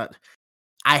 Like I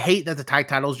hate that the tag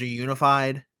titles are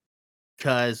unified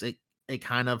because it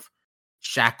kind of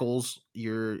shackles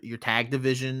your tag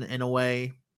division in a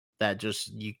way that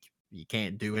just you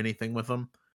can't do anything with them.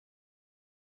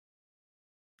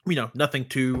 Nothing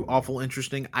too awful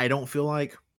interesting. I don't feel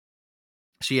like.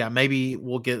 So yeah, maybe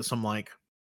we'll get some like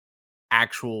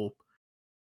actual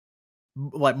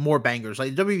like more bangers.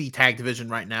 Like WWE tag division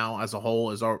right now as a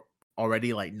whole is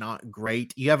already like not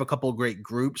great. You have a couple of great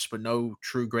groups, but no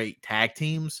true great tag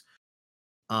teams.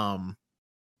 Um,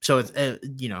 so it's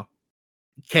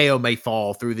KO may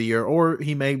fall through the year, or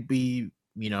he may be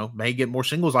may get more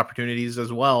singles opportunities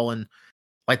as well. And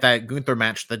like that Gunther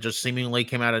match that just seemingly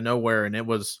came out of nowhere, and it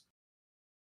was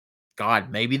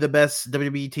God maybe the best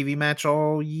WWE TV match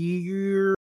all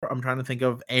year. I'm trying to think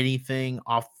of anything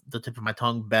off the tip of my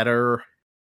tongue better.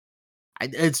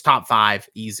 It's top 5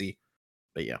 easy.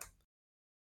 But yeah.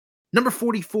 Number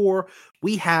 44,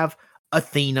 we have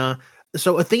Athena.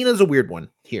 So Athena is a weird one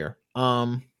here.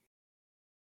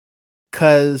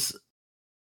 Cuz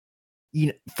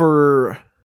for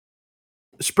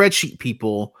spreadsheet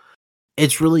people,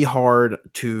 it's really hard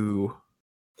to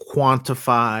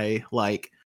quantify like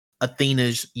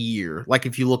Athena's year. Like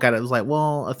if you look at it, it's like,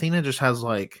 well, Athena just has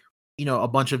like, a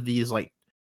bunch of these like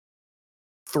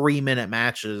 3-minute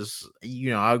matches.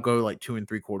 I'll go like 2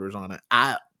 3/4 on it.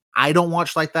 I don't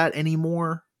watch like that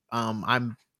anymore.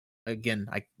 I'm again,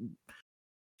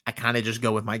 I kind of just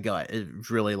go with my gut. It's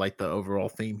really like the overall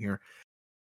theme here.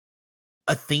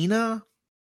 Athena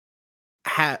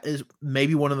is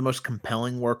maybe one of the most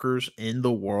compelling workers in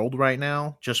the world right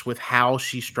now, just with how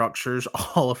she structures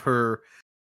all of her,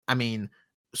 I mean,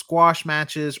 squash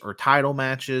matches or title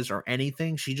matches or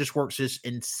anything. She just works this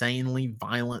insanely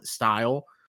violent style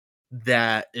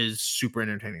that is super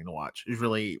entertaining to watch. There's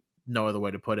really no other way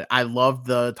to put it. I love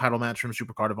the title match from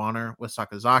Supercard of Honor with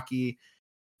Sakazaki.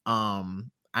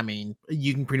 I mean,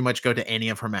 you can pretty much go to any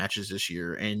of her matches this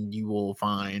year and you will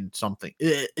find something.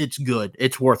 It's good.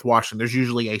 It's worth watching. There's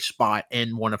usually a spot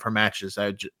in one of her matches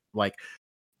that like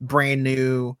brand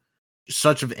new,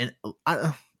 such of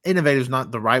innovative is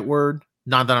not the right word.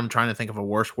 Not that I'm trying to think of a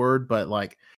worse word, but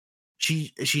like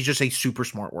she's just a super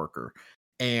smart worker.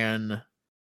 And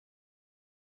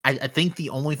I think the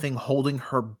only thing holding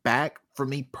her back for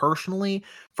me personally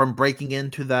from breaking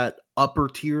into that upper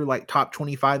tier, like top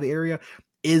 25 area,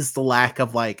 is the lack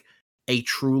of like a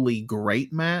truly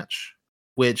great match,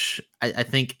 which I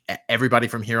think everybody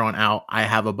from here on out I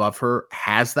have above her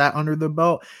has that under the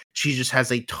belt. She just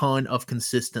has a ton of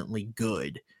consistently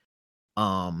good.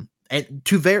 And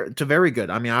to very good.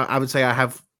 I mean, I would say I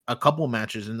have a couple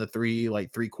matches in the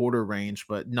 3/4 range,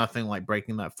 but nothing like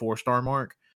breaking that 4-star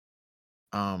mark.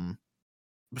 So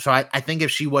I think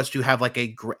if she was to have like a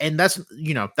great, and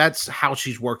that's how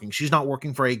she's working. She's not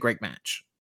working for a great match.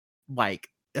 Like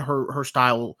her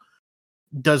style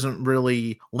doesn't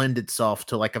really lend itself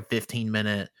to like a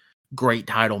 15-minute great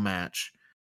title match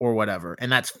or whatever,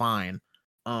 and that's fine.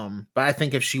 But I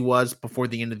think if she was before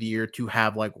the end of the year to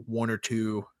have like 1 or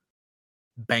 2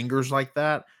 bangers like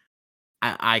that,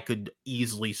 I could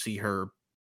easily see her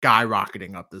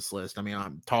skyrocketing up this list. I mean,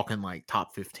 I'm talking like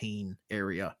top 15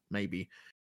 area maybe.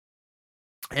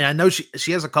 And I know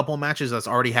she has a couple of matches that's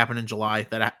already happened in July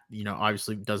that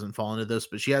obviously doesn't fall into this,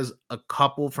 but she has a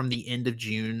couple from the end of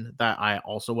June that I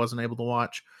also wasn't able to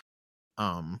watch.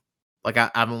 Like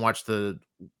I haven't watched the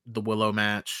Willow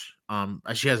match.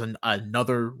 She has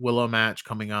another Willow match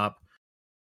coming up,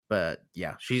 but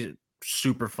yeah, she's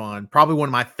super fun. Probably one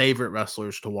of my favorite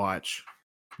wrestlers to watch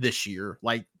this year.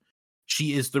 Like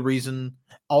she is the reason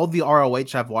all the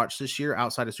ROH I've watched this year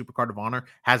outside of Supercard of Honor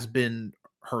has been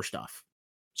her stuff.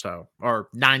 So, or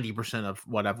 90% of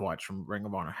what I've watched from Ring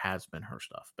of Honor has been her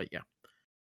stuff. But yeah.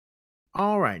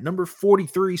 All right. Number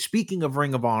 43. Speaking of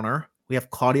Ring of Honor, we have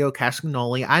Claudio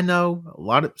Castagnoli. I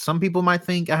know some people might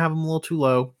think I have him a little too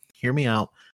low. Hear me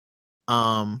out.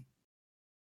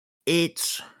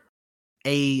 It's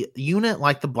a unit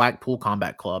like the Blackpool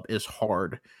Combat Club is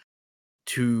hard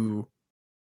to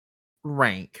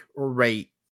rank or rate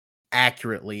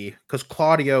accurately because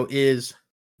Claudio is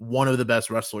one of the best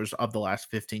wrestlers of the last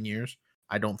 15 years.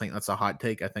 I don't think that's a hot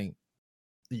take. I think,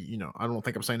 I don't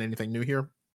think I'm saying anything new here,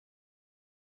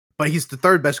 but he's the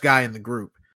third best guy in the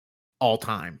group all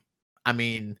time. I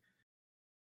mean,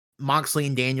 Moxley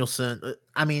and Danielson,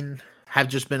 have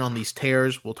just been on these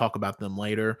tears. We'll talk about them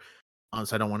later.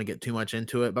 So I don't want to get too much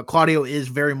into it, but Claudio is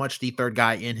very much the third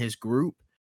guy in his group.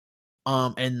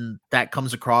 And that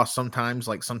comes across sometimes,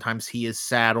 like sometimes he is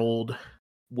saddled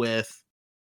with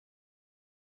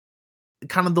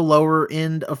kind of the lower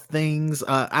end of things.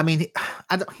 I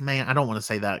don't want to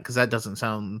say that because that doesn't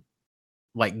sound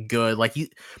like good. Like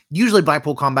usually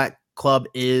Blackpool Combat Club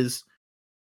is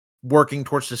working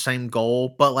towards the same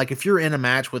goal, but like if you're in a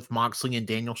match with Moxley and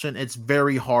Danielson, it's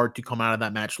very hard to come out of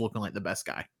that match looking like the best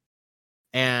guy.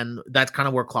 And that's kind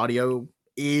of where Claudio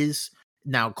is.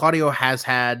 Now, Claudio has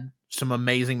had some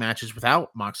amazing matches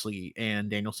without Moxley and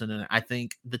Danielson, and I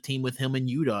think the team with him and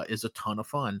Yuta is a ton of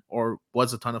fun, or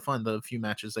was a ton of fun, the few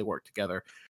matches they worked together.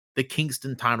 The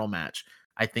Kingston title match,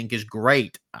 I think, is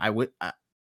great.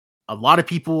 A lot of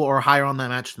people are higher on that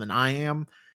match than I am.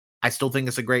 I still think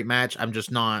it's a great match. I'm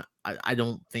just not, I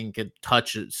don't think it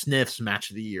sniffs match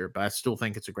of the year, but I still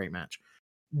think it's a great match.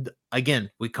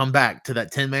 Again, we come back to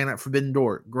that 10-man at Forbidden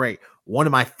Door. Great. One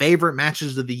of my favorite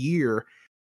matches of the year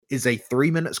is a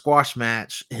 3-minute squash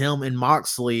match, him and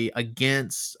Moxley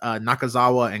against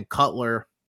Nakazawa and Cutler.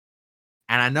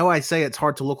 And I know I say it's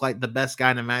hard to look like the best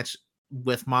guy in a match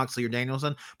with Moxley or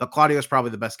Danielson, but Claudio is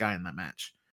probably the best guy in that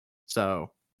match.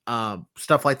 So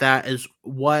stuff like that is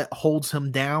what holds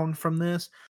him down from this.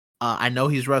 I know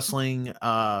he's wrestling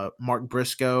Mark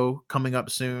Briscoe coming up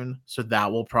soon, so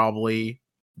that will probably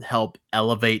help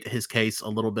elevate his case a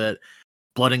little bit.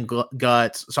 Blood and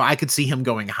guts, so I could see him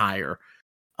going higher.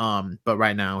 But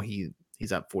right now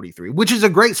he's at 43, which is a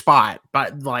great spot,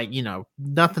 but like,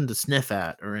 nothing to sniff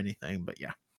at or anything. But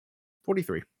yeah,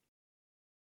 43.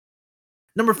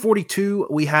 Number 42,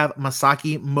 we have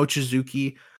Masaki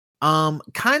Mochizuki.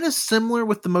 Kind of similar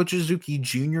with the Mochizuki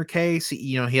Jr. case.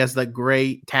 He has that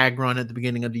great tag run at the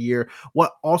beginning of the year.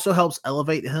 What also helps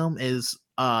elevate him is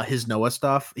his Noah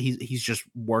stuff. He's just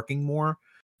working more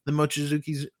than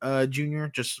Mochizuki's Jr.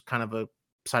 Just kind of a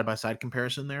side-by-side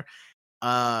comparison there.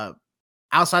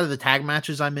 Outside of the tag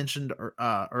matches I mentioned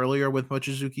earlier with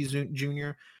Mochizuki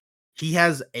Jr., he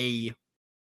has a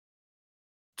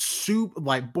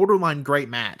borderline great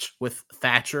match with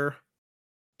Thatcher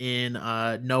in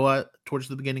Noah towards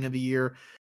the beginning of the year.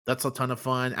 That's a ton of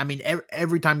fun. I mean,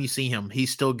 every time you see him,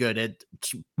 he's still good.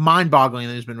 It's mind-boggling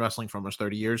that he's been wrestling for almost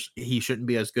 30 years. He shouldn't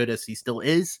be as good as he still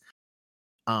is.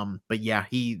 But yeah,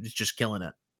 he's just killing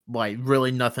it. Like,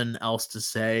 really nothing else to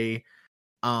say.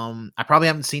 I probably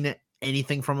haven't seen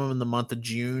anything from him in the month of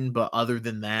June, but other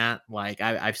than that, like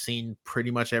I've seen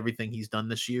pretty much everything he's done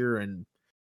this year, and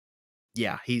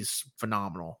yeah, he's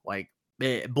phenomenal. Like,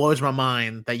 it blows my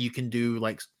mind that you can do,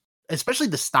 like, especially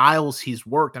the styles he's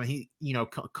worked. I mean, he,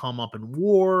 come up in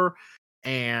War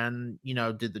and,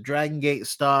 did the Dragon Gate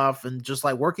stuff and just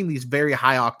like working these very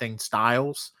high octane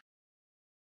styles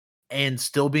and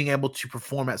still being able to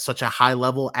perform at such a high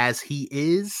level as he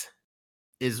is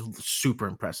super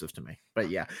impressive to me. But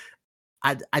yeah,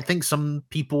 I think some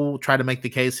people try to make the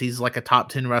case he's like a top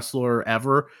 10 wrestler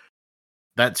ever.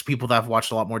 That's people that have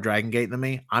watched a lot more Dragon Gate than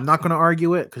me. I'm not going to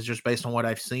argue it because just based on what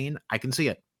I've seen, I can see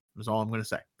it. That's all I'm going to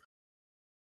say.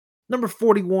 Number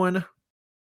 41,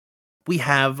 we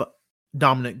have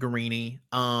Dominic Garrini.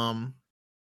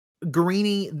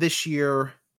 Garrini this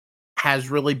year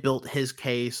has really built his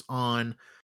case on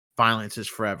Violence is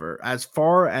Forever. As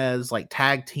far as like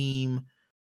tag team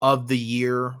of the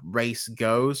year race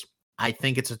goes, I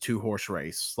think it's a 2-horse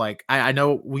race. Like I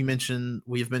know we've mentioned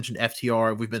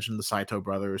FTR, we've mentioned the Saito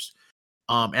brothers.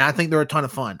 And I think they're a ton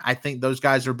of fun. I think those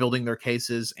guys are building their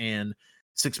cases in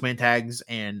 6-man tags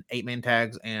and 8-man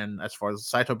tags. And as far as the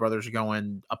Saito brothers are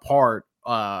going apart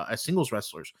as singles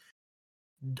wrestlers,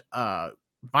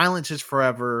 Violence is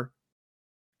Forever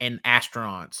and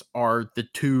Astronauts are the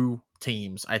two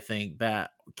teams I think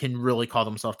that can really call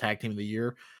themselves tag team of the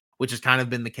year, which has kind of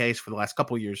been the case for the last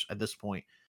couple of years at this point.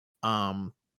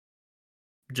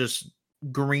 Just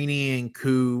Greeny and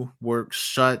Koo work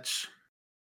such.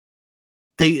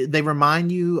 They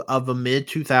remind you of a mid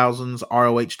 2000s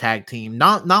ROH tag team,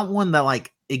 not one that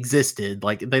like existed.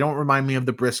 Like they don't remind me of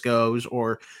the Briscoes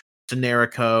or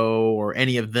Generico or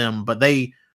any of them, but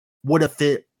they would have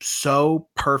fit so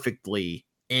perfectly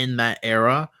in that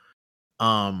era.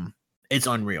 It's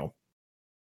unreal.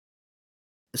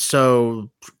 So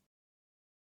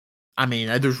I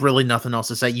mean, there's really nothing else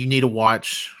to say. You need to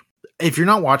watch. If you're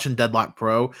not watching Deadlock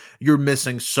Pro, you're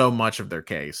missing so much of their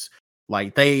case.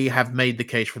 Like, they have made the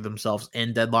case for themselves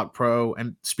in Deadlock Pro.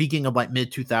 And speaking of like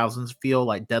mid 2000s feel,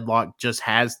 like Deadlock just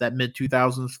has that mid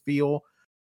 2000s feel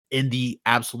in the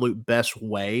absolute best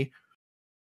way.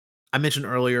 I mentioned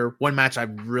earlier, one match I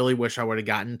really wish I would have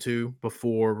gotten to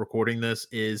before recording this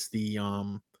is the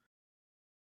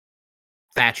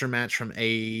Thatcher match from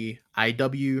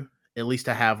AIW. At least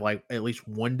to have like at least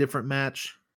one different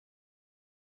match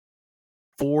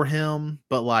for him,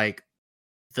 but like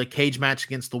the cage match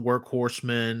against the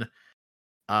Workhorsemen,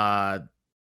 uh,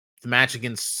 the match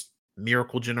against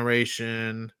Miracle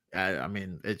Generation. I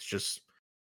mean, it's just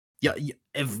yeah.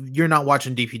 If you're not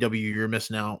watching DPW, you're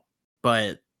missing out.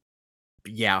 But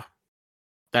yeah,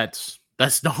 that's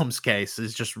Dom's case.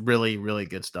 It's just really really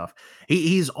good stuff.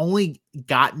 He's only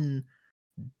gotten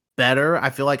better. I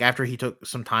feel like after he took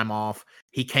some time off,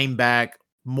 he came back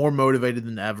more motivated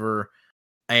than ever.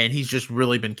 And he's just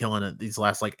really been killing it these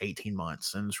last like 18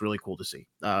 months. And it's really cool to see.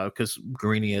 Because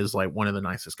Greeny is like one of the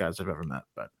nicest guys I've ever met.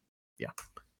 But yeah.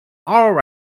 All right.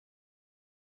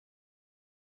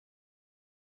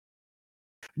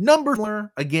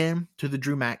 Number again to the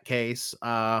Drew Mack case.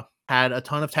 Had a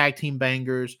ton of tag team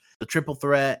bangers. The triple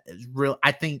threat is real.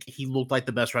 I think he looked like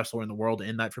the best wrestler in the world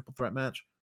in that triple threat match.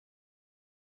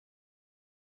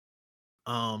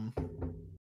 Um,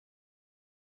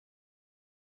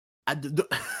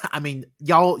 I mean,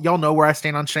 y'all know where I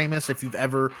stand on Sheamus. If you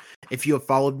have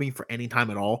followed me for any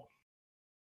time at all,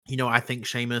 you know I think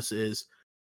Sheamus is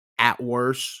at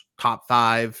worst top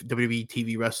 5 WWE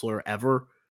TV wrestler ever,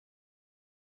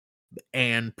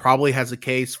 and probably has a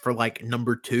case for like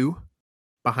number 2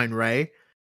 behind Ray.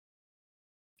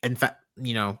 In fact,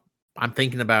 I'm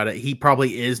thinking about it. He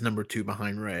probably is number 2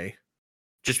 behind Ray,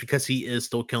 just because he is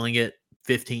still killing it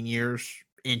 15 years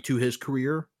into his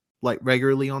career, like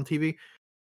regularly on TV.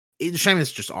 Sheamus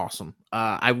is just awesome.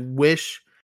 I wish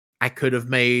I could have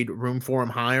made room for him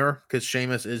higher, because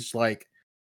Sheamus is like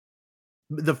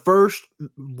the first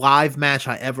live match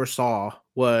I ever saw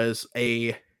was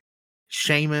a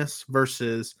Sheamus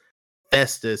versus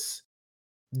Festus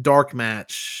dark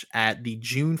match at the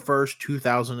June 1st,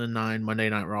 2009 Monday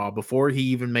Night Raw, before he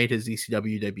even made his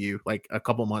ECW debut. Like a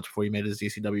couple months before he made his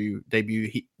ECW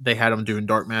debut, they had him doing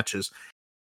dark matches.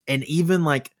 And even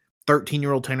like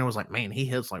 13-year-old Tanner was like, man, he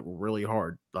hits like really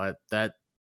hard. That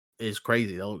is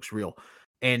crazy. That looks real.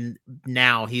 And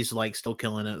now he's like still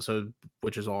killing it, so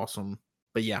which is awesome.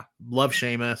 But yeah, love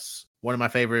Sheamus. One of my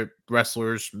favorite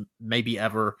wrestlers maybe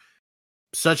ever.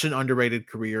 Such an underrated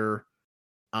career.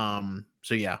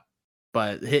 So yeah.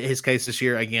 But his case this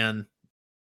year, again,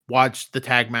 watch the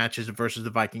tag matches versus the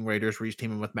Viking Raiders where he's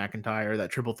teaming with McIntyre,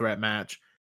 that triple threat match.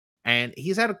 And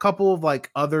he's had a couple of like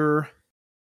other,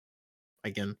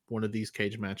 again, one of these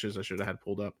cage matches I should have had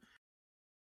pulled up,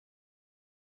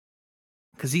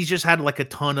 because he's just had like a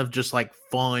ton of just like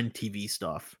fun TV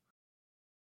stuff.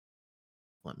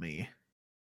 Let me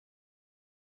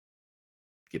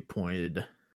get pointed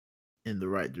in the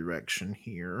right direction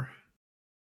here.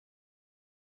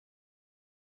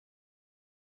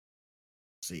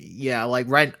 See, yeah, like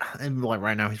right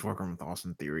now he's working with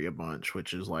Austin Theory a bunch,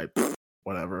 which is like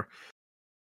whatever.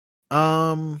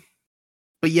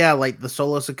 But yeah, like the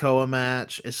Solo Sikoa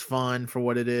match is fun for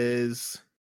what it is.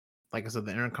 Like I said,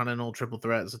 the Intercontinental Triple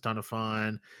Threat is a ton of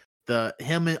fun. The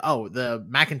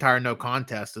McIntyre No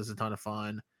Contest is a ton of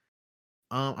fun.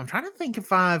 I'm trying to think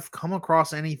if I've come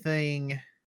across anything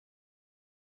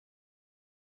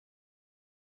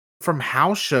from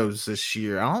house shows this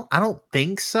year. I don't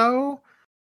think so.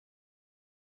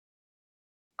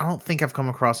 I don't think I've come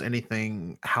across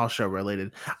anything house show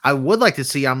related. I would like to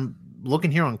see. I'm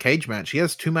looking here on Cage Match. He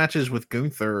has 2 matches with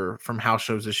Gunther from house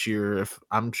shows this year. If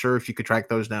I'm sure if you could track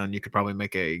those down, you could probably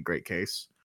make a great case,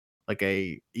 like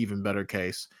a even better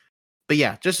case. But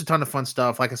yeah, just a ton of fun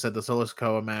stuff. Like I said, the Solo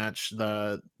Sikoa match,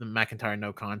 the McIntyre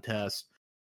No Contest.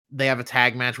 They have a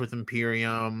tag match with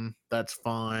Imperium. That's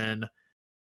fun.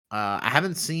 I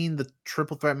haven't seen the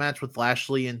triple threat match with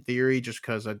Lashley in Theory, just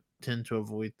because I tend to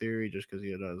avoid Theory, just because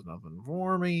he does nothing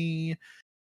for me.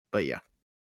 But yeah,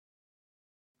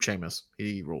 Sheamus,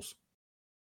 he rules.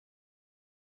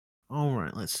 All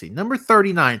right, let's see. Number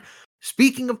 39.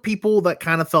 Speaking of people that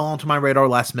kind of fell onto my radar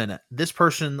last minute, this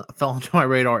person fell onto my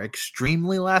radar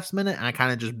extremely last minute, and I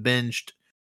kind of just binged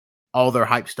all their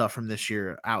hype stuff from this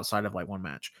year outside of like one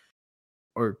match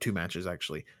or 2 matches,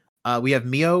 actually. We have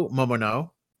Mio Momono.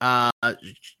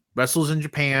 Wrestles in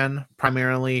Japan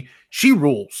primarily. She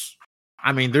rules.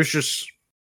 I mean, there's just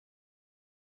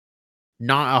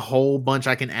not a whole bunch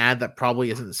I can add that probably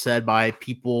isn't said by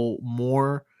people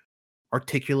more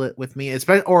articulate with me,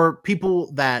 especially or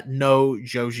people that know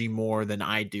Joji more than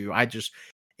I do.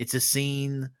 It's a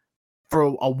scene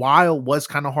for a while was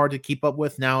kind of hard to keep up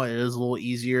with. Now it is a little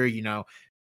easier,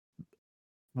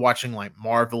 watching like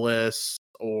Marvelous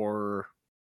or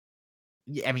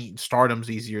I mean, Stardom's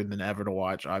easier than ever to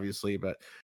watch, obviously, but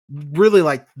really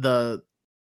like the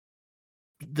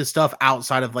stuff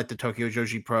outside of like the Tokyo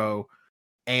Joshi Pro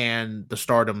and the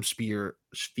Stardom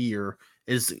sphere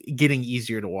is getting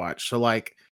easier to watch. So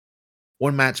like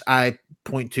one match I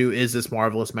point to is this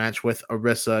Marvelous match with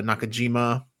Arisa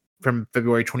Nakajima from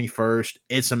February 21st.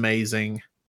 It's amazing.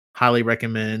 Highly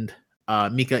recommend.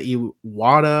 Mika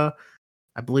Iwata,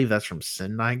 I believe that's from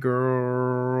Sendai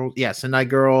Girls. Yeah, Sendai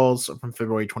Girls from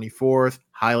February 24th.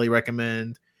 Highly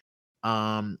recommend.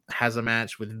 Has a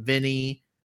match with Vinny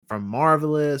from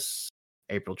Marvelous,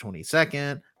 April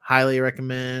 22nd. Highly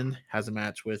recommend. Has a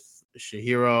match with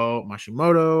Shihiro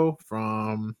Mashimoto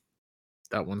from,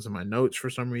 that one's in my notes for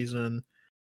some reason,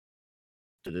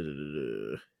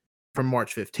 from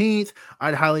March 15th.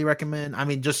 I'd highly recommend. I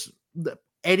mean, just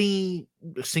any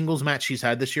singles match she's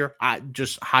had this year, I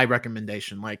just high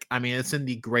recommendation. Like, I mean, it's in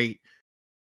the great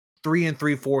 3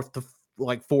 3/4 to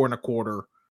like 4 1/4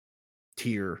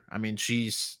 tier. I mean,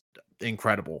 she's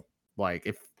incredible.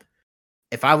 Like,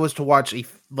 if I was to watch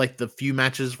like the few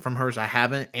matches from hers I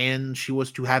haven't, and she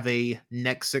was to have a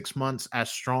next 6 months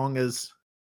as strong as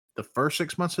the first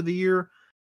 6 months of the year,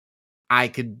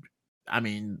 I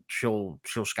mean, she'll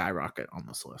skyrocket on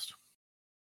this list.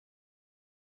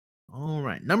 All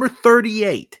right, number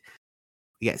 38,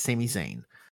 we got Sami Zayn.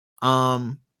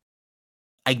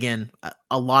 Again,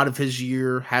 a lot of his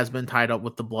year has been tied up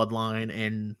with the Bloodline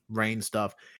and Reign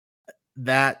stuff.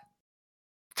 That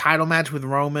title match with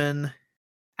Roman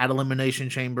at Elimination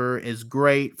Chamber is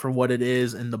great for what it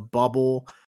is in the bubble.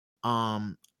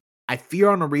 I fear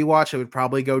on a rewatch it would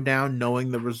probably go down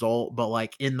knowing the result, but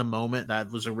like in the moment,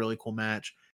 that was a really cool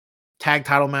match. Tag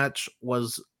title match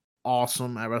was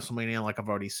awesome at WrestleMania, like I've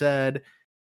already said,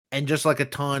 and just like a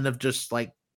ton of just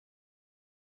like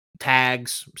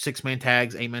tags, 6-man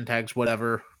tags, 8-man tags,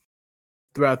 whatever,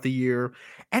 throughout the year.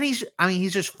 And he's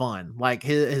just fun. Like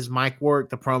his mic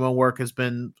work, the promo work has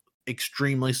been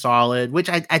extremely solid, which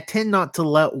I tend not to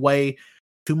let weigh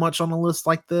too much on a list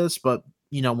like this, but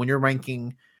when you're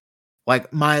ranking,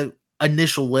 like my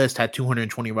initial list had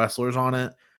 220 wrestlers on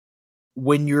it.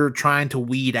 When you're trying to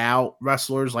weed out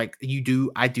wrestlers, like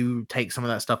I do take some of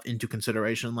that stuff into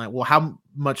consideration. Like, well, how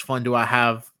much fun do I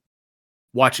have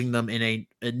watching them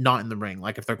not in the ring,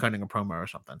 like if they're cutting a promo or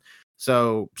something?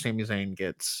 So Sami Zayn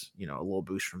gets, a little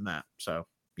boost from that. So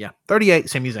yeah, 38,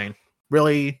 Sami Zayn.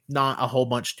 Really not a whole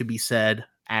bunch to be said,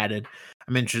 added.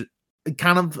 I'm interested,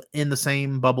 kind of in the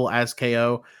same bubble as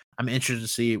KO. I'm interested to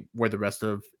see where the rest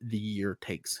of the year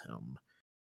takes him.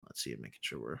 Let's see, making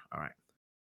sure we're all right.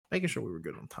 Making sure we were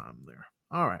good on time there.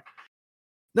 All right.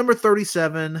 Number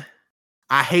 37.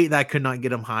 I hate that I could not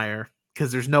get him higher,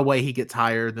 because there's no way he gets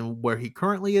higher than where he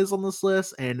currently is on this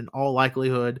list, and in all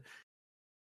likelihood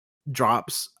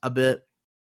drops a bit.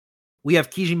 We have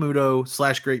Keiji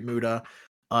Muto / Great Muta.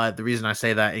 The reason I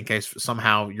say that, in case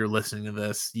somehow you're listening to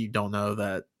this, you don't know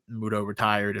that Muto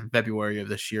retired in February of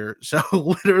this year. So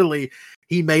literally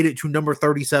he made it to number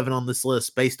 37 on this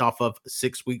list based off of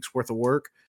 6 weeks worth of work.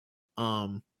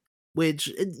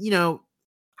 Which,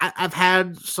 I've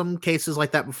had some cases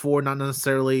like that before, not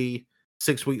necessarily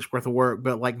 6 weeks worth of work,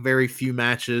 but like very few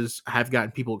matches have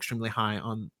gotten people extremely high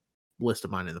on the list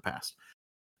of mine in the past.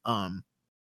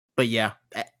 But yeah,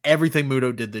 everything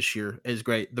Muto did this year is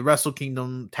great. The Wrestle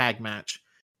Kingdom tag match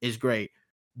is great.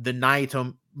 The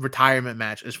Naito retirement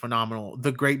match is phenomenal.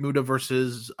 The Great Muta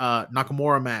versus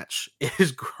Nakamura match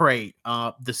is great.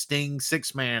 The Sting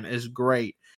 6-man is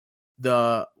great.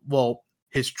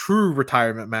 His true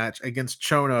retirement match against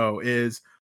Chono is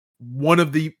one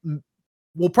of the,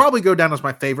 will probably go down as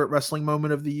my favorite wrestling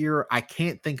moment of the year. I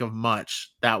can't think of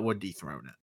much that would dethrone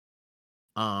it.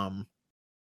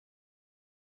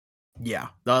 Yeah,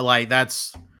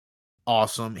 that's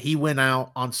awesome. He went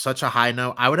out on such a high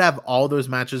note. I would have all those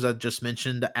matches I just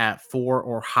mentioned at 4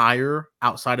 or higher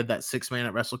outside of that 6-man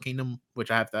at Wrestle Kingdom,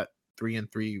 which I have that 3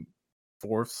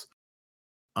 3/4.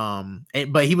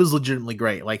 But he was legitimately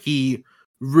great. Like, he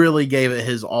really gave it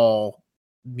his all,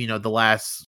 the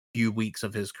last few weeks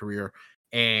of his career.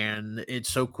 And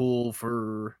it's so cool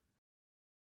to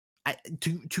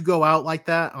go out like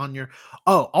that on your,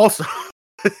 also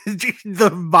the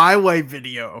My Way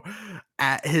video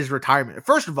at his retirement.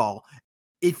 First of all,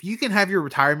 if you can have your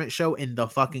retirement show in the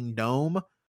fucking dome,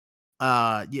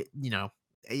 you're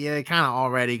kind of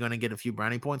already going to get a few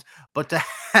brownie points. But to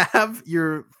have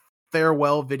your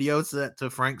farewell video set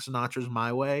to Frank Sinatra's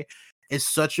My Way is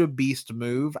such a beast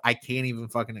move. I can't even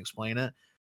fucking explain it.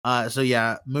 So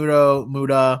yeah,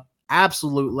 Muta,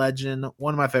 absolute legend,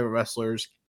 one of my favorite wrestlers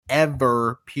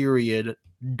ever, period.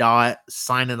 Dot,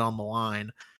 sign it on the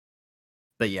line.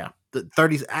 But yeah, the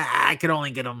 30s, I could only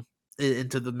get them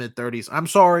into the mid 30s. I'm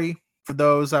sorry for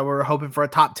those that were hoping for a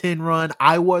top 10 run.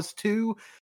 I was too,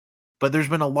 but there's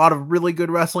been a lot of really good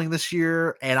wrestling this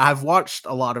year, and I've watched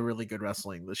a lot of really good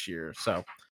wrestling this year. So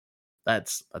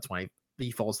that's why he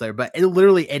falls there. But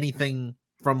literally anything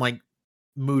from like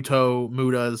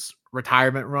Muta's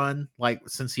retirement run, like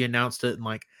since he announced it in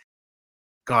like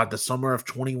God, the summer of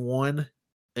 21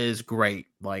 is great.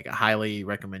 Like I highly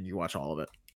recommend you watch all of it.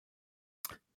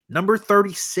 Number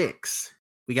 36,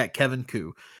 we got Kevin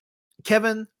Koo.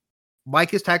 Kevin,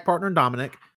 like his tag partner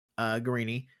Dominic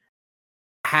Guarini,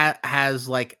 has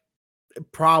like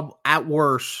at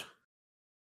worst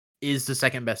is the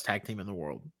second best tag team in the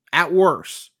world. At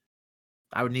worst,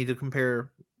 I would need to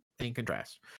compare and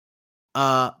contrast.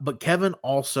 But Kevin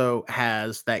also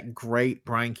has that great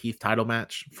Brian Keith title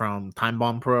match from Time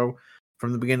Bomb Pro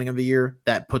from the beginning of the year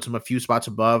that puts him a few spots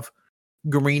above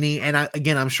Guarini.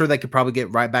 And I'm sure they could probably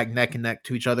get right back neck and neck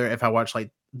to each other if I watch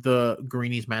like the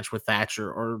Guarini's match with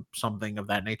Thatcher or something of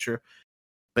that nature.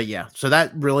 But yeah, so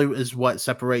that really is what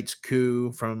separates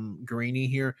Koo from Guarini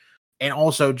here. And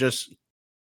also just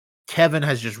Kevin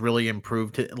has just really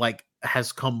improved it, like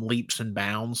has come leaps and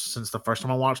bounds since the first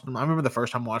time I watched him. I remember the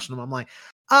first time watching him, I'm like,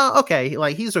 oh, okay,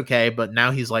 like he's okay, but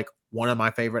now he's like one of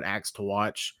my favorite acts to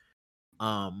watch.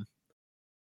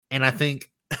 And I think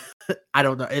I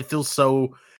don't know, it feels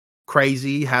so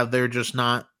crazy how they're just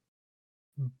not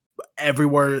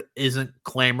everywhere isn't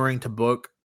clamoring to book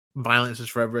Violence is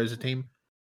Forever as a team.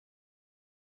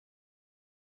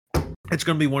 It's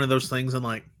gonna be one of those things in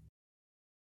like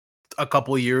a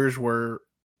couple of years where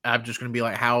I'm just gonna be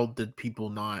like, how did people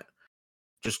not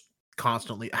just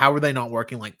constantly? How are they not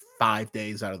working like 5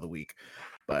 days out of the week?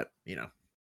 But you know,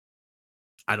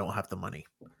 I don't have the money.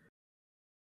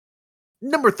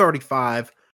 Number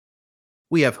 35,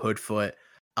 we have Hoodfoot.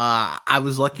 I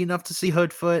was lucky enough to see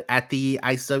Hoodfoot at the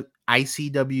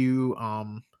ICW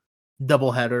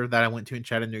doubleheader that I went to in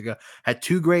Chattanooga. Had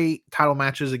two great title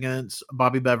matches against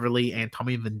Bobby Beverly and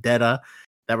Tommy Vendetta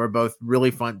that were both really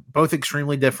fun, both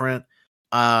extremely different.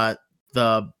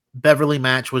 The Beverly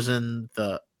match was in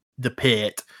the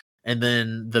pit, and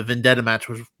then the Vendetta match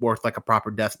was worth like a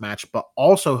proper death match. But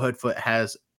also Hoodfoot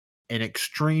has an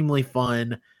extremely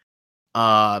fun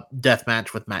death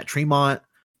match with Matt Tremont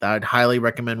that I'd highly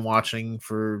recommend watching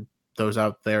for those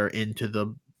out there into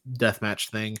the deathmatch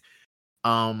thing.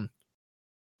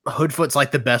 Hoodfoot's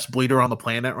like the best bleeder on the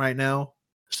planet right now.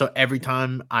 So every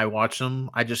time I watch him,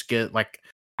 I just get like,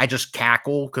 I just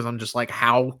cackle because I'm just like,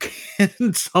 how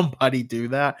can somebody do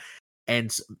that?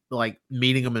 And like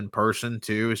meeting him in person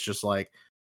too is just like,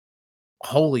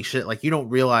 holy shit. Like you don't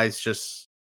realize just,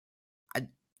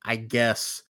 I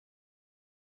guess,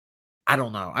 I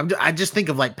don't know. I just think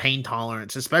of like pain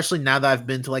tolerance, especially now that I've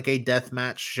been to like a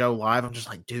deathmatch show live. I'm just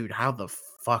like, dude, how the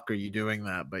fuck are you doing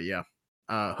that? But yeah,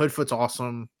 Hoodfoot's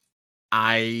awesome.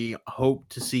 I hope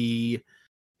to see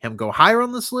him go higher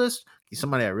on this list. He's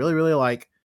somebody I really, really like.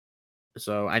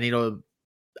 So I need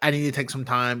to take some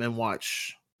time and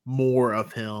watch more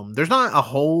of him. There's not a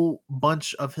whole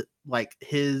bunch of like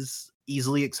his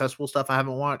easily accessible stuff I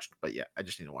haven't watched, but yeah, I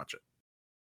just need to watch it.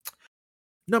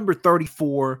 Number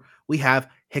 34, we have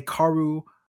Hikaru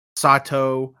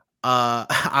Sato.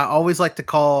 I always like to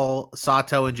call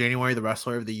Sato in January the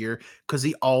wrestler of the year because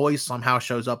he always somehow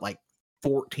shows up like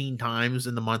 14 times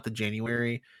in the month of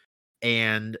January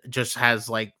and just has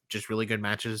like just really good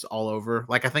matches all over.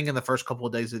 Like I think in the first couple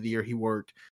of days of the year he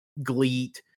worked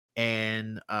Gleet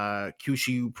and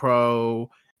Kyushu Pro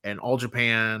and All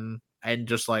Japan and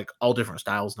just like all different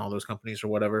styles and all those companies or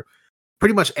whatever.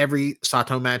 Pretty much every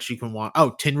Sato match you can watch.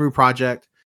 Oh, Tenru Project.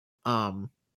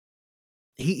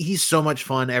 He's so much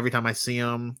fun every time I see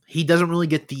him. He doesn't really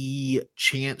get the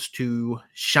chance to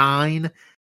shine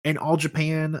in All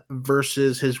Japan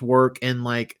versus his work in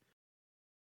like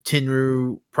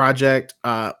Tenru Project.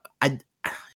 I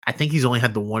think he's only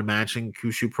had the one match in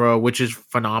Kyushu Pro, which is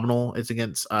phenomenal. It's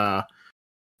against oh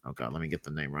god, let me get the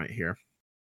name right here.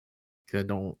 I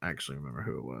don't actually remember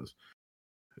who it was.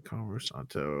 Hikaru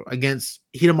Sato against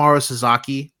Hidemaru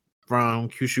Sasaki from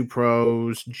Kyushu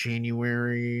Pro's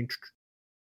January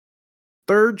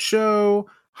 3rd show.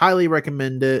 Highly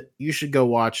recommend it. You should go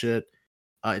watch it.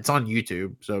 It's on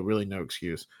YouTube, so really no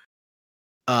excuse.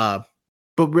 But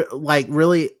like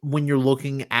really, when you're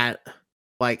looking at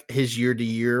like his year to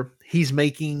year, he's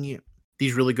making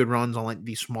these really good runs on like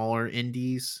these smaller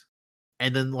indies,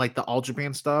 and then like the All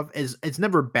Japan stuff is it's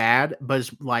never bad, but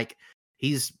it's like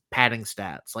he's padding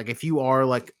stats. Like if you are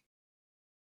like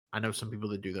I know some people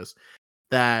that do this,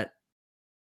 that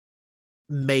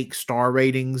make star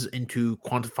ratings into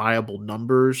quantifiable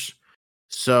numbers.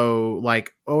 So,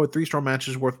 like, oh, a 3-star match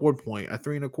is worth 1 point, a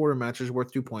 3 1/4 match is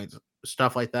worth 2 points,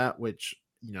 stuff like that, which,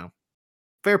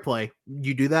 fair play.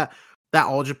 You do that. That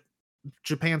all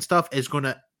Japan stuff is going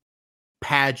to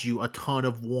pad you a ton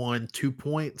of 1, 2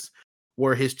 points.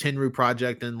 Where his Tenru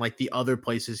project and like the other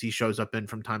places he shows up in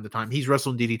from time to time, he's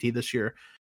wrestled DDT this year.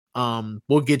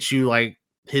 Will get you like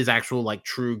his actual like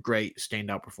true great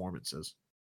standout performances.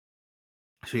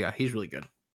 So yeah, he's really good.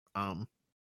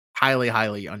 Highly,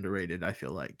 highly underrated, I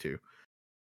feel like, too.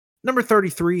 Number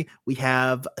 33, we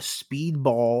have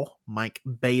Speedball Mike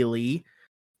Bailey.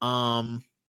 Yeah,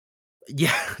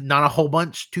 not a whole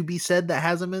bunch to be said that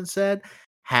hasn't been said.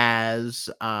 Has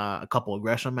a couple of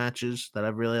Gresham matches that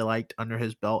I've really liked under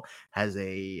his belt. Has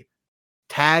a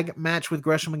tag match with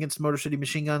Gresham against Motor City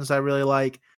Machine Guns that I really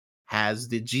like. Has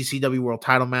the GCW World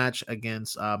Title match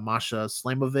against Masha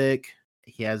Slamovic.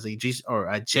 He has a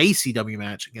JCW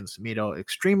match against Mito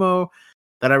Extremo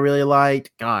that I really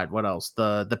liked. God, what else?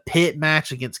 The Pit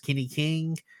match against Kenny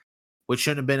King, which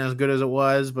shouldn't have been as good as it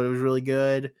was, but it was really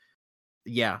good.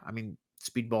 Yeah, I mean,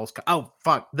 Speedball's. Oh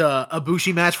fuck, the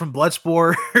Ibushi match from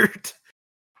Bloodsport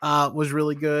was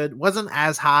really good. Wasn't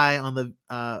as high on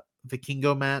the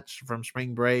Vikingo match from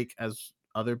Spring Break as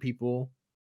other people,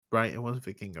 right? It wasn't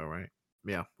Vikingo, right?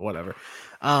 Yeah, whatever.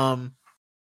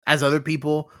 As other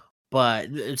people, but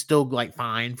it's still like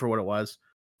fine for what it was.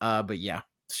 But yeah,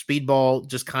 Speedball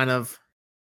just kind of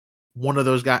one of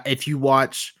those guys. If you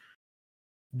watch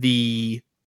the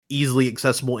easily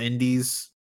accessible indies,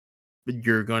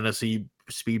 you're gonna see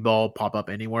Speedball pop up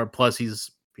anywhere. Plus, he's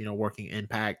working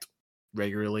Impact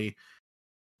regularly.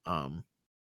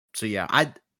 So yeah,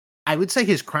 I would say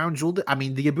his crown jewel. I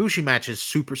mean, the Ibushi match is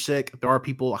super sick. There are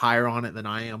people higher on it than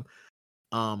I am.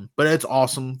 But it's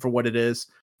awesome for what it is.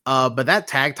 But that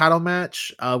tag title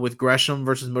match with Gresham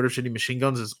versus Motor City Machine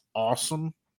Guns is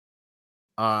awesome.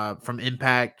 From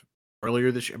Impact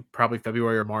earlier this year, probably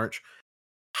February or March.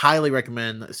 Highly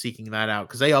recommend seeking that out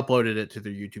because they uploaded it to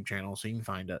their YouTube channel, so you can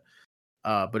find it.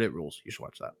 But it rules. You should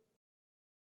watch that.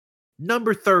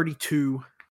 Number 32,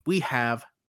 we have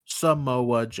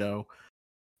Samoa Joe.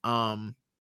 Again,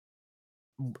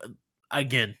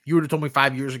 you would have told me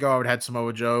 5 years ago I would have had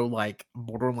Samoa Joe like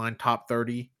borderline top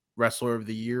 30 wrestler of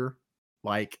the year,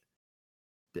 like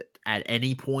at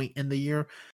any point in the year.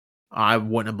 I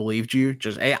wouldn't have believed you.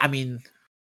 I mean,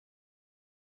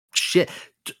 shit.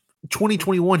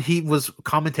 2021, he was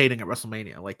commentating at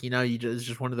WrestleMania. Like, it's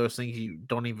just one of those things you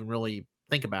don't even really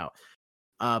think about.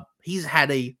 He's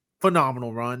had a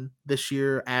phenomenal run this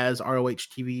year as ROH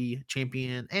TV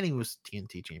champion, and he was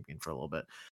TNT champion for a little bit.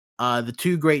 The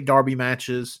 2 great Derby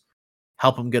matches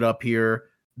help him get up here.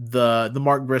 The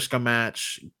Mark Briscoe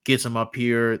match gets him up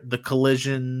here. The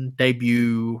Collision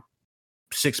debut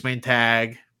 6-man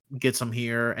tag gets him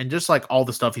here, and just like all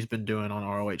the stuff he's been doing on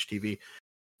ROH TV.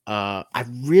 I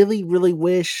really, really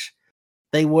wish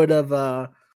they would have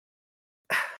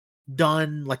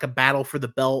done like a battle for the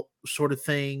belt sort of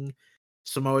thing.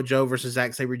 Samoa Joe versus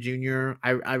Zack Sabre Jr.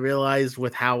 I realized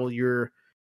with how you're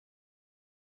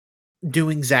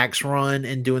doing Zack's run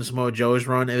and doing Samoa Joe's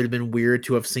run, it would have been weird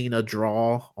to have seen a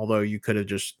draw, although you could have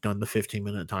just done the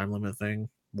 15-minute time limit thing,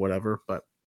 whatever. But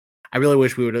I really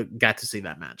wish we would have got to see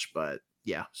that match. But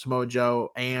yeah, Samoa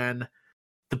Joe and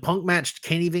the Punk match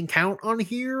can't even count on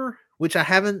here, which I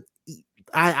haven't.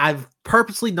 I've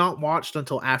purposely not watched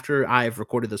until after I've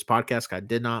recorded this podcast. I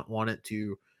did not want it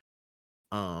to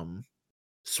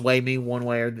sway me one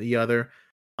way or the other.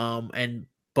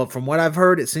 But from what I've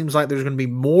heard, it seems like there's going to be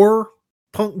more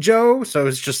Punk Joe. So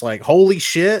it's just like, holy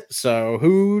shit. So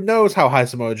who knows how high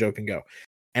Samoa Joe can go.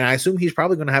 And I assume he's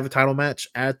probably going to have a title match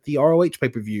at the ROH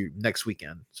pay-per-view next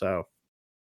weekend. So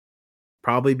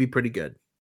probably be pretty good.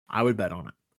 I would bet on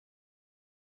it.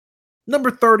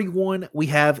 Number 31, we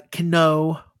have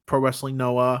Kano, Pro Wrestling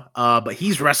Noah. But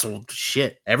he's wrestled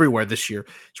shit everywhere this year.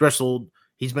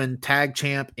 He's been tag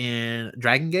champ in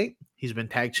Dragon Gate. He's been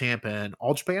tag champ in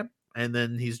All Japan. And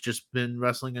then he's just been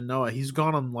wrestling in Noah. He's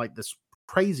gone on like this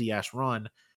crazy ass run.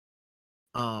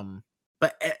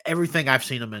 But everything I've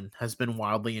seen him in has been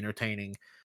wildly entertaining.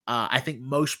 I think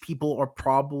most people are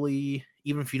probably,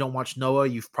 even if you don't watch Noah,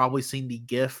 you've probably seen the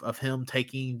gif of him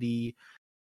taking the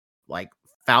like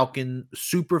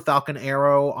Super Falcon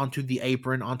arrow onto the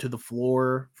apron, onto the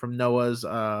floor from Noah's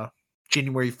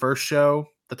January 1st show,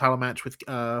 the title match with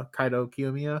Kaito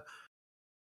Kiyomiya.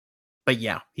 But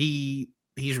yeah, he's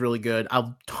really good.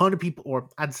 A ton of people, or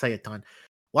I'd say a ton,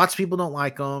 Lots of people don't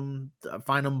like him,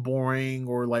 find him boring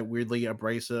or like weirdly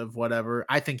abrasive, whatever.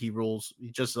 I think he rules.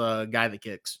 He's just a guy that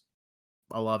kicks.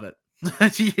 I love it.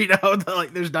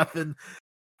 Like there's nothing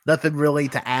really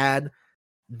to add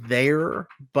there,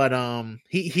 but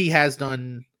he has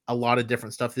done a lot of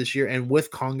different stuff this year, and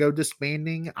with Congo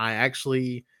disbanding, I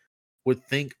actually would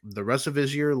think the rest of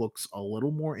his year looks a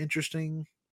little more interesting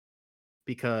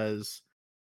because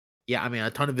yeah, I mean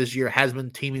a ton of his year has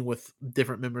been teaming with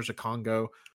different members of Congo.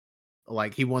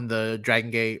 Like he won the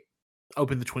Dragon Gate,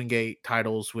 opened the Twin Gate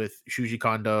titles with Shuji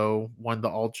Kondo, won the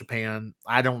All Japan.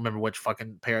 I don't remember which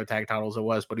fucking pair of tag titles it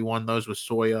was, but he won those with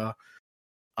Soya.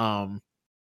 Um,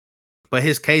 but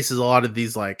his case is a lot of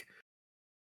these like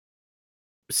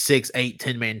 6, 8,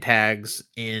 10-man tags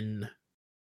in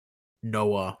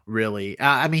Noah, really.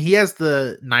 I mean, he has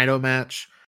the Naito match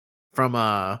from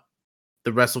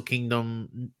the Wrestle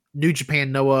Kingdom New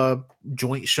Japan Noah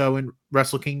joint show in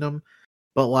Wrestle Kingdom,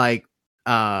 but like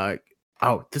oh,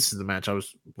 this is the match I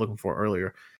was looking for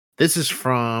earlier. This is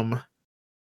from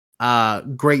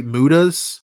Great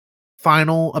Muda's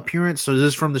final appearance. So this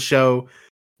is from the show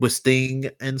with Sting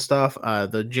and stuff,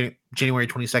 the January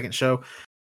 22nd show.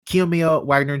 Kiyomiya,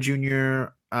 Wagner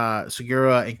Jr.,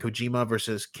 Sugiura, and Kojima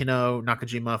versus Kino,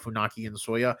 Nakajima, Funaki, and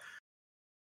Soya.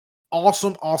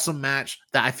 Awesome match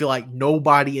that I feel like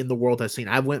nobody in the world has seen.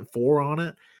 I went 4 on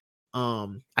it.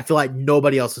 I feel like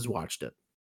nobody else has watched it.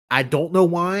 I don't know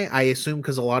why. I assume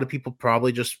because a lot of people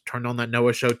probably just turned on that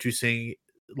Noah show to see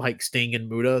like Sting and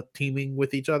Muda teaming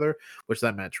with each other, which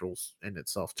that match rules in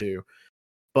itself too.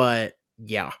 But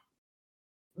yeah,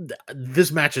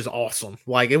 this match is awesome.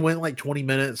 Like it went like 20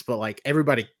 minutes, but like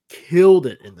everybody killed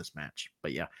it in this match.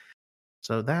 But yeah,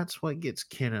 so that's what gets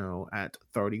Keno at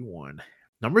 31.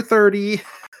 Number 30.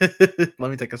 Let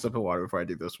me take a sip of water before I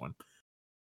do this one.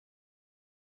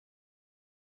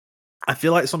 I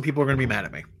feel like some people are going to be mad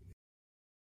at me.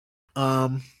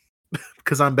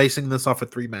 Because I'm basing this off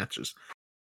of 3 matches.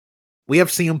 We have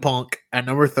CM Punk at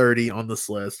number 30 on this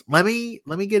list. Let me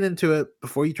get into it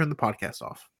before you turn the podcast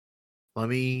off. Let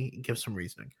me give some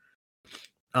reasoning.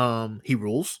 He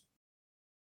rules.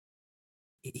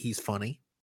 He's funny.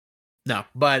 No,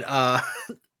 but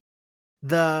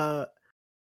the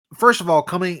first of all,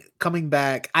 coming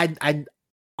back, I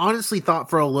honestly thought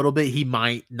for a little bit he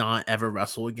might not ever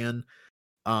wrestle again.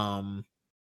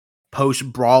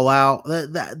 Post brawl out,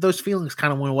 those feelings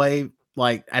kind of went away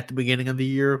like at the beginning of the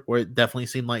year where it definitely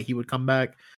seemed like he would come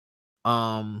back.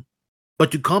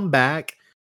 But to come back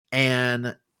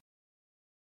and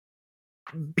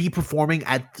be performing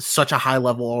at such a high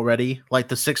level already, like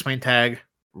the 6-man tag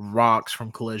rocks from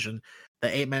Collision, the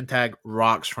 8-man tag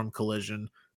rocks from Collision.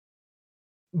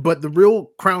 But the real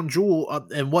crown jewel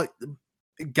and what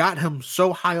got him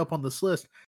so high up on this list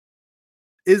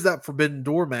is that Forbidden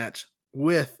Door match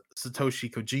with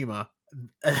Satoshi Kojima.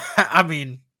 I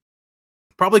mean,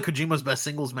 probably Kojima's best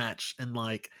singles match in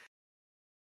like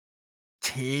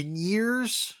 10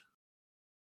 years,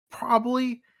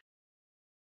 probably.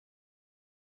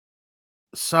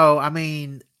 So, I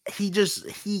mean, he gets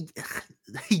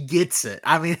it.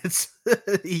 I mean, it's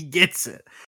he gets it.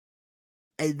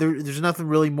 There's nothing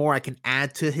really more I can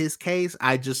add to his case.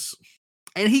 And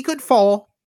he could fall.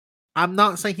 I'm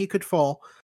not saying he could fall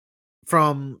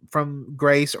from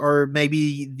grace, or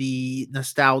maybe the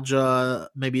nostalgia,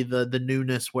 maybe the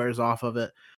newness wears off of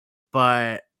it.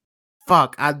 But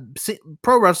fuck,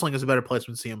 pro wrestling is a better place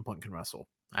when CM Punk can wrestle.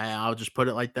 I'll just put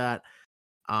it like that.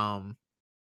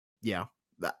 Yeah.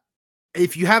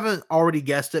 If you haven't already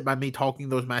guessed it by me talking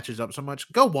those matches up so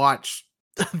much, go watch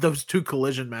those 2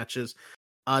 Collision matches.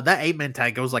 That 8-man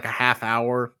tag goes like a half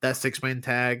hour. That 6-man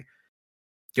tag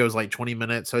goes like 20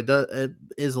 minutes. So it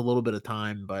is a little bit of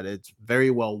time, but it's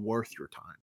very well worth your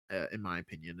time, in my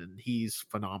opinion. And he's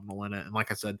phenomenal in it. And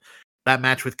like I said, that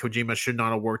match with Kojima should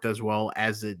not have worked as well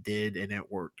as it did, and it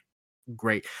worked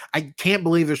great. I can't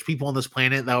believe there's people on this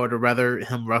planet that would have rather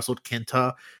him wrestled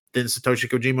Kenta than Satoshi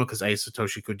Kojima, because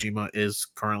Satoshi Kojima is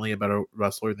currently a better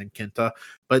wrestler than Kenta.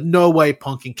 But no way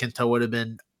Punk and Kenta would have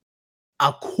been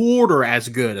a quarter as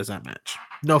good as that match.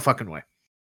 No fucking way.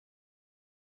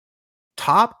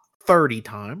 Top 30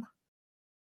 time.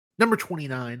 Number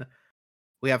 29,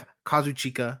 we have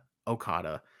Kazuchika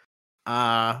Okada.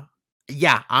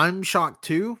 Yeah, I'm shocked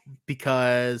too,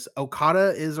 because Okada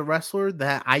is a wrestler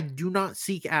that I do not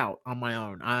seek out on my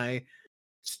own. I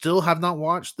still have not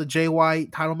watched the Jay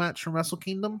White title match from Wrestle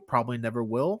Kingdom. Probably never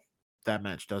will. That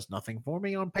match does nothing for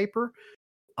me on paper.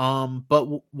 But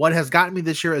what has gotten me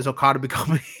this year is Okada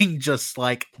becoming just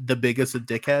like the biggest of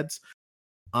dickheads.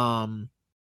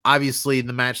 Obviously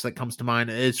the match that comes to mind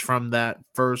is from that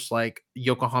first like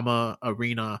Yokohama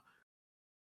Arena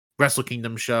Wrestle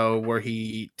Kingdom show where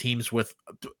he teams with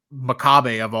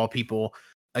Makabe of all people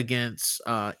against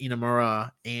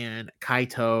Inamura and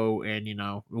Kaito, and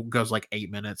it goes like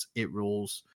 8 minutes. It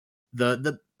rules.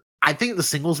 The I think the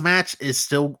singles match is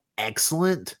still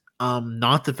excellent.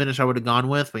 Not the finish I would have gone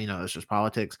with, but that's just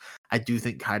politics. I do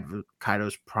think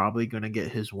Kaito's probably going to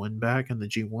get his win back in the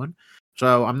G1,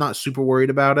 so I'm not super worried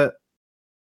about it.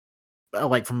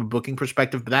 Like from a booking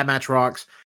perspective, but that match rocks.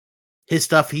 His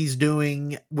stuff he's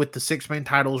doing with the 6-man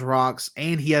titles rocks,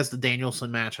 and he has the Danielson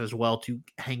match as well to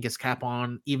hang his cap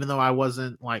on. Even though I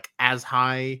wasn't like as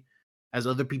high as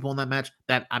other people in that match,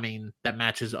 that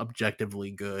match is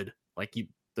objectively good. Like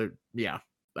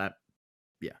that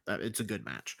it's a good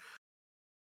match.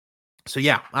 So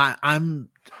yeah, I'm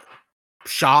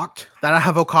shocked that I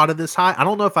have Okada this high. I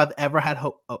don't know if I've ever had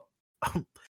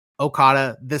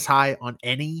Okada this high on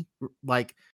any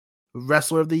like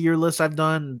wrestler of the year list I've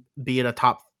done, be it a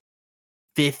top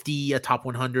 50, a top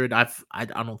 100. I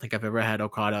don't think I've ever had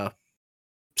Okada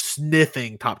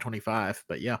sniffing top 25,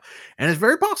 but yeah. And it's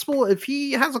very possible if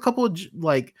he has a couple of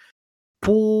like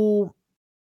pull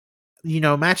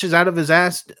matches out of his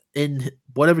ass in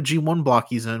whatever G1 block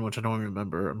he's in, which I don't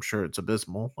remember. I'm sure it's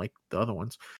abysmal like the other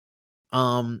ones.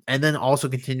 And then also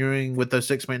continuing with those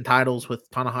 6-man titles with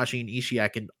Tanahashi and Ishii, I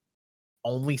can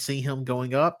only see him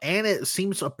going up, and it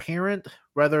seems apparent,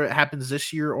 whether it happens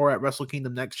this year or at Wrestle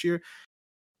Kingdom next year,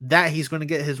 that he's going to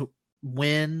get his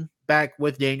win back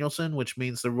with Danielson, which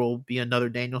means there will be another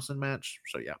Danielson match.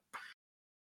 So yeah.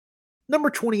 Number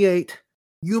 28,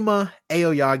 Yuma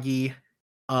Aoyagi.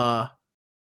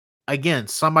 Again,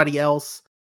 somebody else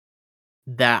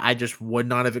that I just would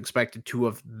not have expected to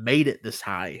have made it this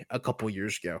high a couple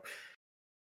years ago.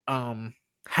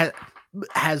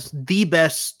 Has the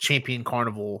best champion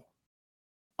carnival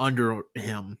under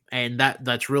him, and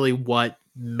that's really what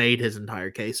made his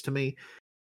entire case to me.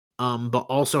 But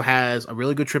also has a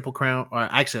really good Triple Crown, or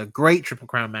actually a great Triple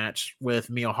Crown match with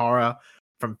Miyahara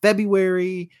from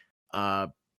February.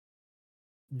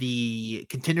 The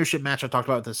contendership match I talked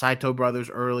about with the Saito brothers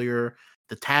earlier,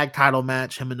 the tag title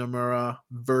match, him and Nomura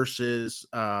versus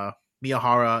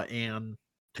Miyahara and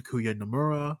Takuya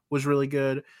Nomura was really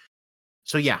good.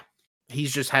 So yeah,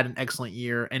 he's just had an excellent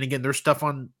year. And again, there's stuff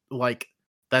on like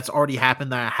that's already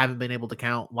happened that I haven't been able to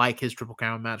count, like his Triple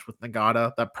Crown match with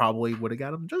Nagata that probably would have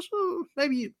got him just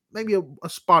maybe a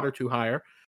spot or two higher.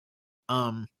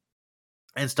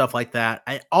 And stuff like that.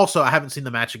 I haven't seen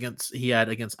the match he had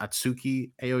against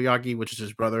Atsuki Aoyagi, which is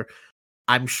his brother.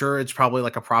 I'm sure it's probably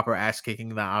like a proper ass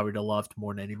kicking that I would have loved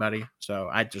more than anybody. So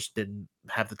I just didn't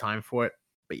have the time for it.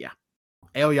 But yeah,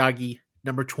 Aoyagi,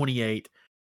 number 28.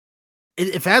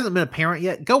 If it hasn't been apparent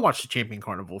yet, go watch the Champion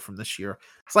Carnival from this year.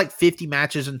 It's like 50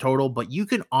 matches in total, but you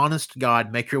can, honest to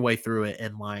God, make your way through it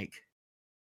in like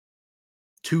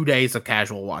 2 days of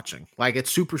casual watching. Like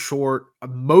it's super short.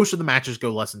 Most of the matches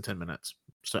go less than 10 minutes.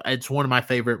 So it's one of my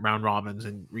favorite round robins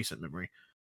in recent memory.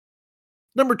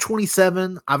 Number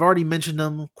 27, I've already mentioned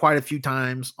him quite a few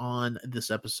times on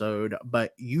this episode,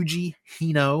 but Yuji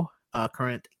Hino,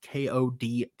 current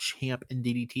KOD champ in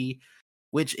DDT,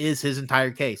 which is his entire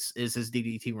case, is his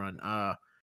DDT run.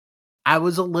 I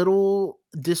was a little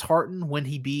disheartened when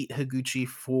he beat Higuchi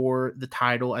for the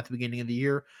title at the beginning of the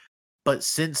year, but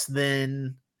since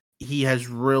then, he has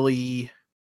really...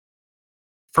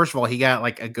 First of all, he got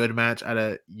like a good match out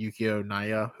of Yukio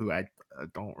Naya, who I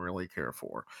don't really care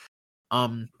for.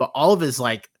 But all of his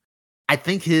I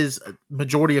think his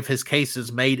majority of his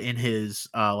cases made in his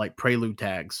like prelude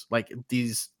tags, like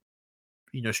these,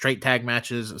 straight tag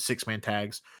matches, 6-man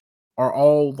tags, are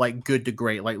all like good to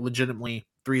great, like legitimately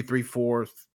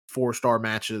 4-star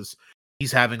matches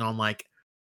he's having on like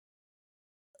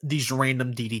these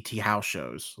random DDT house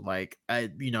shows, like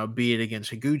be it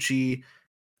against Higuchi.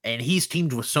 And he's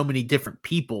teamed with so many different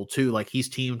people too. Like he's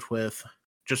teamed with,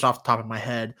 just off the top of my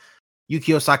head,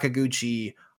 Yukio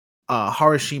Sakaguchi,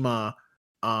 Harashima,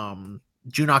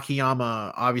 Jun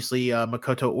Akiyama, obviously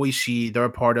Makoto Oishi. They're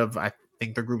a part of, I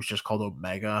think their group's just called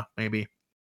Omega, maybe.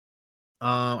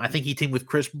 I think he teamed with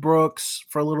Chris Brooks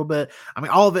for a little bit. I mean,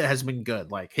 all of it has been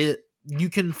good. Like you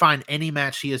can find any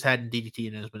match he has had in DDT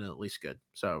and it has been at least good.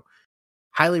 So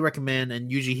highly recommend.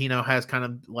 And Yuji Hino has kind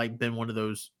of like been one of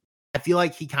those. I feel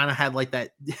like he kind of had like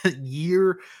that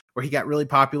year where he got really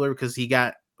popular because he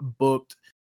got booked.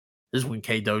 This is when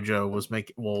K Dojo was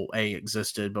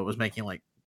existed, but was making like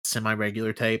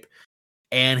semi-regular tape.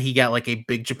 And he got like a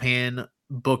Big Japan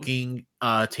booking,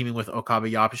 teaming with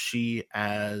Okabe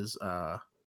as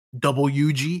Double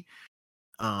Yuji.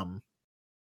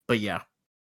 But yeah,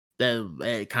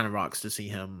 it kind of rocks to see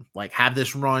him like have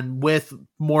this run with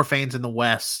more fans in the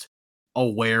West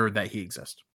aware that he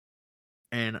exists.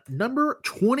 And number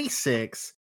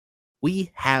 26,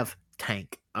 we have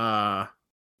Tank.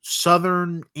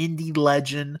 Southern indie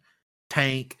legend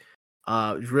Tank.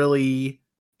 Really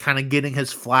kind of getting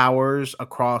his flowers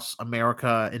across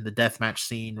America in the deathmatch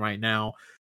scene right now.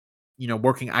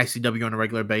 Working ICW on a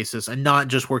regular basis, and not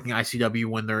just working ICW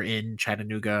when they're in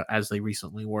Chattanooga, as they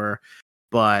recently were,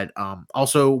 but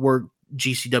also worked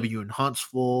GCW in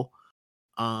Huntsville,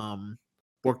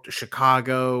 worked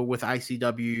Chicago with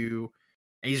ICW.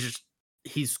 And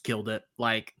he's killed it.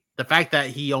 Like, the fact that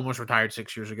he almost retired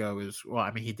 6 years ago is, well, I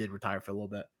mean, he did retire for a little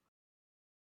bit.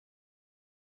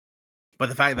 But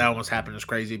the fact that almost happened is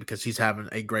crazy because he's having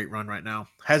a great run right now.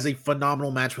 Has a phenomenal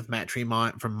match with Matt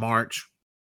Tremont from March.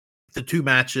 The 2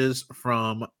 matches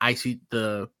from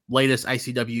the latest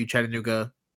ICW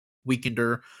Chattanooga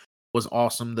Weekender was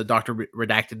awesome. The Dr.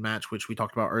 Redacted match, which we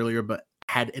talked about earlier, but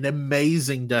had an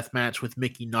amazing death match with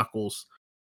Mickey Knuckles.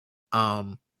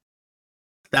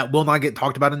 That will not get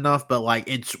talked about enough, but like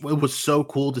it was so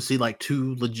cool to see like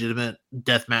 2 legitimate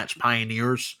deathmatch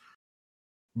pioneers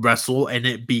wrestle and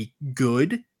it be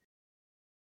good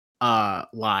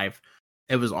live.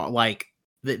 It was like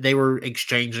they were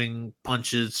exchanging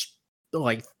punches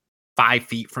like 5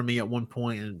 feet from me at one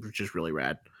point, and it was just really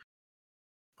rad.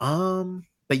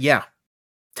 But yeah,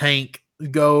 Tank,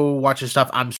 go watch his stuff.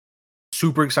 I'm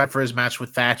super excited for his match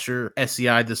with Thatcher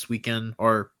SCI this weekend,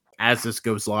 or as this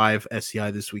goes live,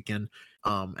 SCI this weekend.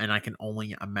 And I can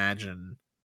only imagine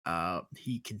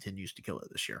he continues to kill it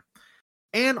this year.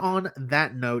 And on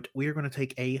that note, we are going to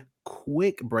take a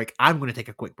quick break. I'm going to take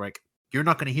a quick break. You're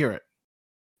not going to hear it,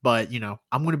 but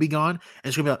I'm going to be gone, and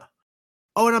it's going to be like,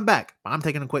 oh, and I'm back. I'm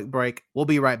taking a quick break. We'll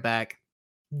be right back.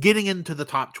 Getting into the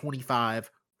top 25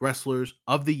 wrestlers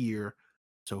of the year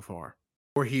so far.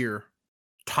 We're here.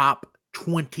 Top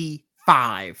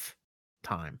 25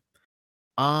 time.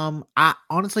 I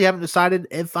honestly haven't decided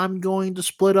if I'm going to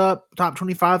split up top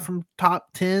 25 from top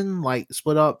 10, like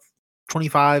split up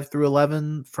 25 through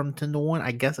 11 from 10 to 1.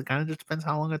 I guess it kind of just depends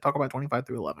how long I talk about 25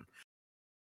 through 11.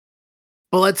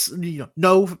 But let's,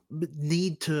 no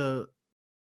need to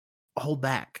hold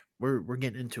back. We're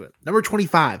getting into it. Number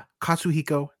 25,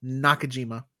 Katsuhiko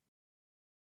Nakajima.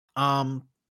 Love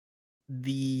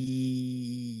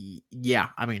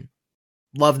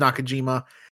Nakajima.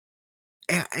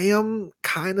 I am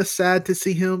kind of sad to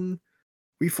see him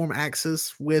reform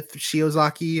Axis with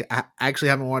Shiozaki. I actually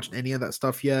haven't watched any of that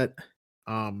stuff yet.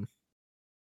 But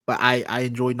I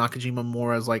enjoy Nakajima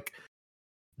more as like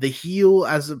the heel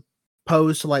as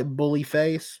opposed to like bully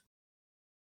face.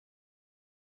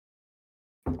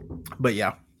 But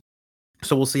yeah.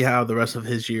 So we'll see how the rest of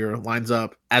his year lines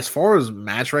up. As far as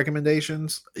match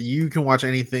recommendations, you can watch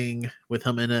anything with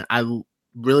him in it. I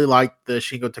really like the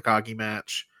Shingo Takagi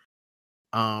match.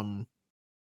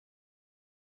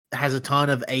 Has a ton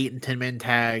of 8 and 10-man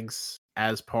tags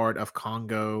as part of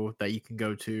Congo that you can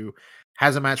go to.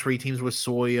 Has a match where he teams with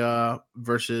Soya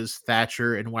versus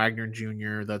Thatcher and Wagner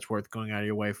Jr. That's worth going out of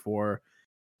your way for.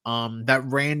 That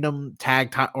random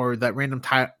tag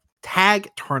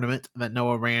tournament that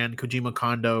Noah ran, Kojima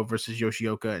Kondo versus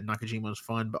Yoshioka and Nakajima, was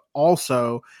fun. But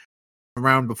also, the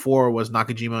round before was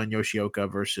Nakajima and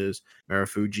Yoshioka versus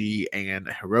Marufuji and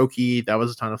Hiroki. That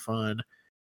was a ton of fun.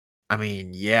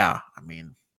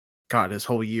 God, his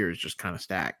whole year is just kind of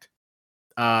stacked.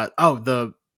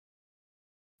 The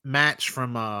match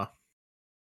from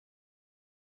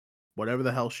whatever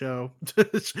the hell show,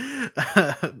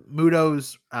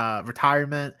 Muto's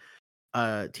retirement,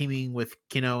 teaming with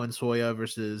Kino and Soya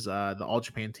versus the All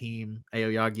Japan team,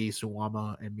 Aoyagi,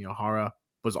 Suwama, and Miyahara,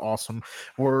 was awesome.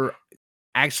 We're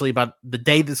actually, about the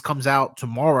day this comes out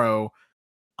tomorrow,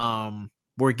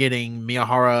 we're getting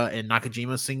Miyahara and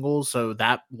Nakajima singles, so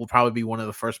that will probably be one of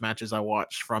the first matches I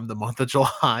watch from the month of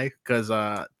July, because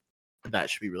that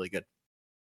should be really good.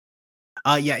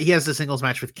 He has the singles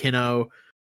match with Kino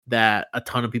that a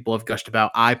ton of people have gushed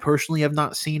about. I personally have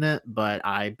not seen it, but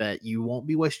I bet you won't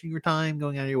be wasting your time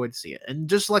going out of your way to see it. And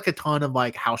just like a ton of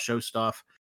like house show stuff.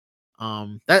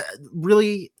 That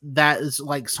is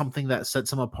like something that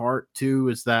sets him apart too,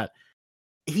 is that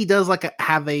he does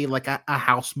have a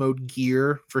house mode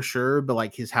gear for sure, but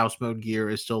like his house mode gear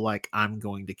is still like, I'm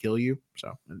going to kill you.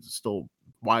 So it's still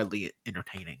widely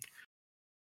entertaining.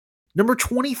 Number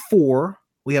 24,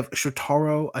 we have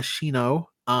Shotaro Ashino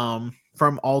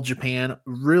from All Japan.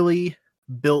 Really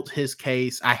built his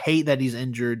case. I hate that he's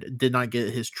injured, did not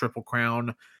get his Triple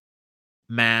Crown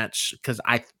match, because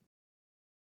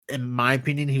in my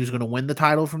opinion, he was going to win the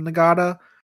title from Nagata.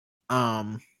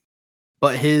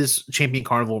 But his Champion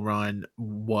Carnival run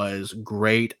was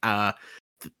great.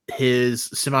 his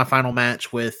semifinal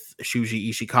match with Shuji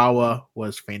Ishikawa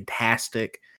was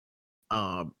fantastic.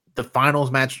 The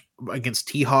finals match against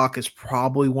T-Hawk is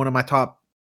probably one of my top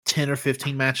 10 or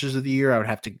 15 matches of the year. I would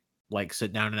have to like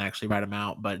sit down and actually write them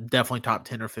out, but definitely top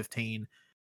 10 or 15.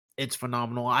 It's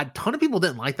phenomenal. A ton of people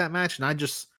didn't like that match, and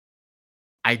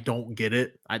I don't get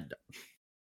it. I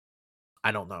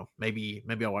don't know. Maybe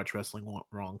I watch wrestling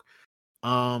wrong.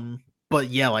 But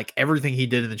yeah, like everything he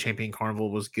did in the Champion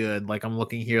Carnival was good. Like I'm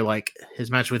looking here, like his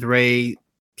match with Rei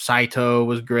Saito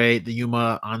was great. The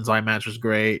Yuma Anzai match was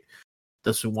great.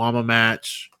 The Suwama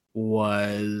match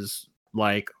was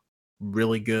like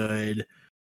really good.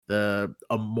 The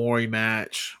Amori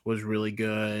match was really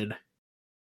good.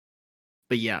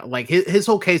 But yeah, like his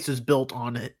whole case is built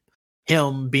on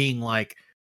him being like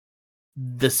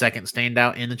the second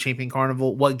standout in the Champion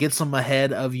Carnival. What gets him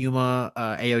ahead of Yuma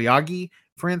Aoyagi,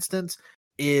 for instance,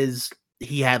 is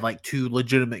he had like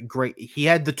he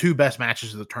had the two best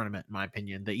matches of the tournament, in my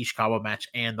opinion, the Ishikawa match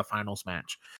and the finals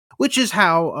match, which is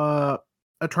how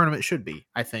a tournament should be.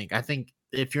 I think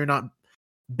if you're not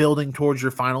building towards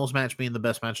your finals match being the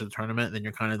best match of the tournament, then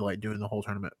you're kind of like doing the whole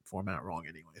tournament format wrong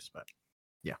anyways. But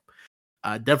yeah,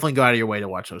 definitely go out of your way to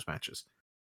watch those matches.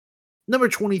 Number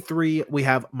 23, we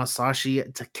have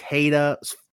Masashi Takeda.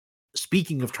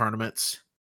 Speaking of tournaments,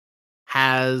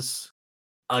 has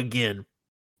again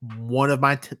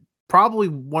probably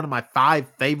one of my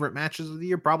 5 favorite matches of the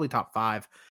year, probably top 5.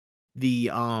 The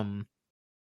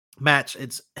match,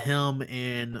 it's him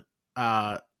and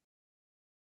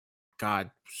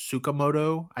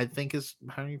Tsukamoto, I think is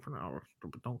how do you pronounce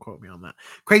it? Don't quote me on that.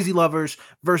 Crazy Lovers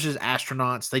versus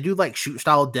Astronauts. They do like shoot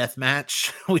style death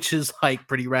match, which is like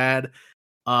pretty rad.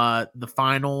 The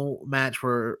final match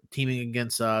where teaming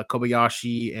against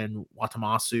Kobayashi and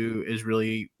Watamasu is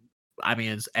really,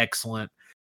 it's excellent.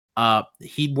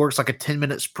 He works like a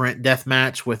 10-minute sprint death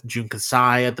match with Jun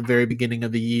Kasai at the very beginning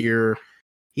of the year.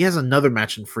 He has another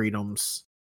match in Freedoms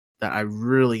that I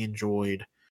really enjoyed.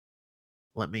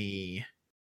 It's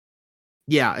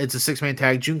a 6-man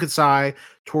tag. Jun Kasai,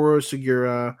 Toru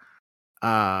Segura,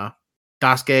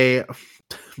 Daisuke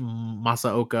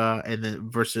Masaoka, and then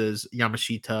versus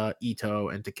Yamashita, Ito,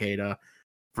 and Takeda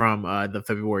from the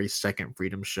February 2nd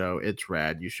Freedom Show. It's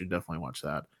rad. You should definitely watch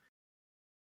that.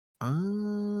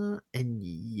 And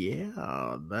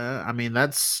yeah,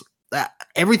 that's that.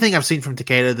 Everything I've seen from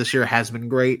Takeda this year has been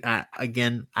great.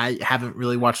 Again, I haven't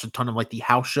really watched a ton of like the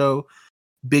house show,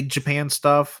 Big Japan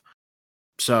stuff.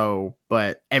 So,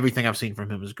 but everything I've seen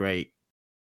from him is great.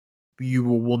 You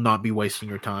will not be wasting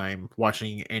your time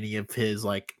watching any of his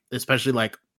like, especially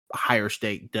like higher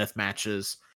stake death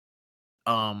matches.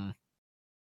 Again,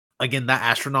 that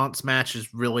Astronauts match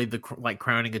is really the like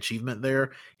crowning achievement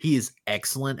there. He is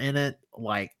excellent in it.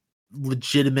 Like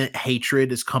legitimate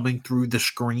hatred is coming through the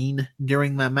screen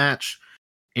during that match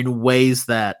in ways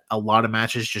that a lot of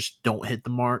matches just don't hit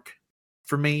the mark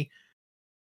for me.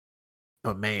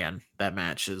 But man, that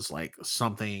match is like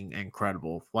something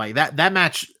incredible. Like that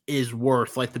match is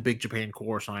worth like the Big Japan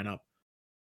Core sign up.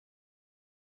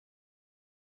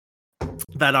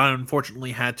 That I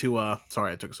unfortunately had to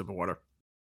sorry, I took a sip of water.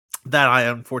 That I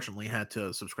unfortunately had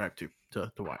to subscribe to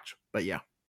watch. But yeah,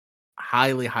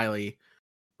 highly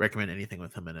recommend anything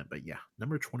with him in it. But yeah,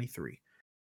 number 23.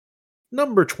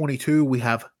 Number 22, we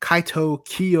have Kaito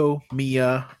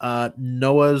Kiyomiya,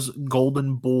 Noah's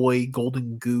golden boy,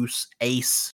 golden goose,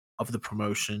 ace of the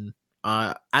promotion.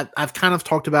 I've kind of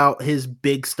talked about his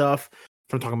big stuff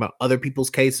from talking about other people's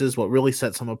cases. What really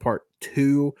sets him apart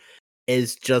too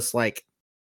is just like,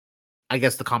 I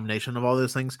guess, the combination of all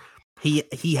those things.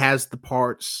 He has the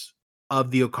parts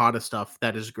of the Okada stuff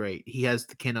that is great. He has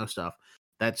the Keno stuff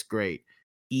that's great.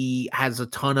 He has a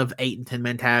ton of 8 and 10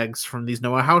 man tags from these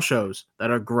Noah house shows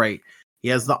that are great. He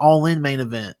has the All In main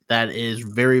event that is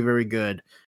very, very good.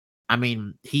 I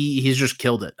mean, he's just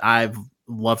killed it. I've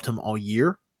loved him all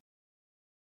year.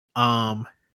 Not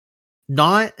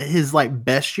his like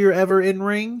best year ever in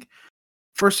ring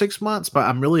for 6 months, but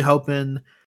I'm really hoping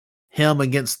him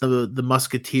against the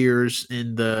Musketeers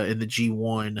in the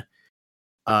G1,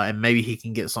 and maybe he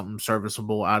can get something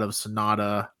serviceable out of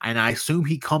Sonata. And I assume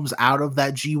he comes out of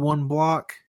that G1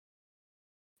 block,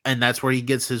 and that's where he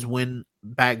gets his win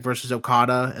back versus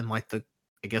Okada and like the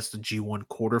G1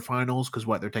 quarterfinals, because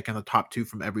they're taking the top 2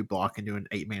 from every block and doing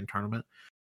an 8-man tournament.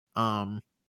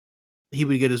 He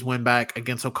would get his win back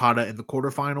against Okada in the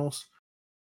quarterfinals.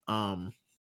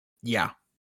 Yeah.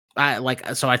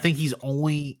 I think he's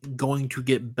only going to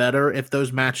get better if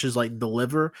those matches like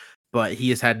deliver, but he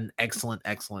has had an excellent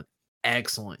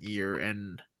year,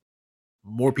 and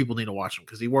more people need to watch him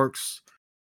because he works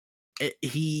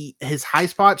his high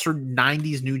spots are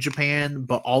 90s New Japan,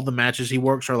 but all the matches he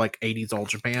works are like 80s All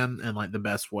Japan in like the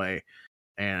best way,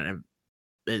 and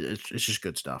it's just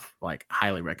good stuff. Like,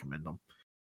 highly recommend them.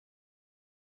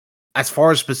 As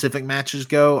far as specific matches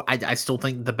go, I still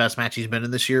think the best match he's been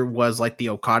in this year was like the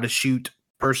Okada shoot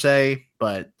per se,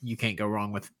 but you can't go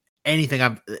wrong with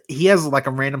anything. He has like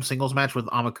a random singles match with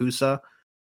Amakusa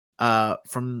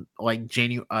from like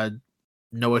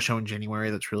Noah show in January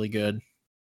that's really good.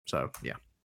 So yeah.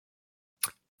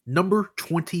 Number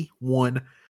 21,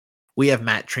 we have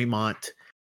Matt Tremont.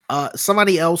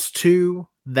 Somebody else too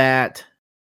that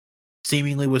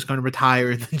seemingly was going to retire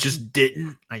and just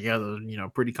didn't. I guess,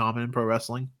 pretty common in pro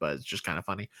wrestling, but it's just kind of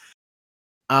funny.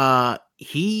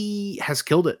 He has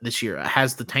killed it this year.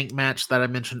 Has the tank match that I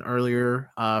mentioned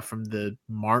earlier from the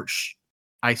March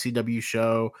ICW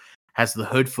show. Has the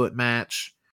Hoodfoot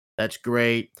match. That's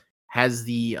great. Has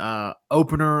the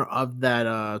opener of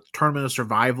that Tournament of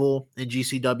Survival in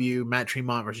GCW, Matt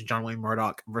Tremont versus John Wayne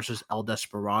Murdoch versus El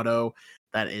Desperado.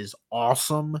 That is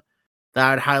awesome.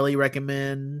 That I'd highly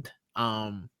recommend.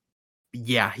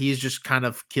 Yeah, he's just kind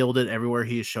of killed it everywhere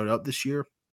he has showed up this year.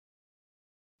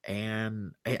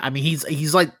 And I mean,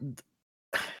 he's like,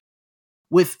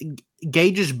 with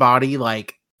Gage's body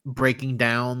like breaking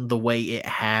down the way it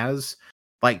has,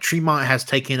 like Tremont has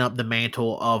taken up the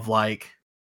mantle of like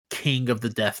king of the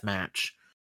death match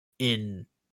in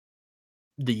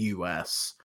the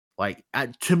US. Like,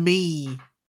 to me,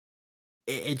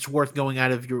 it's worth going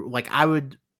out of your, like, I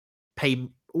would pay,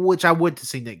 which I would, to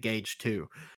see Nick Gage too,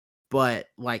 but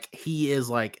like he is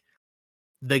like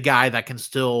the guy that can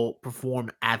still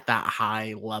perform at that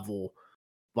high level.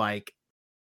 Like,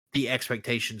 the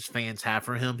expectations fans have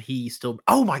for him, he still.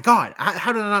 Oh my god!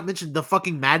 How did I not mention the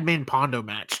fucking Madman Pondo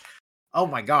match? Oh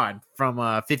my god,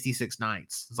 from 56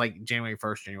 Nights. It's like January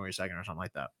 1st, January 2nd, or something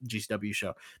like that. GCW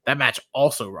show. That match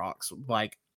also rocks.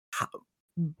 Like,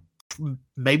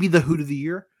 maybe the Hoot of the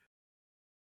Year.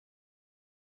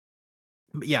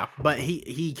 Yeah, but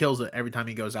he kills it every time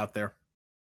he goes out there,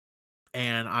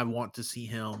 and I want to see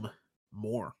him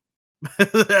more.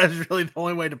 That's really the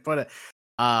only way to put it.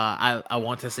 I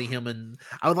want to see him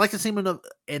I would like to see him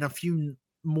in a few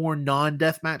more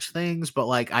non-deathmatch things, but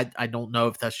like I don't know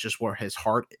if that's just where his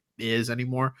heart is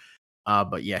anymore.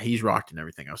 But yeah, he's rocked in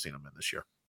everything I've seen him in this year.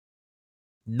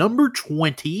 Number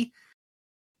 20,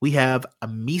 we have a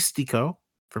Mystico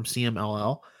from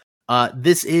CMLL.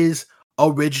 This is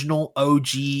original OG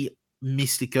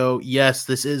Mystico. Yes,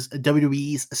 this is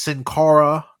WWE's Sin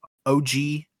Cara OG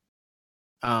in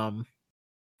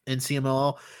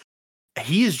CMLL.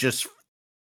 He is just,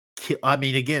 I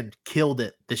mean, again, killed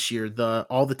it this year.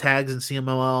 All the tags in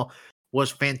CMLL was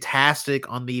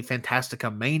fantastic on the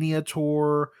Fantastica Mania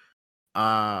tour.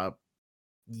 Yeah,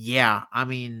 I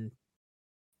mean,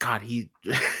 God,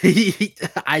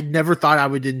 I never thought I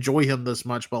would enjoy him this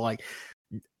much, but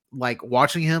like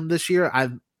watching him this year,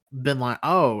 I've been like,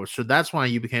 oh, so that's why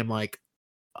you became like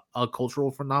a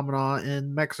cultural phenomenon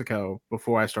in Mexico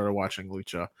before I started watching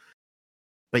Lucha.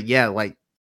 But yeah, like,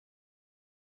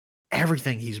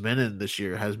 everything he's been in this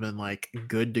year has been like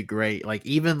good to great. Like,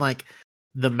 even like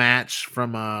the match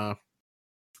from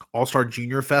All-Star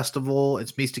Junior Festival,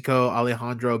 it's Mystico,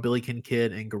 Alejandro, Billy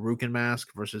Kid, and Garukin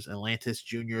Mask versus Atlantis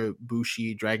Junior,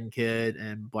 Bushi, Dragon Kid,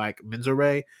 and Black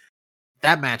Menzoray.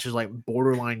 That match is like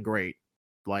borderline great.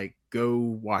 Like, go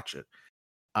watch it.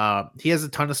 He has a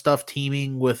ton of stuff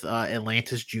teaming with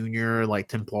Atlantis Junior, like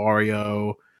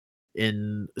Templario,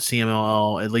 in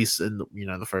CMLL, at least in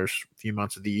the first few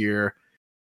months of the year.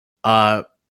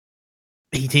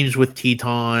 He teams with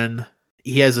Teton.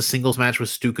 He has a singles match with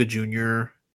Stuka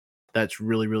Jr. That's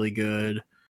really, really good.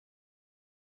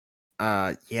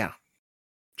 Yeah.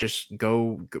 Just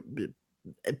go.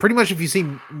 Pretty much, if you see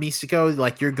Mystico,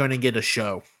 like, you're gonna get a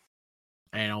show.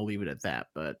 And I'll leave it at that,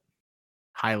 but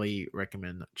highly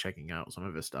recommend checking out some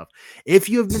of his stuff. If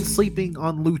you have been sleeping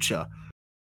on Lucha,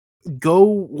 go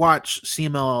watch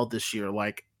CMLL this year.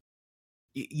 Like,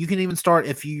 you can even start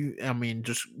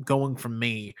just going from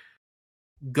me,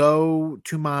 go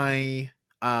to my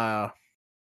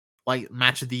like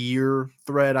match of the year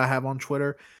thread I have on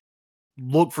Twitter.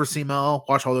 Look for CMLL,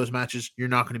 watch all those matches. You're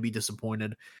not going to be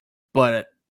disappointed. But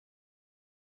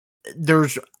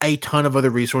there's a ton of other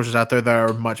resources out there that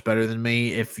are much better than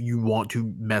me. If you want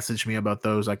to message me about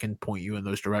those, I can point you in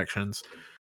those directions.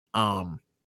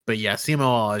 But yeah,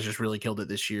 CMLL has just really killed it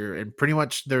this year, and pretty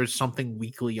much there's something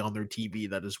weekly on their TV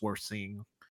that is worth seeing.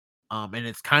 And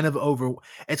it's kind of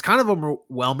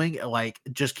overwhelming, like,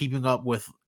 just keeping up with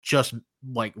just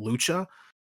like Lucha.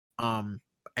 And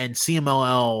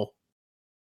CMLL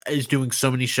is doing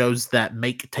so many shows that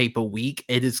make tape a week,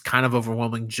 it is kind of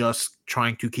overwhelming just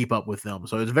trying to keep up with them.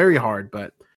 So it's very hard,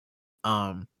 but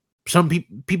some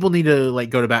people need to like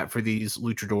go to bat for these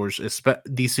luchadors,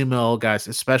 these sumo guys,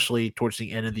 especially towards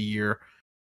the end of the year.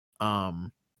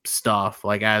 Stuff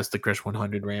like as the Chris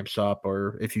 100 ramps up,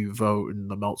 or if you vote in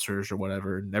the Meltzers or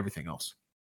whatever, and everything else.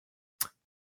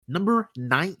 Number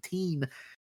 19,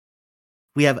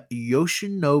 we have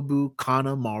Yoshinobu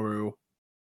Kanemaru.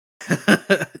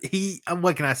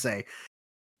 What can I say?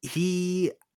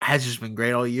 He has just been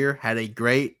great all year. Had a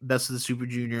great Best of the Super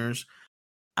Juniors,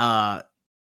 and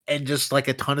just like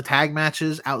a ton of tag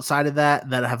matches outside of that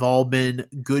have all been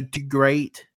good to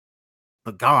great.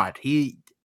 But God, he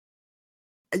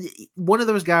one of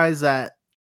those guys that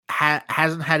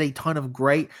hasn't had a ton of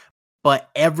great, but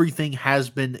everything has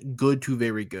been good to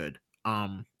very good.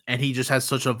 And he just has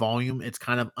such a volume; it's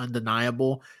kind of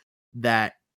undeniable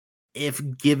that if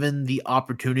given the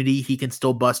opportunity, he can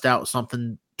still bust out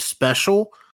something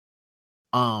special.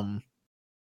 But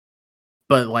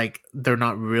like they're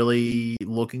not really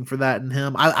looking for that in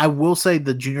him. I will say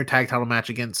the junior tag title match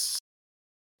against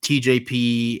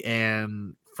TJP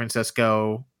and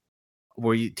Francesco,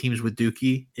 where you teams with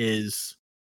Dookie, is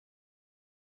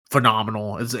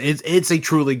phenomenal. It's a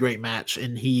truly great match,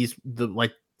 and he's the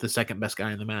second best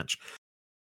guy in the match.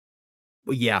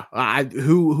 But yeah,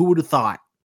 who would have thought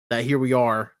that here we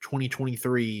are,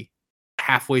 2023,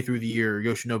 halfway through the year,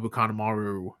 Yoshinobu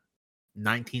Kanemaru,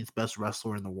 19th best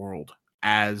wrestler in the world,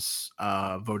 as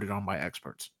voted on by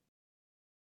experts.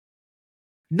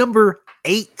 Number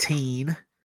 18,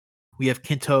 we have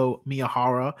Kento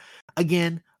Miyahara.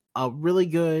 Again, a really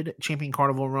good Champion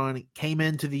Carnival run. Came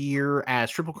into the year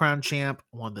as Triple Crown champ,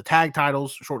 won the tag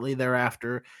titles shortly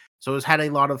thereafter. So has had a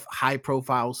lot of high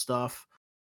profile stuff.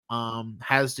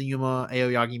 Has the Yuma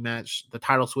Aoyagi match. The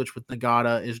title switch with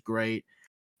Nagata is great.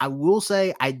 I will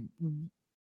say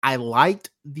I liked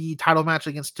the title match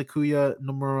against Takuya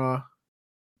Nomura,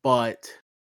 but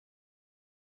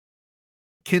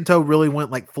Kento really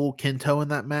went like full Kento in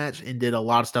that match and did a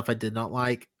lot of stuff I did not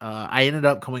like. I ended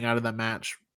up coming out of that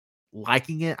match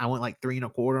liking it. I went like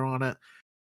 3.25 on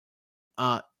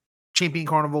it. Champion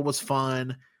Carnival was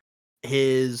fun.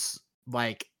 His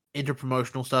like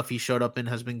interpromotional stuff he showed up in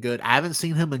has been good. I haven't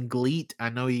seen him in GLEAT. I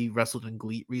know he wrestled in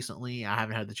GLEAT recently. I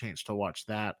haven't had the chance to watch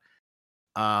that.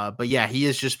 But yeah, he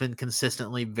has just been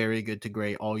consistently very good to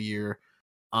great all year.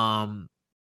 The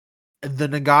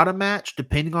Nagata match,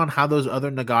 depending on how those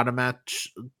other Nagata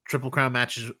Triple Crown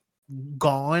matches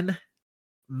gone,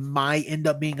 might end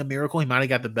up being a miracle. He might have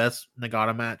got the best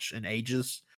Nagata match in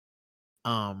ages.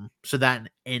 So that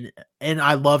and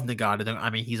I love Nagata. I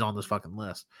mean, he's on this fucking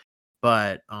list,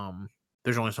 but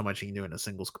there's only so much he can do in a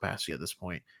singles capacity at this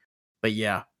point. But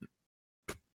yeah,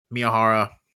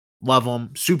 Miyahara, love him.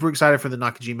 Super excited for the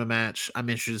Nakajima match. I'm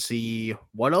interested to see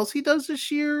what else he does this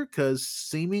year, because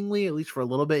seemingly, at least for a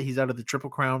little bit, he's out of the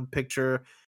Triple Crown picture.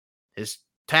 His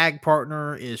tag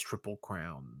partner is Triple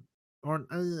Crown, or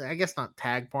I guess not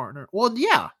tag partner. Well,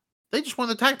 yeah, they just won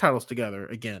the tag titles together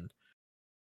again.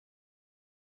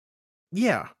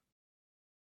 Yeah.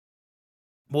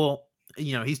 Well,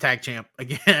 he's tag champ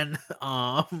again.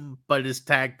 But his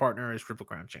tag partner is Triple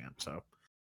Crown champ. So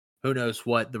who knows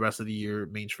what the rest of the year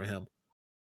means for him.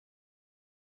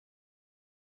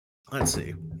 Let's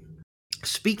see.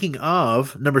 Speaking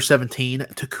of number 17,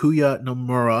 Takuya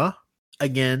Nomura,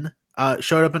 again,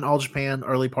 showed up in All Japan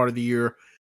early part of the year.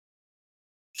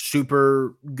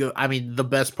 Super good. I mean, the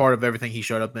best part of everything he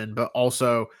showed up in, but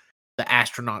also the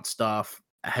astronaut stuff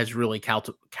has really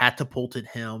catapulted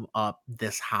him up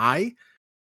this high.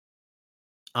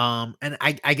 And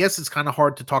I guess it's kind of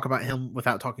hard to talk about him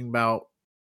without talking about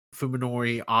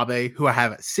Fuminori Abe, who I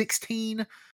have at 16.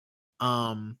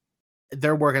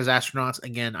 Their work as astronauts,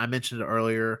 again, I mentioned it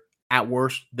earlier. At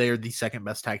worst, they're the second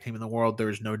best tag team in the world. There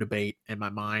is no debate in my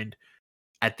mind.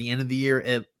 At the end of the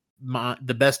year,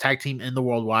 the best tag team in the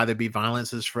world will either be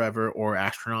Violence is Forever or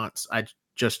Astronauts. I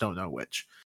just don't know which.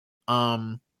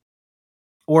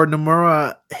 Or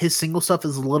Nomura, his single stuff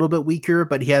is a little bit weaker,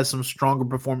 but he has some stronger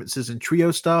performances in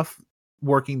trio stuff,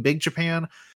 working Big Japan.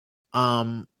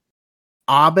 Abe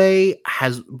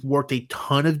has worked a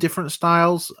ton of different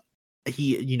styles.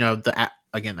 He,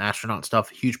 again, astronaut stuff,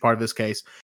 huge part of this case.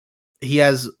 He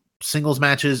has singles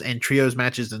matches and trios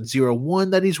matches in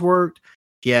 0-1 that he's worked.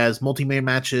 He has multi-man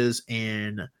matches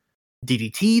in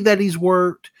DDT that he's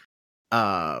worked.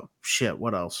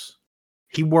 What else?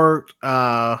 He worked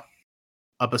a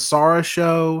Basara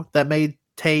show that made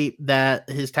tape that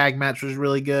his tag match was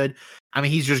really good. I mean,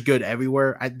 he's just good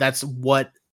everywhere. That's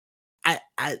what I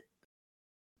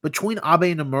between Abe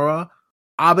and Nomura,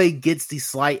 Abe gets the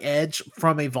slight edge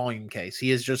from a volume case.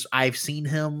 He is just, I've seen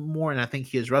him more, and I think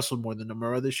he has wrestled more than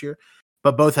Nomura this year,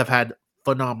 but both have had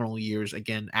phenomenal years.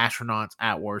 Again, Astronauts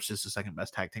at worst is the second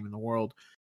best tag team in the world.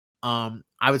 I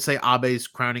would say Abe's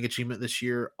crowning achievement this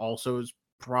year also is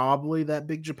probably that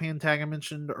Big Japan tag I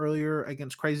mentioned earlier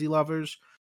against Crazy Lovers.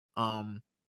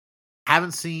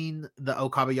 Haven't seen the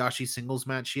Okabayashi singles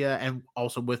match yet, and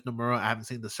also with Nomura, I haven't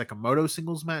seen the Sakamoto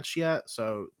singles match yet,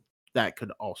 so that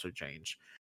could also change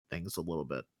things a little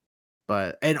bit.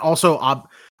 But and also,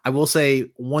 I will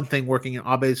say one thing working in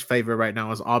Abe's favor right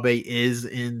now is Abe is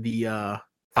in the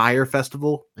Fire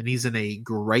Festival, and he's in a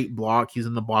great block. He's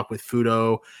in the block with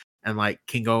Fudo and like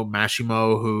Kingo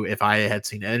Mashimo, who, if I had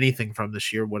seen anything from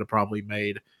this year, would have probably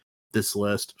made this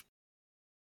list.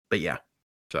 But yeah,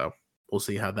 so we'll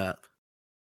see how that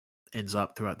ends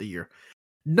up throughout the year.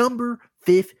 Number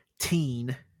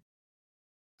 15.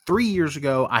 3 years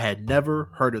ago, I had never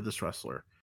heard of this wrestler.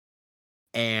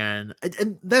 And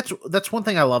that's one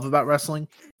thing I love about wrestling,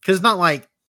 because it's not like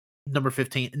number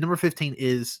 15. Number 15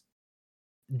 is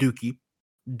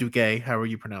Duque, however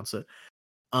you pronounce it.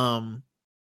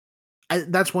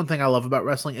 That's one thing I love about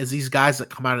wrestling, is these guys that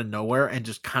come out of nowhere and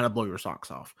just kind of blow your socks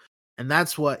off. And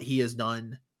that's what he has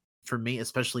done for me,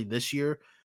 especially this year.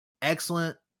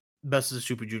 Excellent Best of the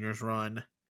Super Juniors run.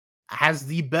 Has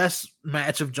the best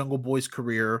match of Jungle Boy's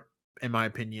career, in my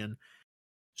opinion.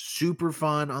 Super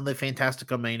fun on the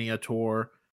Fantastica Mania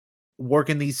tour.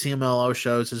 Working these CMLO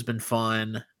shows has been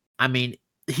fun. I mean,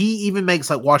 he even makes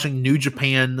like watching New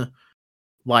Japan,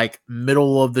 like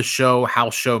middle of the show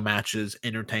house show matches,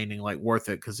 entertaining, like worth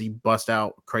it, because he busts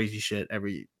out crazy shit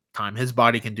every time. His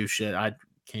body can do shit I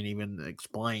can't even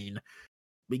explain.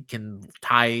 He can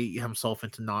tie himself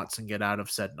into knots and get out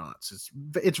of said knots.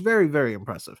 It's very, very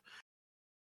impressive.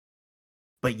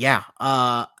 But yeah,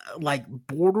 like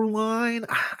borderline,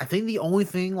 I think the only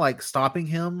thing like stopping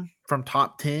him from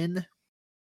top 10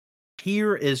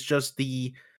 here is just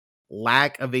the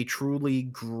lack of a truly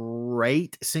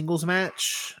great singles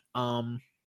match.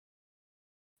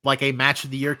 Like a match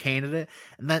of the year candidate.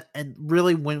 And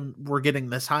really, when we're getting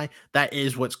this high, that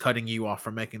is what's cutting you off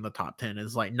from making the top 10,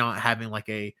 is like not having like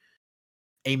a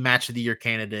match of the year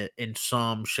candidate in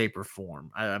some shape or form.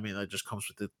 I mean, that just comes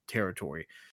with the territory.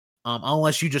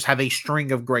 Unless you just have a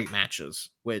string of great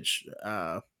matches, which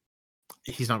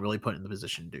he's not really put in the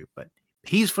position to do. But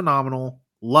he's phenomenal.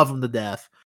 Love him to death.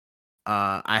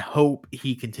 I hope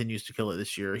he continues to kill it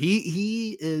this year.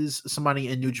 He is somebody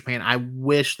in New Japan I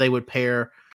wish they would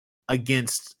pair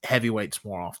against heavyweights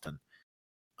more often.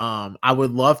 I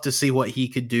would love to see what he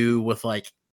could do with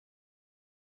like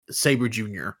Sabre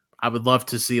Jr. I would love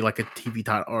to see like a TV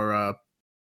title or a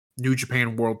New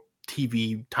Japan World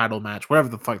TV title match, whatever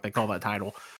the fuck they call that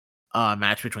title,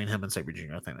 match between him and Sabre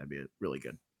Jr. I think that'd be really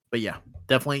good. But yeah,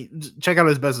 definitely check out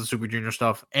his Best of Super Junior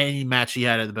stuff. Any match he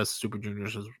had at the Best of Super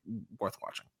Juniors is worth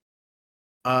watching.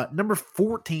 Number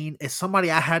 14 is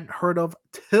somebody I hadn't heard of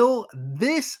till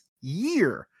this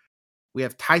year. We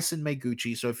have Tyson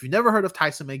Meguchi. So if you've never heard of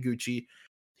Tyson Meguchi,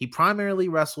 he primarily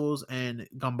wrestles in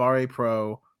Gambare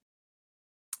Pro.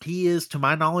 He is, to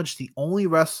my knowledge, the only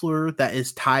wrestler that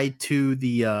is tied to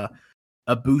the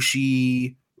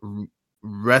Ibushi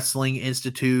Wrestling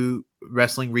Institute,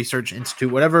 Wrestling Research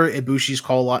Institute, whatever Ibushi's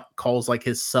calls like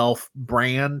his self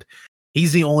brand.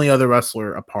 He's the only other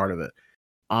wrestler a part of it.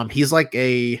 He's like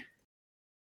I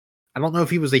don't know if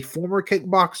he was a former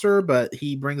kickboxer, but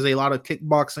he brings a lot of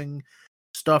kickboxing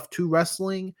stuff to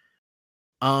wrestling.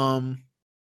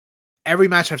 Every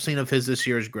match I've seen of his this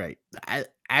year is great.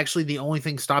 Actually, the only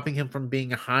thing stopping him from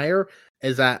being higher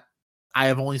is that I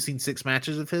have only seen 6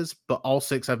 matches of his, but all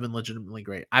 6 have been legitimately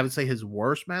great. I would say his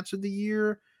worst match of the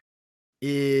year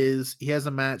is he has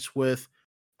a match with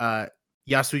Yasu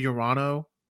Urano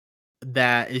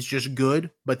that is just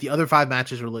good, but the other 5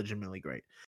 matches are legitimately great.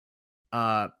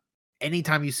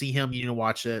 Anytime you see him, you need to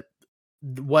watch it.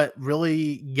 What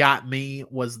really got me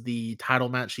was the title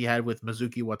match he had with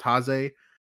Mizuki Watase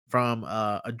from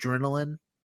Adrenaline,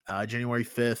 January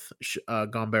 5th,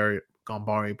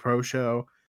 Gambare Pro Show.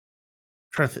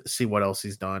 Trying to see what else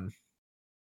he's done.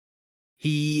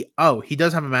 He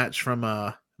does have a match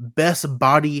from Best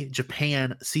Body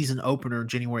Japan season opener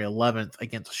January 11th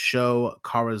against Sho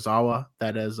Karazawa.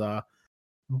 That is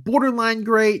borderline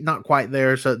great, not quite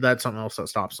there, so that's something else that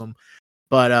stops him.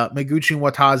 But Meguchi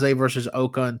Watase versus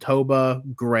Oka and Toba,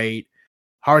 great.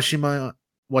 Harashima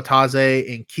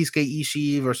Watase and Kisuke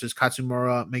Ishii versus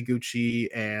Katsumura Meguchi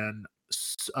and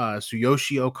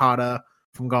Tsuyoshi Okada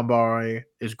from Gambare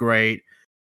is great.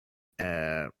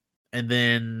 And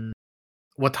then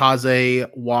Watase,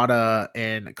 Wada,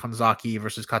 and Kanzaki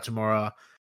versus Katsumura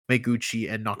Meguchi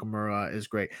and Nakamura is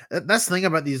great. That's the thing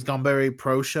about these Ganbare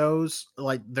Pro shows,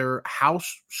 like they're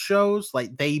house shows,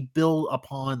 like they build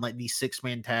upon like these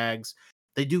 6-man tags.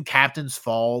 They do Captain's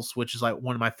Falls, which is like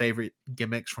one of my favorite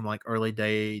gimmicks from like early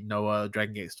day Noah.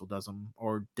 Dragon Gate still does them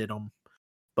or did them,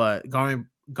 but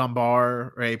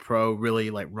Ganbare Pro really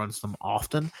like runs them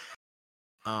often.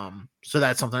 So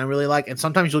that's something I really like. And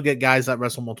sometimes you'll get guys that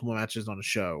wrestle multiple matches on a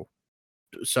show.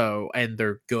 So and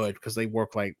they're good because they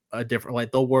work like a different,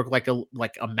 like they'll work like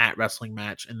a mat wrestling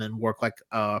match and then work like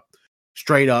a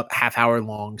straight up half-hour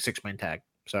long 6-man tag.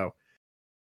 So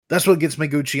that's what gets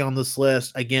Meguchi on this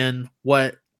list. Again,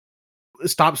 what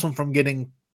stops him from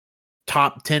getting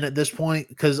top 10 at this point,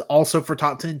 because also for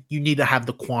top 10 you need to have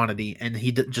the quantity, and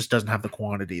he just doesn't have the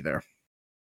quantity there.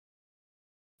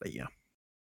 But yeah,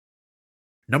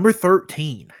 number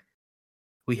 13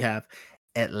 we have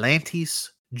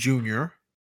Atlantis Jr.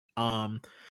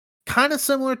 Kind of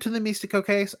similar to the Mystico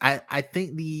case. I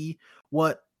think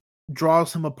what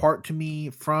draws him apart to me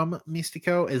from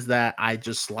Mystico is that I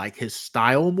just like his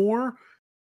style more.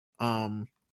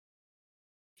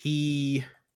 It's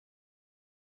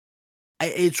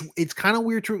kind of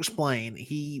weird to explain.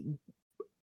 He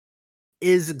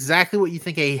is exactly what you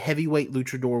think a heavyweight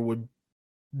luchador would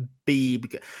be,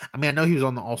 because I mean, I know he was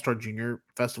on the All-Star Junior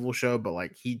Festival show, but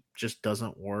like he just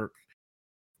doesn't work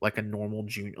like a normal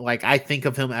junior. Like I think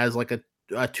of him as like a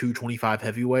 225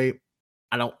 heavyweight.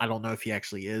 I don't know if he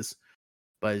actually is,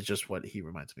 but it's just what he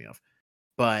reminds me of.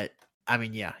 But I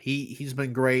mean, yeah, he's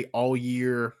been great all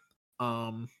year.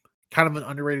 Kind of an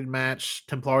underrated match: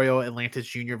 Templario Atlantis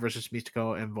Jr. versus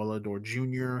Mystico and Volador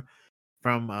Jr.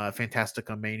 from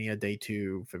Fantastica Mania Day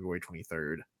 2, February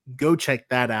 23rd. Go check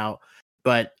that out.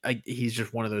 But he's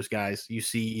just one of those guys. You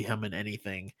see him in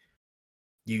anything,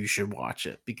 you should watch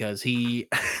it, because he,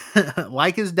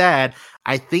 like his dad,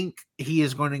 I think he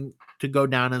is going to go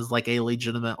down as like a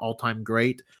legitimate all-time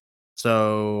great.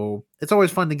 So it's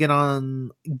always fun to get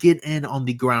in on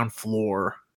the ground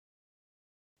floor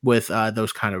with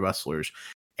those kind of wrestlers.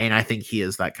 And I think he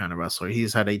is that kind of wrestler.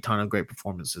 He's had a ton of great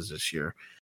performances this year,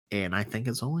 and I think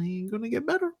it's only going to get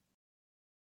better.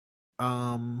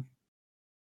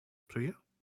 So yeah,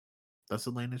 that's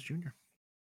Atlantis Jr.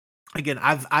 Again,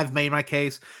 I've made my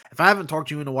case. If I haven't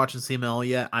talked you into watching CML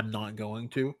yet, I'm not going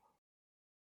to.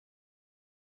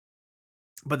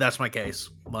 But that's my case.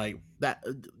 Like that.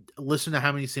 Listen to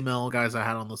how many CML guys I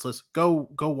had on this list. Go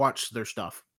watch their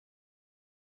stuff.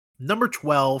 Number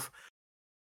 12,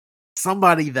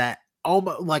 somebody that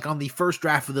almost like on the first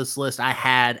draft of this list I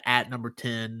had at number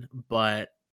 10, but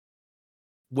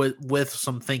with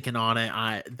some thinking on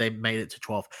it, they made it to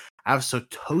 12. I have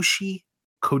Satoshi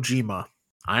Kojima.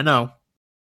 I know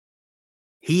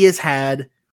he has had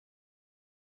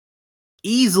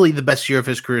easily the best year of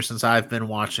his career since I've been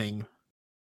watching.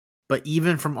 But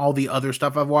even from all the other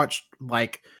stuff I've watched,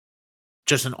 like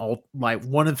just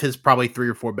one of his probably 3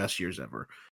 or 4 best years ever.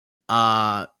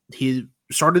 He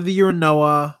started the year in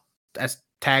Noah as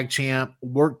tag champ,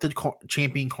 worked the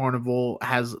Champion Carnival,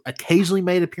 has occasionally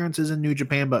made appearances in New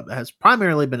Japan, but has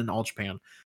primarily been in All Japan.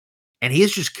 And he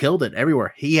has just killed it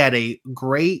everywhere. He had a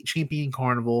great Champion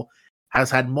Carnival,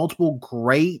 has had multiple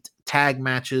great tag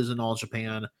matches in All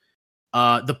Japan.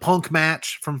 The Punk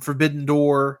match from Forbidden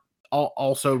Door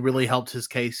also really helped his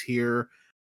case here.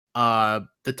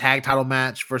 The tag title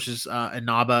match versus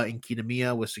Inaba and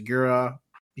Kitamiya with Segura,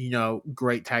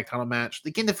 great tag title match.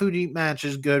 The Kenta Fuji match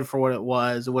is good for what it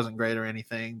was. It wasn't great or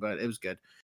anything, but it was good.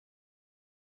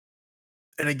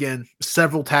 And again,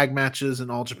 several tag matches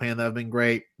in All Japan that have been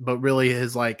great, but really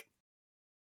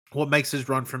what makes his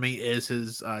run for me is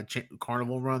his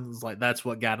Carnival runs. Like that's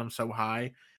what got him so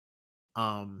high.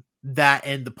 That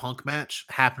and the Punk match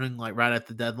happening like right at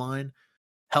the deadline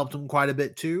helped him quite a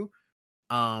bit too.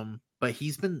 But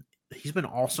he's been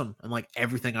awesome and like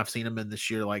everything I've seen him in this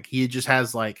year. Like he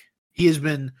has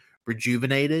been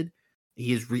rejuvenated.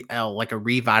 He is like a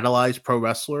revitalized pro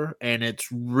wrestler, and it's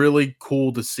really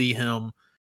cool to see him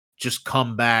just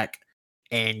come back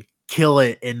and kill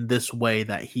it in this way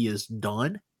that he has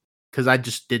done. Because I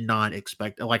just did not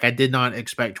expect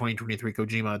 2023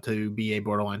 Kojima to be a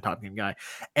borderline top 10 guy.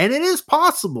 And it is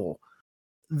possible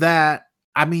that,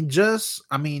 I'm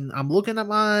looking at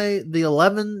the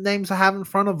 11 names I have in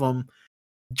front of him,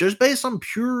 just based on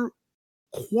pure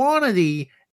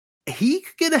quantity, he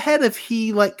could get ahead if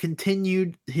he like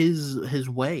continued his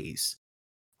ways.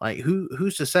 Like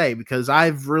who's to say? Because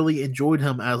I've really enjoyed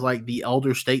him as like the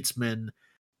elder statesman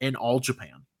in All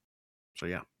Japan. So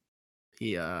yeah,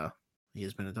 he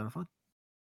has been a ton of fun.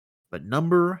 But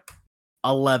number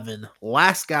 11,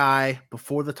 last guy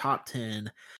before the top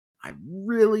 10, I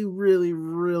really, really,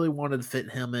 really wanted to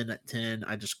fit him in at 10.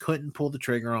 I just couldn't pull the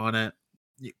trigger on it.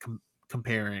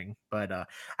 Comparing, but I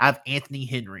have Anthony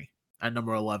Henry at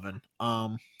number 11.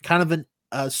 Kind of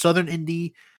a Southern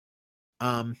Indie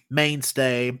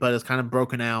mainstay, but it's kind of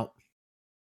broken out.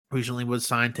 Recently was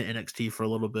signed to NXT for a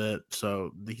little bit,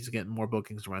 so he's getting more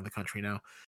bookings around the country now.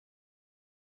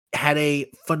 Had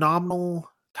a phenomenal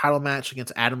title match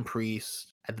against Adam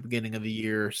Priest at the beginning of the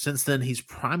year. Since then, he's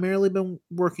primarily been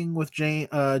working with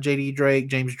JD Drake,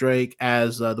 James Drake,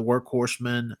 as the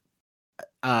workhorseman.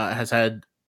 Has had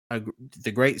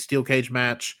the great steel cage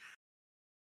match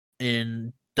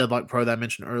in Deadlock Pro that I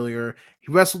mentioned earlier.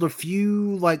 He wrestled a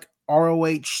few like ROH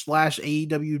 /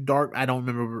 AEW Dark. I don't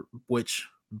remember which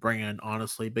brand,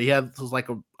 honestly, but this was like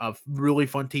a really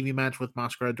fun TV match with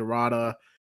Mascara Dorada.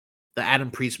 The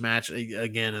Adam Priest match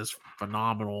again is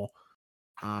phenomenal.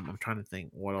 I'm trying to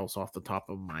think what else off the top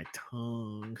of my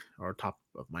tongue or top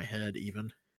of my head,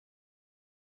 even.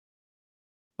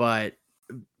 But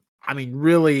I mean,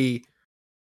 really,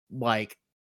 like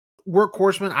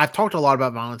Workhorseman. I've talked a lot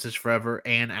about Violence is Forever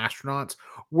and Astronauts.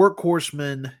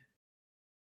 Workhorseman,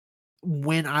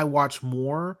 when I watch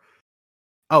more,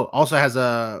 also has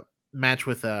a match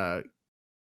with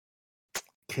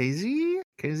KZ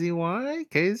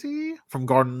from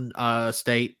Garden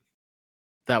State.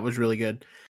 That was really good.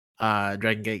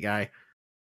 Dragon Gate guy.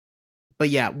 But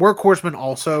yeah, Workhorseman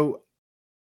also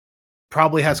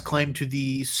probably has claim to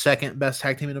the second best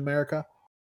tag team in America.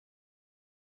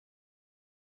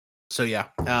 So yeah,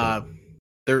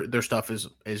 their stuff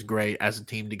is great as a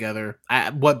team together.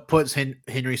 What puts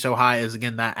Henry so high is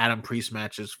again that Adam Priest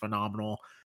match is phenomenal.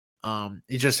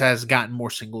 It just has gotten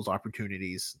more singles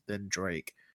opportunities than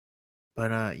Drake.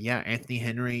 But yeah, Anthony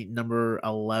Henry, number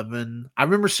 11. I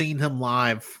remember seeing him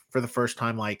live for the first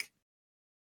time like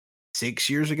 6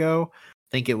 years ago. I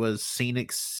think it was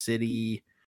Scenic City.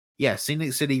 Yeah,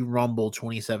 Scenic City Rumble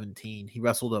 2017. He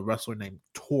wrestled a wrestler named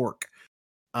Torque.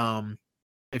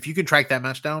 If you can track that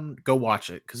match down, go watch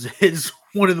it because it's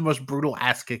one of the most brutal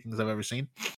ass kickings I've ever seen.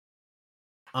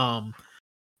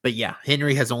 But yeah,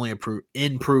 Henry has only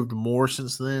improved more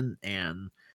since then and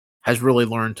has really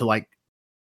learned to like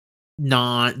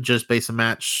not just base a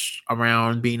match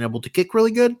around being able to kick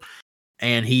really good.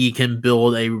 And he can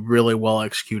build a really well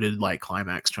executed like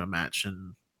climax to a match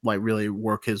and like really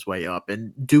work his way up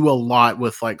and do a lot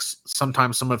with like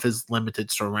sometimes some of his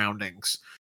limited surroundings.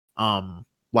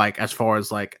 Like as far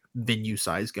as like venue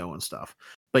size go and stuff.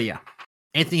 But yeah,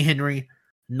 Anthony Henry,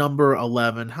 number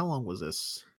 11. How long was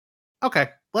this? Okay,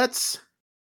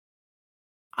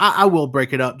 I will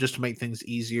break it up just to make things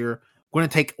easier. We're going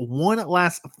to take one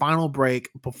last final break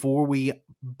before we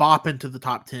bop into the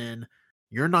top 10.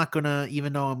 You're not going to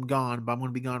even know I'm gone, but I'm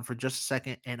going to be gone for just a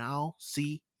second, and I'll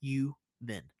see you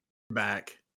then.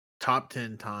 Back. Top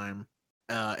 10 time.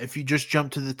 If you just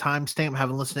jumped to the timestamp,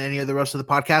 haven't listened to any of the rest of the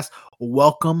podcast,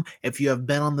 welcome. If you have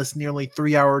been on this nearly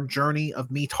 3-hour journey of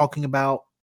me talking about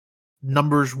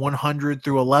numbers 100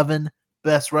 through 11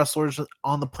 best wrestlers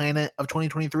on the planet of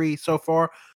 2023 so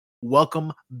far,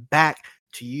 welcome back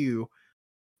to you.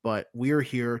 But we are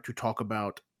here to talk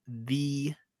about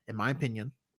in my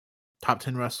opinion, top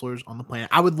 10 wrestlers on the planet.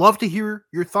 I would love to hear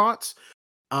your thoughts.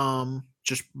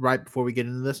 Just right before we get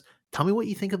into this, tell me what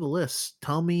you think of the list.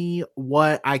 Tell me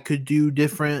what I could do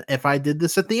different if I did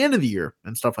this at the end of the year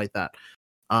and stuff like that.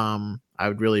 I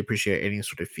would really appreciate any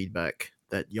sort of feedback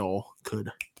that y'all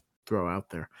could throw out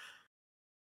there.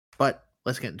 But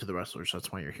let's get into the wrestlers.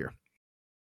 That's why you're here.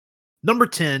 Number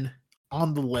 10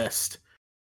 on the list,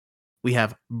 we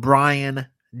have Bryan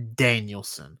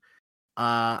Danielson.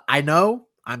 I know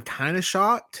I'm kind of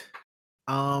shocked.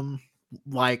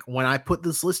 Like when I put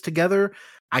this list together,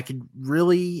 I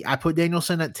put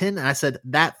Danielson at 10 and I said,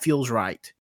 that feels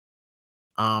right.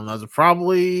 That was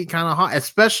probably kind of hot,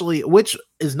 especially, which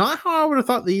is not how I would have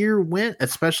thought the year went,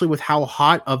 especially with how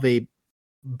hot of a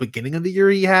beginning of the year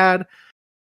he had.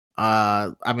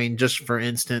 I mean, just for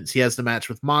instance, he has the match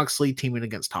with Moxley teaming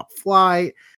against Top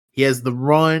Flight. He has the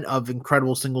run of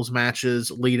incredible singles matches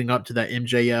leading up to that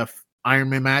MJF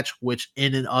Iron Man match, which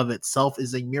in and of itself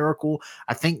is a miracle.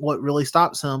 I think what really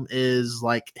stops him is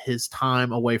like his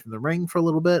time away from the ring for a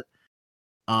little bit.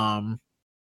 And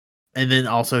then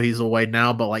also he's away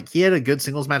now, but like he had a good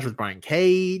singles match with Brian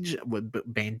Cage, with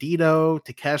Bandito,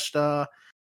 Takeshita,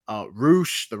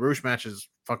 Roosh. The Roosh match is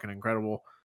fucking incredible.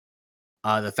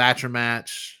 The Thatcher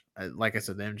match, like I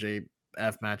said, the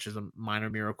MJF match is a minor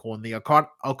miracle, and the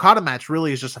Okada match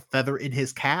really is just a feather in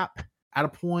his cap at a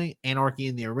point. Anarchy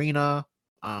in the arena.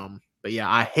 But yeah,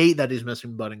 I hate that he's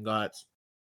missing blood and guts.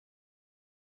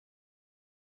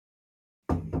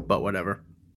 But whatever.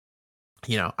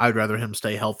 I'd rather him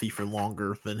stay healthy for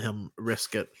longer than him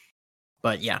risk it.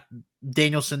 But yeah,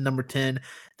 Danielson number 10.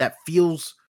 That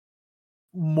feels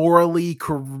morally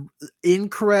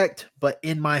incorrect, but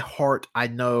in my heart, I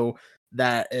know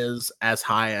that is as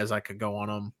high as I could go on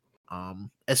him.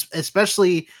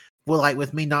 Especially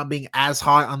with me not being as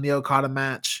high on the Okada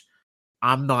match,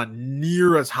 I'm not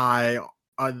near as high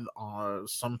on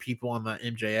some people on the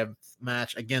MJF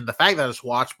match. Again, the fact that it's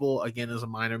watchable again is a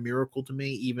minor miracle to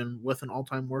me, even with an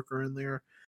all-time worker in there.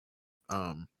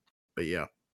 But yeah,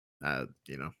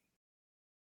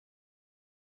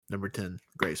 number 10,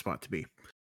 great spot to be.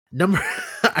 Number,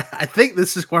 I think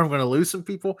this is where I'm going to lose some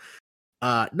people.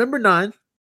 Number 9,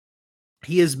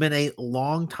 he has been a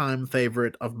long-time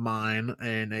favorite of mine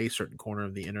in a certain corner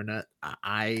of the internet.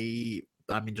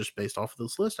 I mean, just based off of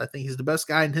this list, I think he's the best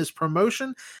guy in his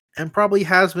promotion and probably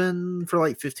has been for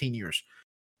like 15 years.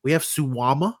 We have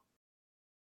Suwama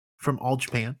from All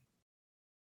Japan.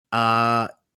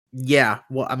 Yeah,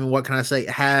 well, I mean, what can I say?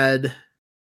 Had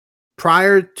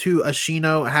prior to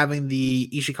Ashino having the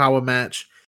Ishikawa match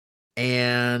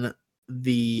and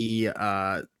the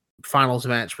finals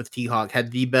match with T-Hawk,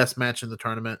 had the best match in the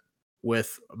tournament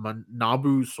with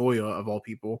Manabu Soya of all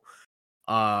people.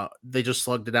 They just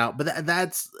slugged it out, but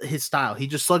that's his style. He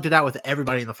just slugged it out with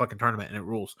everybody in the fucking tournament, and it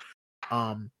rules.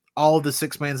 All of the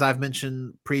 6-mans I've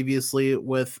mentioned previously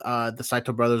with the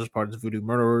Saito brothers as part of the Voodoo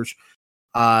Murderers,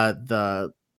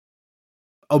 the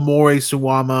Omori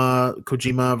Suwama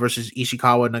Kojima versus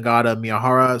Ishikawa Nagata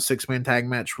Miyahara 6-man tag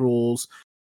match rules.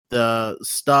 The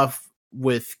stuff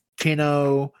with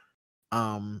Kino,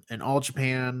 and All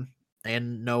Japan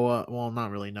and Noah. Well,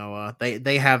 not really Noah.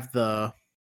 They have the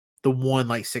one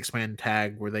like 6-man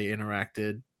tag where they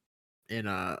interacted in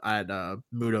at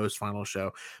Muto's final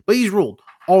show. But he's ruled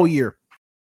all year.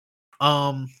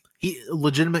 He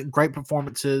legitimate great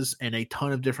performances and a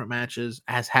ton of different matches,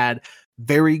 has had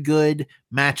very good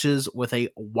matches with a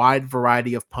wide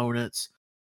variety of opponents.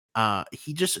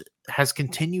 He just has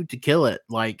continued to kill it.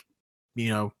 Like,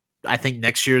 I think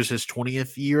next year is his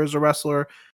 20th year as a wrestler.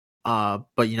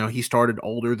 But he started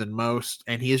older than most,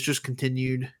 and he has just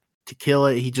continued to kill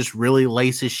it. He just really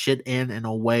lays his shit in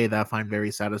a way that I find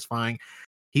very satisfying.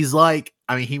 He's like,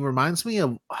 I mean, he reminds me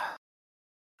of,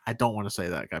 I don't want to say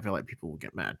that, I feel like people will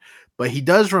get mad, but he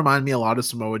does remind me a lot of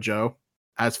Samoa Joe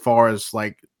as far as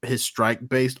like his strike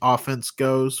based offense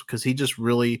goes, because he just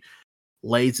really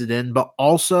lays it in. But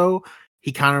also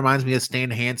he kind of reminds me of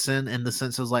Stan Hansen in the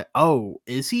sense of like, oh,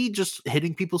 is he just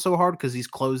hitting people so hard because he's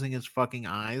closing his fucking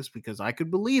eyes? Because I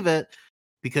could believe it,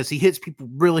 because he hits people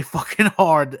really fucking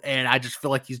hard, and I just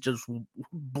feel like he's just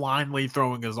blindly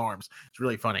throwing his arms. It's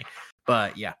really funny.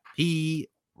 But yeah, he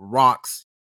rocks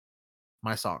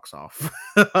my socks off.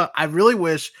 I really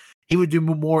wish he would do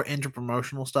more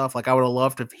interpromotional stuff. Like, I would have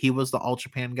loved if he was the All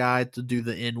Japan guy to do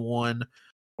the N1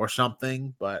 or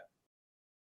something, but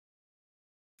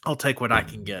I'll take what I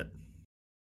can get.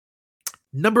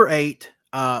 Number 8,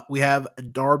 we have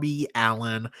Darby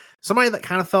Allin, somebody that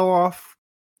kind of fell off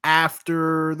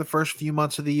after the first few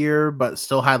months of the year, but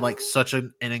still had like such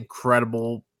an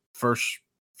incredible first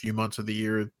few months of the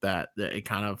year that it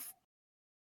kind of,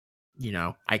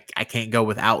 I can't go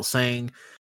without saying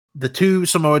the 2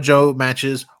 Samoa Joe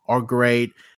matches are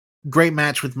great. Great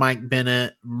match with Mike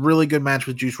Bennett, really good match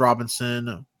with Juice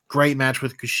Robinson, great match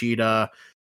with Kushida.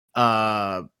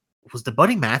 Was the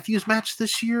Buddy Matthews match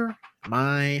this year?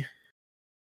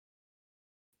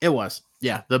 It was.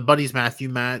 Yeah, the Buddy's Matthew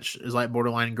match is like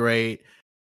borderline great.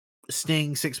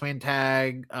 Sting 6-man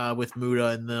tag with Muta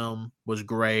and them was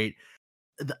great.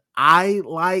 I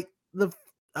like the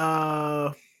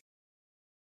oh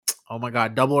my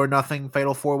god, Double or Nothing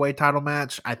Fatal 4-way title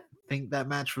match. I think that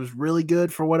match was really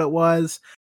good for what it was,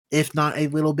 if not a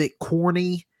little bit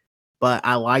corny, but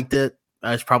I liked it.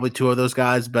 It's probably one of those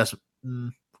guys' best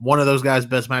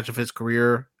match of his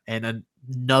career, and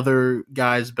another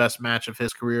guy's best match of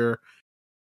his career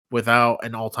without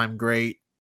an all-time great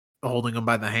holding him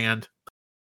by the hand.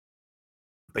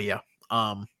 But yeah,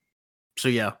 so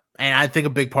yeah, and I think a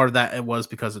big part of that it was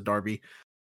because of Darby.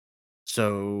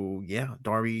 So yeah,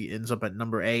 Darby ends up at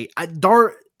number 8.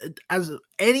 As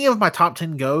any of my top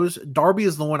 10 goes, Darby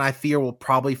is the one I fear will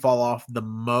probably fall off the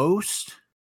most,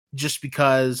 just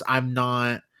because I'm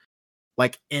not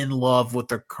like in love with what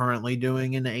they're currently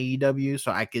doing in the AEW.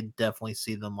 So I could definitely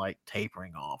see them like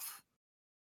tapering off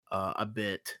a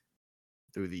bit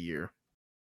through the year.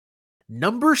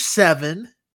 Number 7,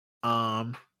 I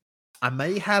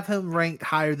may have him ranked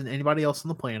higher than anybody else on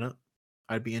the planet.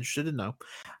 I'd be interested to know.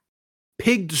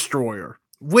 Pig Destroyer,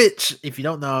 which, if you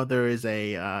don't know, there is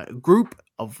a group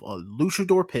of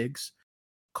luchador pigs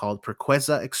called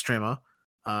Prequeza Extrema.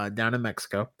 down in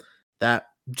Mexico that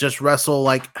just wrestle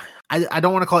like I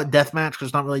don't want to call it death match because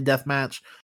it's not really death match,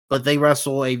 but they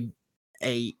wrestle a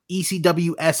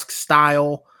ECW-esque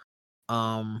style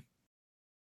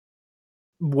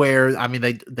where I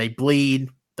mean they bleed,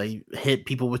 they hit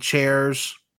people with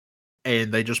chairs,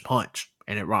 and they just punch,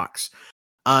 and it rocks.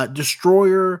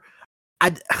 Destroyer,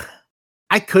 I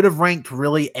I could have ranked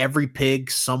really every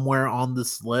pig somewhere on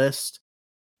this list.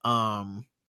 Um,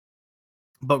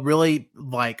 but really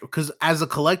like because as a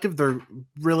collective, they're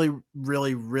really,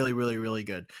 really, really, really, really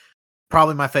good.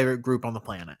 Probably my favorite group on the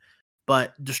planet.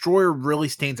 But Destroyer really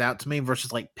stands out to me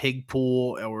versus like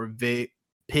Pigpool or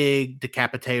Pig,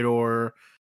 Decapitator,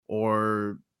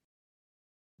 or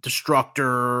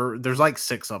Destructor. There's like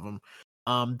 6 of them.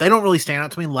 They don't really stand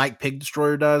out to me like Pig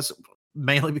Destroyer does,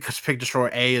 mainly because Pig Destroyer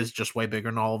A is just way bigger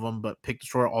than all of them, but Pig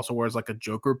Destroyer also wears like a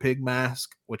Joker pig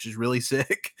mask, which is really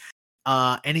sick.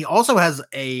 And he also has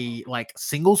a like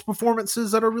singles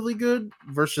performances that are really good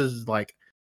versus like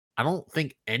I don't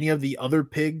think any of the other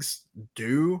pigs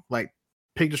do. Like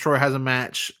Pig Destroyer has a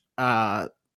match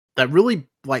that really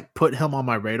like put him on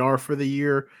my radar for the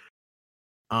year.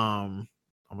 Oh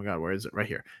my god, where is it? Right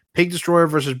here. Pig Destroyer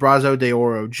versus Brazo de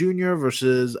Oro Jr.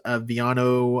 versus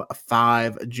Viano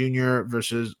 5 Jr.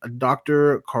 versus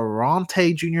Dr.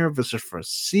 Carante Jr. versus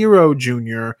Fraciro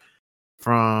Jr.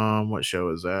 from what show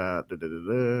is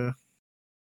that?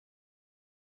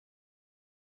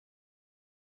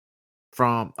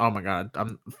 From oh my god,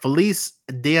 Feliz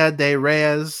Dia de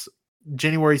Reyes,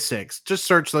 January 6th. Just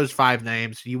search those 5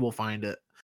 names, you will find it.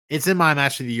 It's in my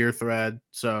match of the year thread,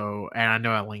 so and I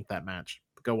know I linked that match.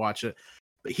 Go watch it.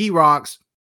 But he rocks.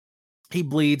 He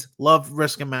bleeds. Love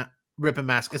ripping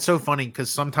mask. It's so funny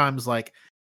because sometimes like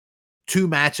 2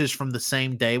 matches from the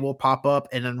same day will pop up,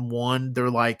 and then one they're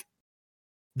like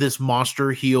this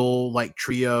monster heel like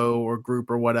trio or group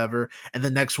or whatever, and the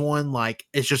next one like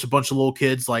it's just a bunch of little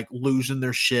kids like losing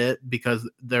their shit because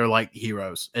they're like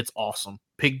heroes. It's awesome.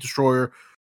 Pig Destroyer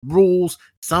rules.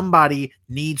 Somebody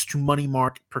needs to money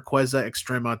mark Perqueza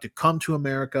Extrema to come to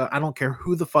America. I don't care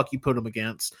who the fuck you put them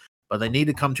against, but they need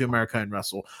to come to America and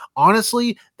wrestle.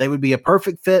 Honestly, they would be a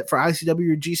perfect fit for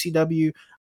ICW or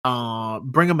GCW.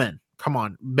 Bring them in. Come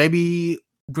on. Maybe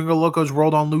Gringo Loco's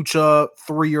World on Lucha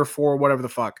 3 or 4, whatever the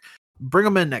fuck. Bring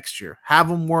them in next year. Have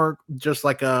them work just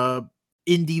like a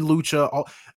indie lucha.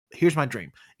 Here's my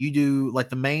dream. You do like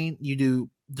the main, you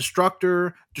do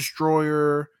Destructor,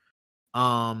 Destroyer,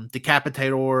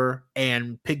 Decapitator,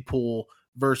 and Pigpool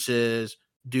versus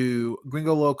do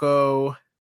Gringo Loco,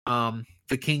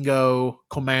 Vikingo,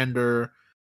 Commander,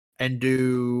 and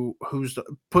do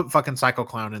put fucking Psycho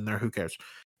Clown in there. Who cares?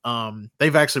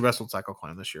 They've actually wrestled Psycho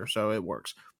Clown this year, so it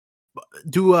works.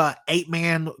 Do a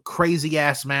 8-man crazy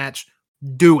ass match.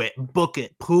 Do it. Book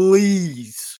it.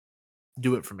 Please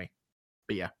do it for me.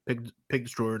 But yeah, Pig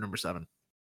Destroyer number 7.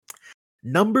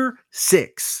 Number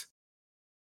 6.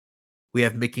 We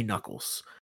have Mickey Knuckles.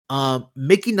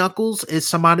 Mickey Knuckles is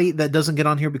somebody that doesn't get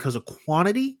on here because of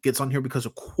quantity, gets on here because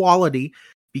of quality,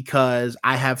 because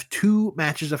I have 2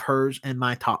 matches of hers in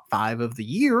my top 5 of the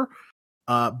year.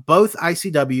 Both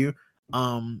ICW.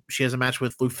 She has a match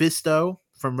with Lufisto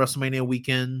from WrestleMania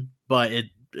weekend, but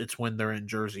it's when they're in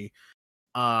Jersey.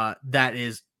 That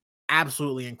is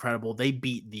absolutely incredible. They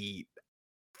beat the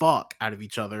fuck out of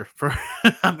each other for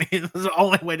I mean, that's the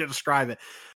only way to describe it.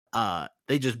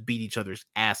 They just beat each other's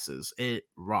asses. It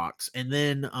rocks. And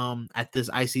then at this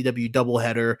ICW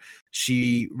doubleheader,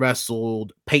 she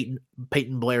wrestled Peyton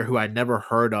Blair, who I never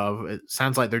heard of. It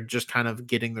sounds like they're just kind of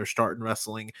getting their start in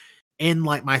wrestling. In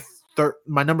like my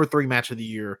number 3 match of the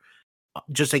year.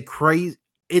 Just a crazy,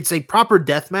 it's a proper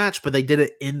death match, but they did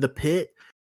it in the pit.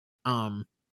 And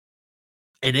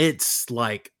it's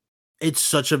like it's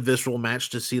such a visceral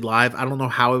match to see live. I don't know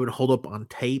how it would hold up on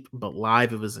tape, but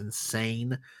live it was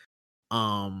insane.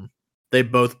 They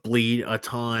both bleed a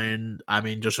ton. I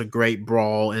mean, just a great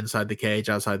brawl inside the cage,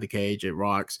 outside the cage. It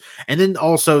rocks. And then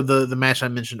also the match I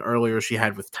mentioned earlier she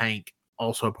had with Tank,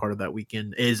 also a part of that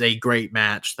weekend, is a great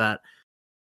match that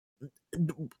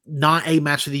not a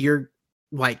match of the year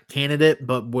like candidate,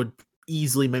 but would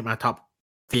easily make my top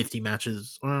 50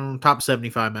 matches, top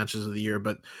 75 matches of the year.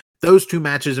 But those 2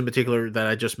 matches in particular that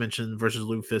I just mentioned versus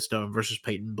Lufisto and versus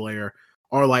Peyton Blair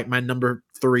are like my number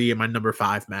 3 and my number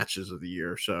 5 matches of the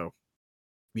year. So,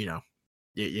 you know,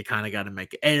 you kind of got to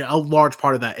make it. And a large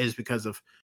part of that is because of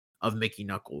Mickey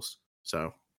Knuckles.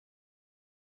 So,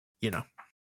 you know.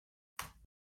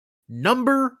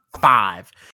 Number 5.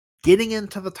 Getting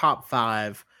into the top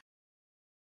 5.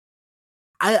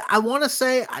 I want to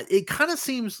say it kind of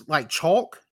seems like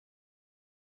chalk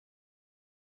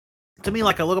to me.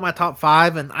 Like I look at my top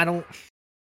 5 and I don't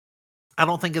I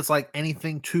don't think it's like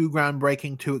anything too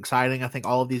groundbreaking, too exciting. I think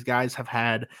all of these guys have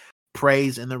had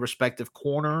praise in their respective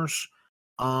corners.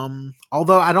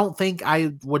 Although I don't think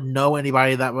I would know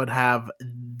anybody that would have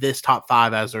this top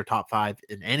five as their top five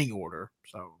in any order.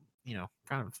 So,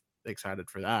 kind of excited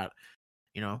for that.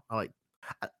 I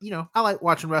like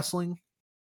watching wrestling.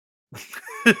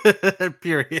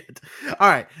 Period. All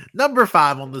right. Number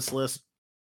 5 on this list,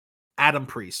 Adam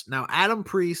Priest. Now, Adam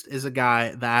Priest is a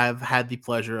guy that I've had the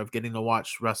pleasure of getting to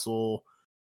watch wrestle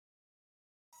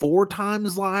 4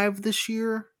 times live this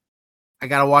year. I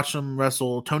got to watch him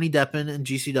wrestle Tony Deppen in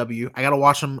GCW. I got to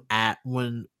watch him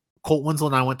when Colt Winslow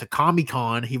and I went to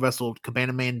Comic-Con. He wrestled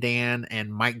Cabana Man Dan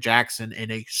and Mike Jackson in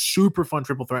a super fun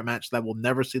triple threat match that will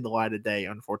never see the light of day,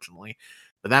 unfortunately.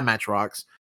 But that match rocks.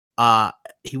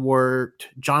 He worked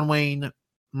John Wayne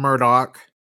Murdoch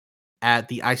at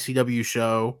the ICW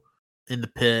show in the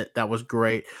pit. That was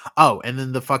great. Oh, and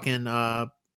then the fucking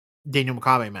Daniel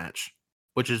Makabe match,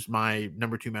 which is my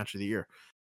number 2 match of the year.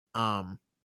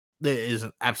 It is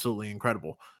absolutely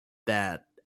incredible that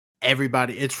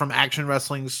it's from Action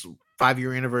Wrestling's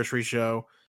 5-year anniversary show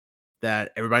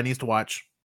that everybody needs to watch,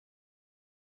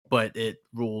 but it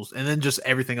rules. And then just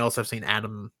everything else I've seen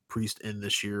Adam Priest in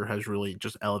this year has really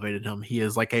just elevated him. He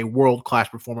is like a world-class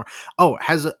performer. Oh,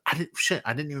 I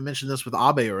didn't even mention this with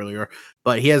Abe earlier,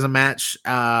 but he has a match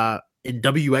in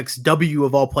WXW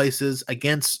of all places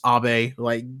against Abe.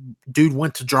 Like, dude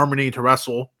went to Germany to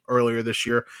wrestle earlier this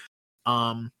year.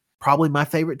 Probably my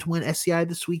favorite to win SCI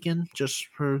this weekend, just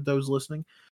for those listening.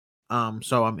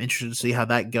 So I'm interested to see how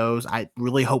that goes. I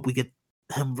really hope we get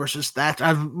him versus Thatcher.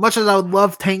 As much as I would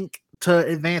love Tank to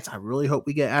advance, I really hope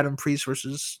we get Adam Priest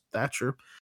versus Thatcher.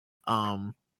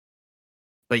 But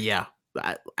yeah,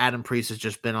 Adam Priest has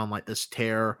just been on like this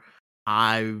tear.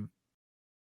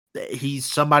 He's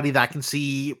somebody that I can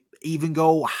see even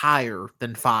go higher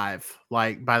than 5,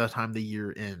 like by the time the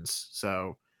year ends.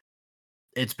 So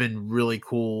it's been really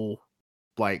cool,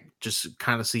 like just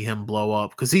kind of see him blow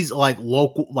up because he's like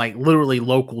local, like literally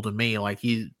local to me. Like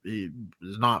he is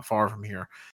not far from here.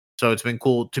 So it's been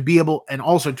cool to be able, and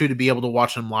also too, to be able to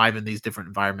watch him live in these different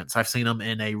environments. I've seen him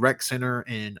in a rec center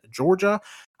in Georgia.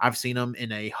 I've seen him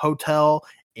in a hotel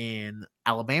in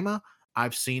Alabama.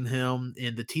 I've seen him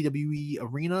in the TWE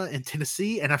arena in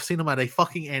Tennessee, and I've seen him at a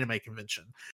fucking anime convention.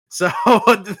 So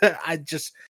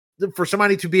for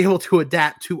somebody to be able to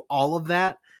adapt to all of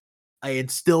that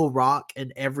and still rock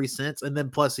in every sense. And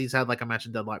then plus he's had like a match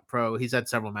in Deadlock Pro. He's had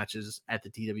several matches at the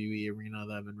TWE arena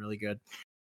that have been really good.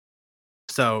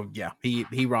 So yeah,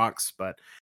 he rocks, but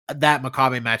that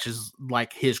Makabe match is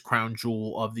like his crown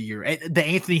jewel of the year. And the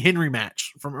Anthony Henry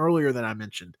match from earlier that I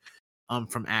mentioned,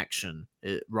 from Action,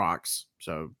 it rocks.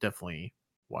 So definitely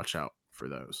watch out for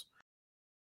those.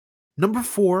 Number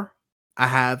 4, I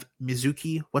have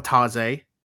Mizuki Wataze,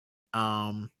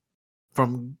 from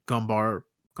Gambare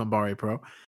Pro.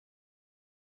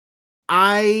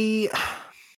 I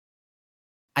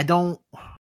don't.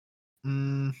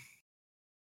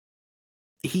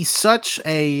 He's such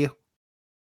a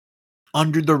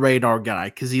under the radar guy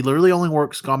because he literally only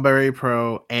works Gambare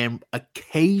Pro and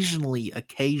occasionally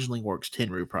works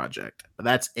Tenru Project, but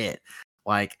that's it.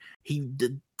 Like he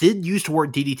did used to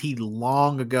work DDT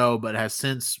long ago, but has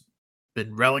since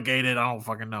been relegated. I don't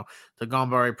fucking know, to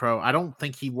Gambare Pro. I don't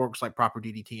think he works like proper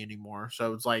DDT anymore.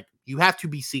 So it's like you have to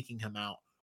be seeking him out.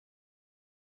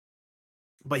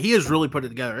 But he has really put it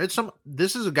together.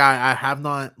 This is a guy I have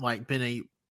not like been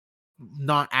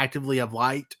not actively have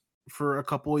liked for a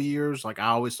couple of years. Like I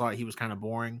always thought he was kind of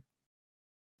boring.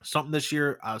 Something this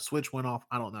year, switch went off.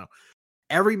 I don't know.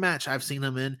 Every match I've seen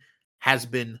him in has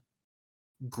been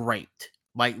great.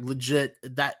 Like legit,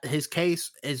 that his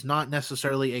case is not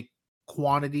necessarily a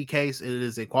quantity case. It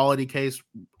is a quality case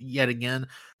yet again.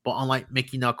 But unlike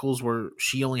Mickey Knuckles, where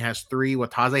she only has 3,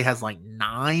 Wataze has like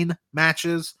 9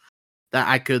 matches that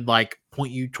I could like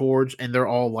point you towards, and they're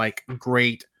all like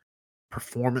great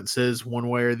performances one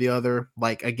way or the other.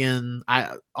 Like again,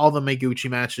 all the Meguchi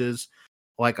matches,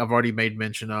 like I've already made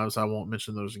mention of, so I won't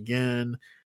mention those again.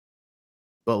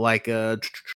 But like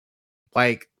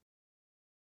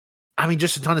I mean,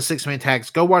 just a ton of 6-man tags.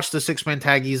 Go watch the 6-man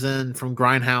tag he's in from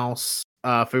Grindhouse,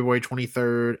 February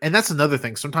 23rd. And that's another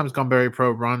thing. Sometimes Gambare Pro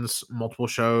runs multiple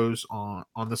shows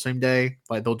on the same day.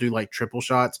 Like they'll do like triple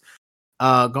shots.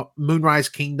 Moonrise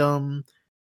Kingdom.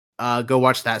 Go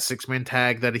watch that 6-man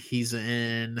tag that he's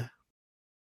in.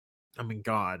 I mean,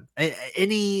 God,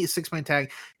 any 6-man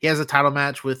tag. He has a title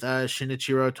match with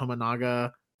Shinichiro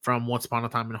Tominaga from Once Upon a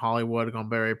Time in Hollywood,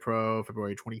 Gambare Pro,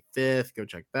 February 25th. Go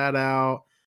check that out.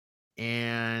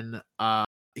 And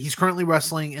he's currently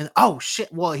wrestling. And oh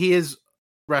shit, well, he is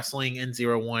wrestling in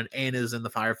 01 and is in the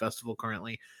Fire Festival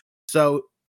currently. So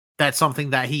that's something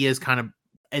that he is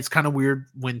it's kind of weird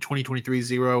when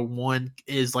 2023 01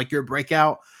 is like your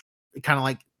breakout, kind of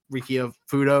like Riki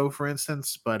Fudo, for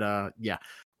instance. But yeah,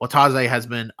 Wataze has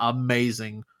been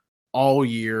amazing all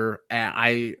year. And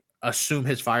I assume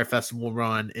his Fire Festival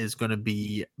run is going to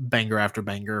be banger after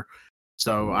banger.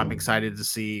 So I'm excited to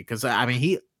see, because I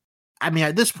mean,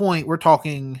 at this point, we're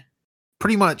talking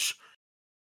pretty much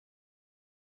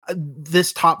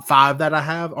this top 5 that I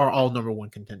have are all number 1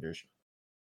 contenders.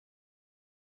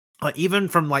 Even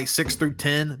from like 6 through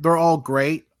 10, they're all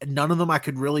great. None of them I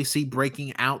could really see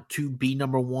breaking out to be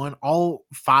number 1. All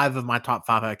 5 of my top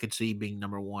 5 I could see being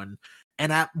number 1.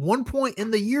 And at one point in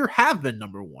the year have been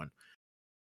number 1.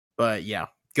 But yeah,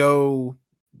 go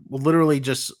literally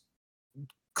just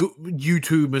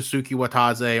YouTube Masuki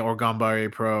Wataze or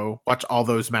Ganbare Pro. Watch all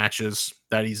those matches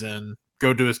that he's in.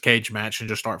 Go do his cage match and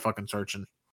just start fucking searching,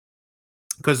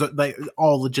 because they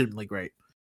all legitimately great.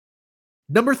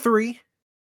 Number 3,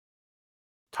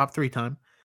 top 3 time.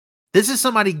 This is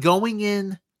somebody going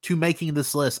in to making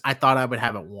this list, I thought I would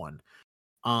have it 1.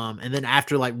 And then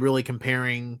after like really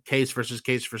comparing case versus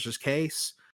case versus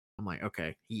case, I'm like,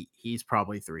 okay, he's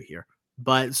probably 3 here.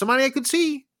 But somebody I could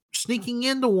see sneaking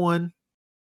into 1,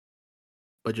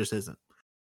 but just isn't.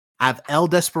 I have El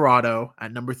Desperado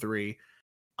at number 3.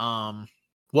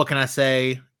 What can I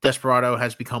say? Desperado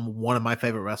has become one of my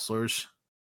favorite wrestlers.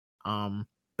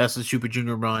 Best of Super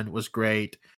Junior run was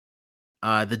great.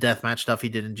 The deathmatch stuff he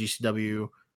did in GCW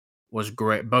was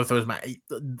great. Both of those,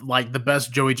 like the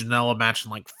best Joey Janela match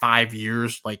in like 5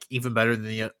 years, like even better than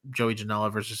the Joey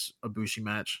Janela versus Ibushi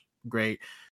match. Great.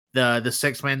 The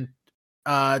 6-man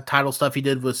title stuff he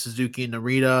did with Suzuki and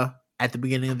Narita at the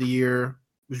beginning of the year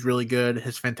was really good.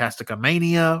 His Fantastica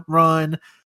Mania run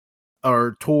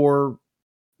or tour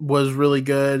was really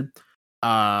good.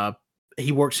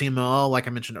 He worked CMLL, like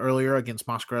I mentioned earlier, against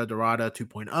Mascara Dorada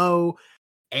 2.0.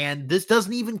 And this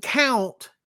doesn't even count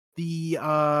the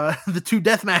 2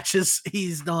 death matches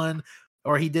he's done,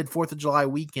 or he did 4th of July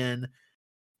weekend.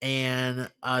 And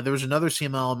there was another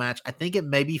CMLL match. I think it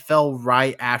maybe fell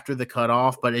right after the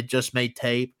cutoff, but it just made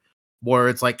tape, where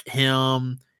it's like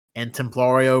him and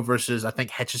Templario versus, I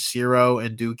think, Hechicero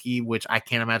and Dookie, which I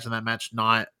can't imagine that match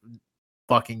not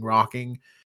fucking rocking.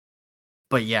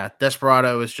 But yeah,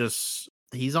 Desperado is just,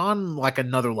 he's on like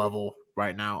another level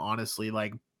right now, honestly.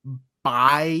 Like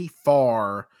by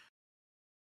far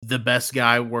the best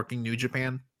guy working New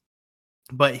Japan.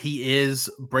 But he is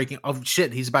breaking, oh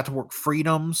shit, he's about to work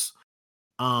Freedoms.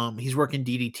 He's working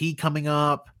DDT coming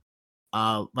up.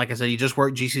 Like I said, he just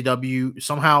worked GCW,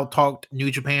 somehow talked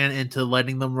New Japan into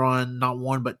letting them run not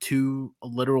 1 but 2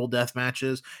 literal death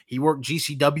matches. He worked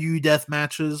GCW death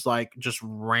matches, like just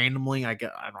randomly. I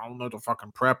don't know, the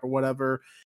fucking prep or whatever.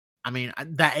 I mean,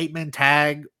 that 8-man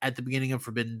tag at the beginning of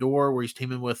Forbidden Door, where he's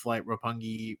teaming with like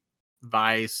Roppongi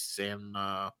Vice and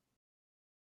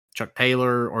Chuck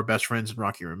Taylor, or Best Friends and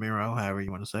Rocky Romero, however you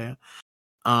want to say it.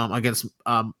 Against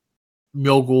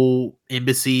Mogul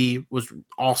Embassy was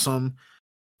awesome.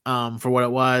 For what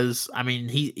it was. I mean,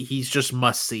 he's just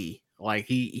must see. Like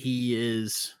he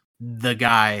is the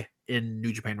guy in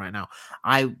New Japan right now.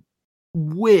 I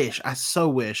so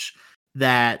wish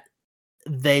that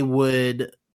they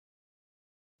would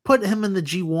put him in the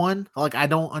G1. Like, I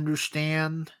don't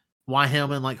understand why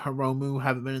him and like Hiromu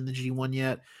haven't been in the G1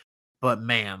 yet. But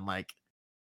man, like,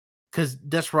 because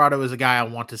Desperado is a guy I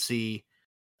want to see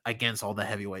against all the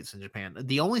heavyweights in Japan.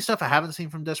 The only stuff I haven't seen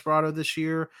from Desperado this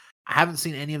year, I haven't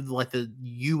seen any of the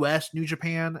US New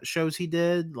Japan shows he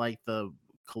did. Like I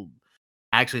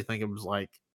actually think it was like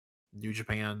New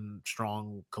Japan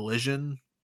Strong Collision.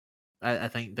 I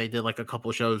think they did like a couple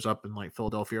of shows up in like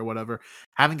Philadelphia or whatever.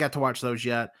 Haven't got to watch those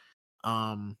yet.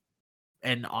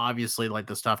 And obviously like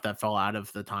the stuff that fell out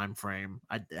of the time frame,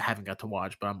 I haven't got to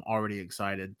watch, but I'm already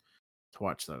excited to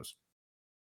watch those.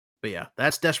 But yeah,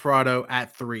 that's Desperado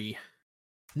at 3.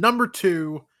 Number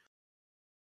 2,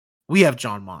 we have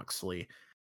Jon Moxley.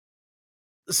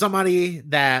 Somebody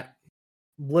that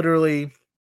literally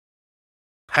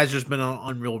has just been an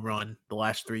unreal run the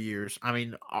last 3 years. I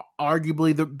mean,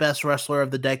 arguably the best wrestler of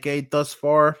the decade thus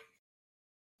far.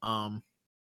 I'm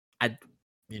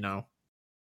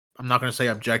not going to say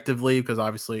objectively, because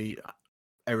obviously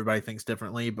everybody thinks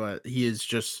differently, but he is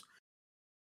just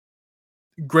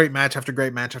great match after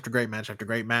great match after great match after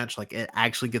great match. Like, it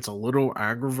actually gets a little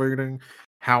aggravating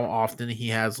how often he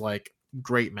has like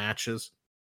great matches.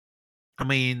 I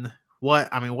mean, what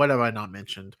have I not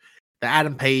mentioned? The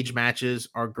Adam Page matches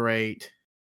are great.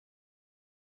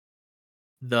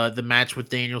 The match with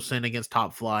Danielson against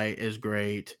Top Flight is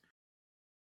great.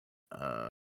 Uh,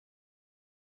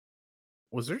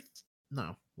 was there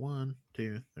no 1,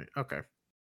 2, 3? Okay,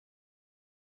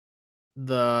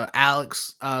 the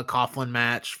Alex Coughlin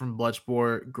match from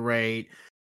Bloodsport, great.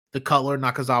 The Cutler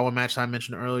Nakazawa match I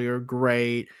mentioned earlier,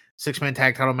 great. 6-man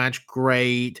tag title match,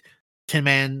 great.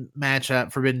 10-man match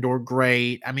at Forbidden Door,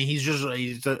 great. I mean, he's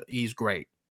great.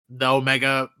 The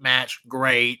Omega match,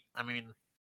 great. I mean,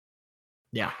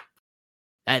 yeah.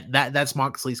 That's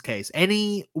Moxley's case.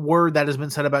 Any word that has been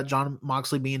said about John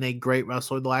Moxley being a great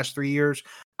wrestler the last 3 years,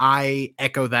 I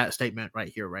echo that statement right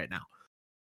here, right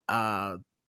now.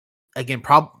 Again,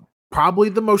 probably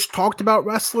the most talked about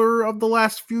wrestler of the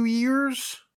last few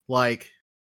years. Like,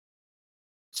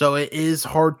 so it is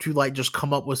hard to like just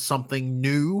come up with something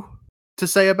new to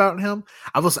say about him.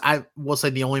 I will say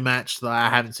the only match that I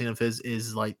haven't seen of his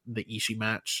is like the Ishii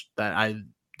match that I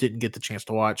didn't get the chance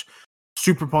to watch.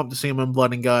 Super pumped to see him in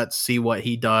Blood and Guts, see what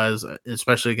he does,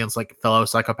 especially against like fellow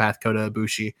psychopath Kota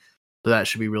Ibushi. So that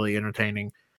should be really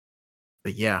entertaining.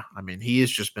 But yeah, I mean, he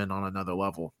has just been on another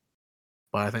level.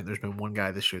 But I think there's been one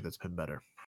guy this year that's been better.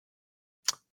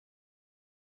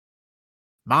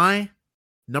 My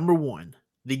number one,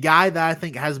 the guy that I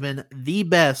think has been the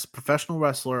best professional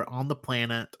wrestler on the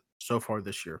planet so far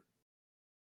this year,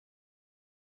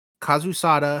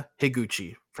 Kazusada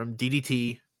Higuchi from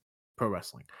DDT Pro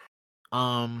Wrestling.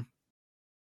 Higuchi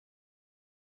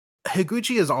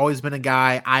has always been a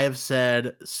guy I have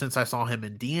said since I saw him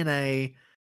in DNA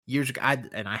years ago.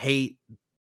 I hate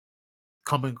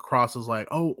coming across as like,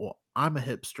 oh, well, I'm a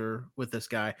hipster with this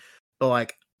guy. But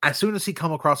like, as soon as he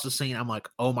come across the scene, I'm like,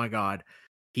 oh my God,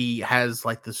 he has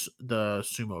like the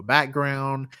sumo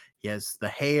background. He has the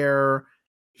hair.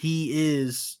 He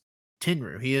is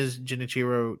Tenru. He is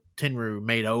Genichiro Tenru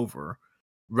made over.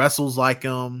 Wrestles like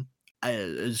him.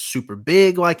 Is super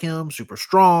big like him. Super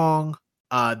strong.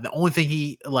 The only thing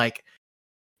he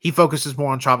focuses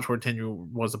more on chops where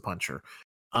Tenru was a puncher.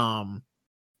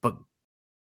 But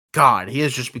God, he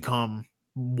has just become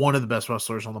one of the best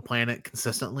wrestlers on the planet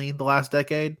consistently the last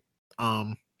decade.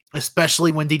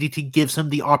 Especially when DDT gives him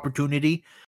the opportunity.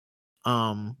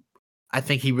 I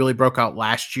think he really broke out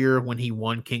last year when he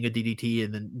won King of DDT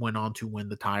and then went on to win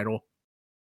the title.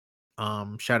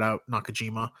 Shout out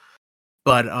Nakajima.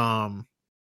 But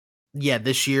yeah,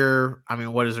 this year, I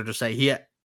mean, what is there to say?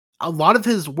 A lot of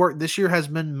his work this year has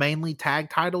been mainly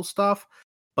tag title stuff,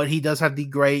 but he does have the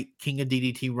great King of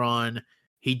DDT run.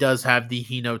 He does have the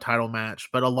Hino title match,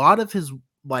 but a lot of his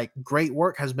like great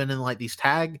work has been in like these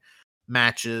tag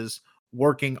matches,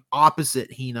 working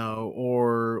opposite Hino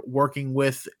or working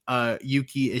with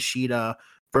Yuki Ishida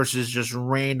versus just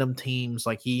random teams.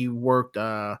 Like he worked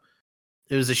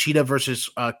it was Ishida versus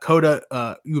Kota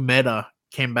Umeda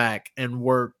came back and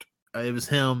worked. It was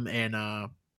him and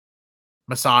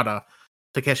Masada,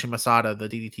 Takeshi Masada, the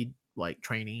DDT like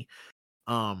trainee.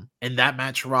 And that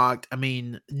match rocked. I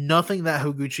mean, nothing that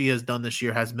Higuchi has done this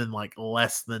year has been like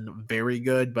less than very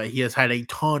good, but he has had a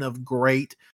ton of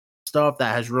great stuff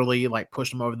that has really like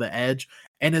pushed him over the edge.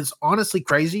 And it's honestly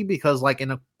crazy because like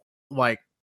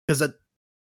because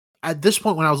at this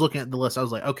point when I was looking at the list, I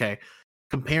was like, okay,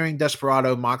 comparing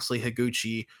Desperado, Moxley,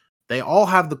 Higuchi, they all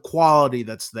have the quality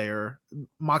that's there.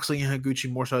 Moxley and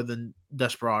Higuchi more so than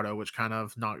Desperado, which kind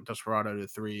of knocked Desperado to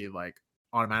 3 like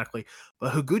automatically.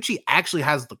 But Higuchi actually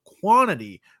has the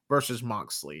quantity versus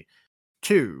Moxley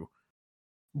too,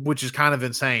 which is kind of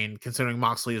insane considering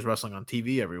Moxley is wrestling on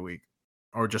TV every week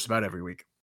or just about every week.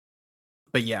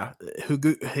 But yeah,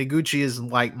 Higuchi is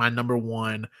like my number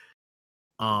one.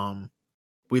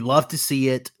 We love to see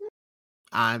it.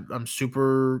 I'm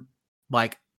super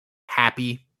like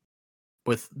happy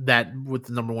with the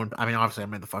number one. I mean, obviously I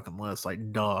made the fucking list,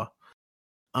 like duh.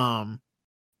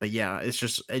 But yeah,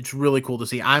 it's really cool to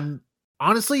see. I'm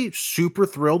honestly super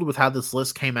thrilled with how this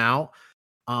list came out.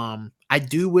 I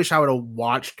do wish I would have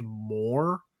watched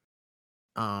more.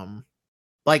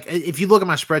 Like if you look at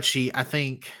my spreadsheet, I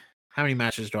think how many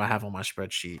matches do I have on my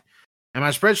spreadsheet? And my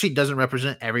spreadsheet doesn't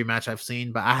represent every match I've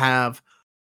seen, but I have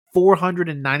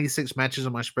 496 matches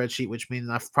on my spreadsheet, which means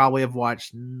I've probably have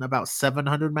watched about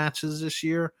 700 matches this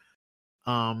year.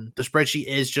 The spreadsheet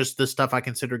is just the stuff I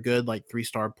consider good, like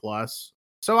 3-star plus.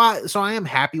 So I am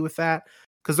happy with that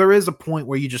because there is a point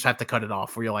where you just have to cut it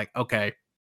off where you're like, okay,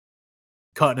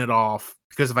 cutting it off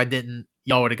because if I didn't,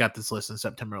 y'all would have got this list in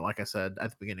September, like I said at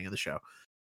the beginning of the show.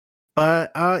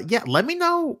 But yeah, let me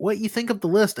know what you think of the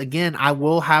list. Again, I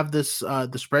will have this the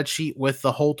spreadsheet with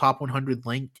the whole top 100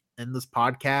 link in this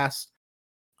podcast.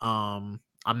 I'm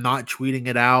not tweeting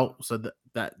it out so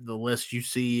that the list you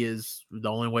see is the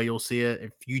only way you'll see it.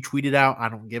 If you tweet it out, I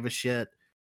don't give a shit.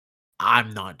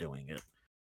 I'm not doing it.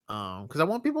 Because I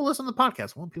want people to listen to the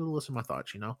podcast. I want people to listen to my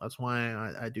thoughts. That's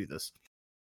why I do this.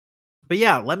 But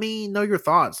yeah, let me know your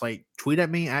thoughts. Like, tweet at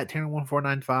me at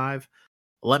Tanner1495.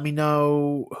 Let me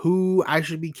know who I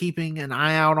should be keeping an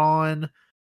eye out on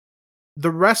the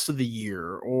rest of the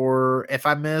year, or if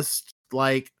I missed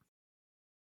like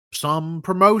some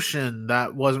promotion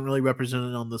that wasn't really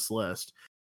represented on this list,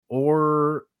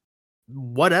 or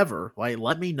whatever. Like,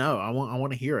 let me know. I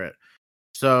want to hear it.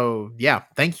 So yeah,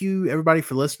 thank you everybody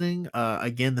for listening.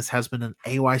 Again, this has been an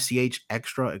AYCH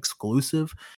extra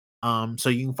exclusive. So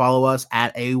you can follow us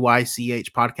at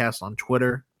AYCH podcast on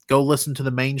Twitter. Go listen to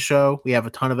the main show. We have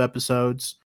a ton of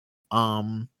episodes.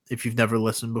 If you've never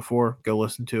listened before, go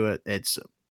listen to it. It's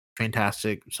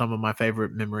fantastic. Some of my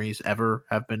favorite memories ever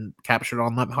have been captured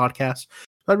on that podcast.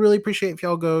 I'd really appreciate if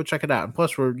y'all go check it out. And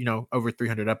plus, we're over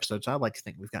 300 episodes. I'd like to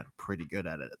think we've gotten pretty good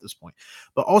at it at this point.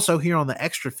 But also here on the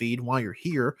extra feed, while you're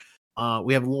here,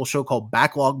 we have a little show called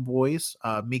Backlog Boys.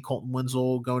 Me, Colton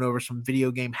Wenzel, going over some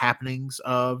video game happenings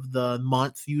of the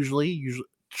month. Usually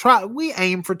we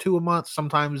aim for 2 a month.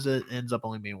 Sometimes it ends up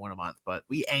only being 1 a month, but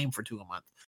we aim for 2 a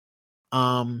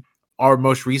month. Our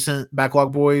most recent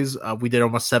Backlog Boys, we did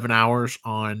almost 7 hours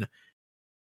on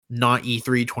not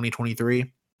E3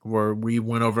 2023, where we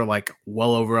went over like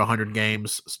well over 100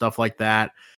 games, stuff like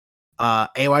that.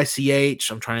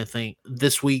 AYCH, I'm trying to think.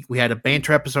 This week we had a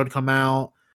banter episode come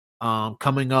out.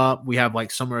 Coming up, we have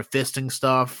like Summer of Fisting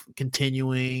stuff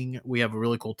continuing. We have a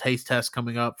really cool taste test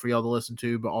coming up for y'all to listen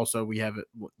to, but also we have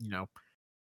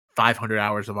 500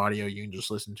 hours of audio you can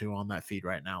just listen to on that feed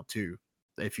right now too,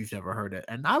 if you've never heard it.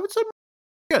 And I would say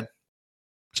good.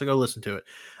 So go listen to it.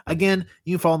 Again,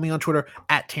 you can follow me on Twitter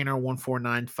at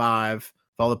Tanner1495.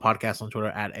 Follow the podcast on Twitter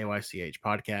at AYCH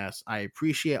Podcast. I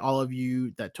appreciate all of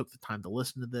you that took the time to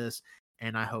listen to this,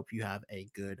 and I hope you have a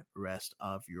good rest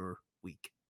of your week.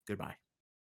 Goodbye.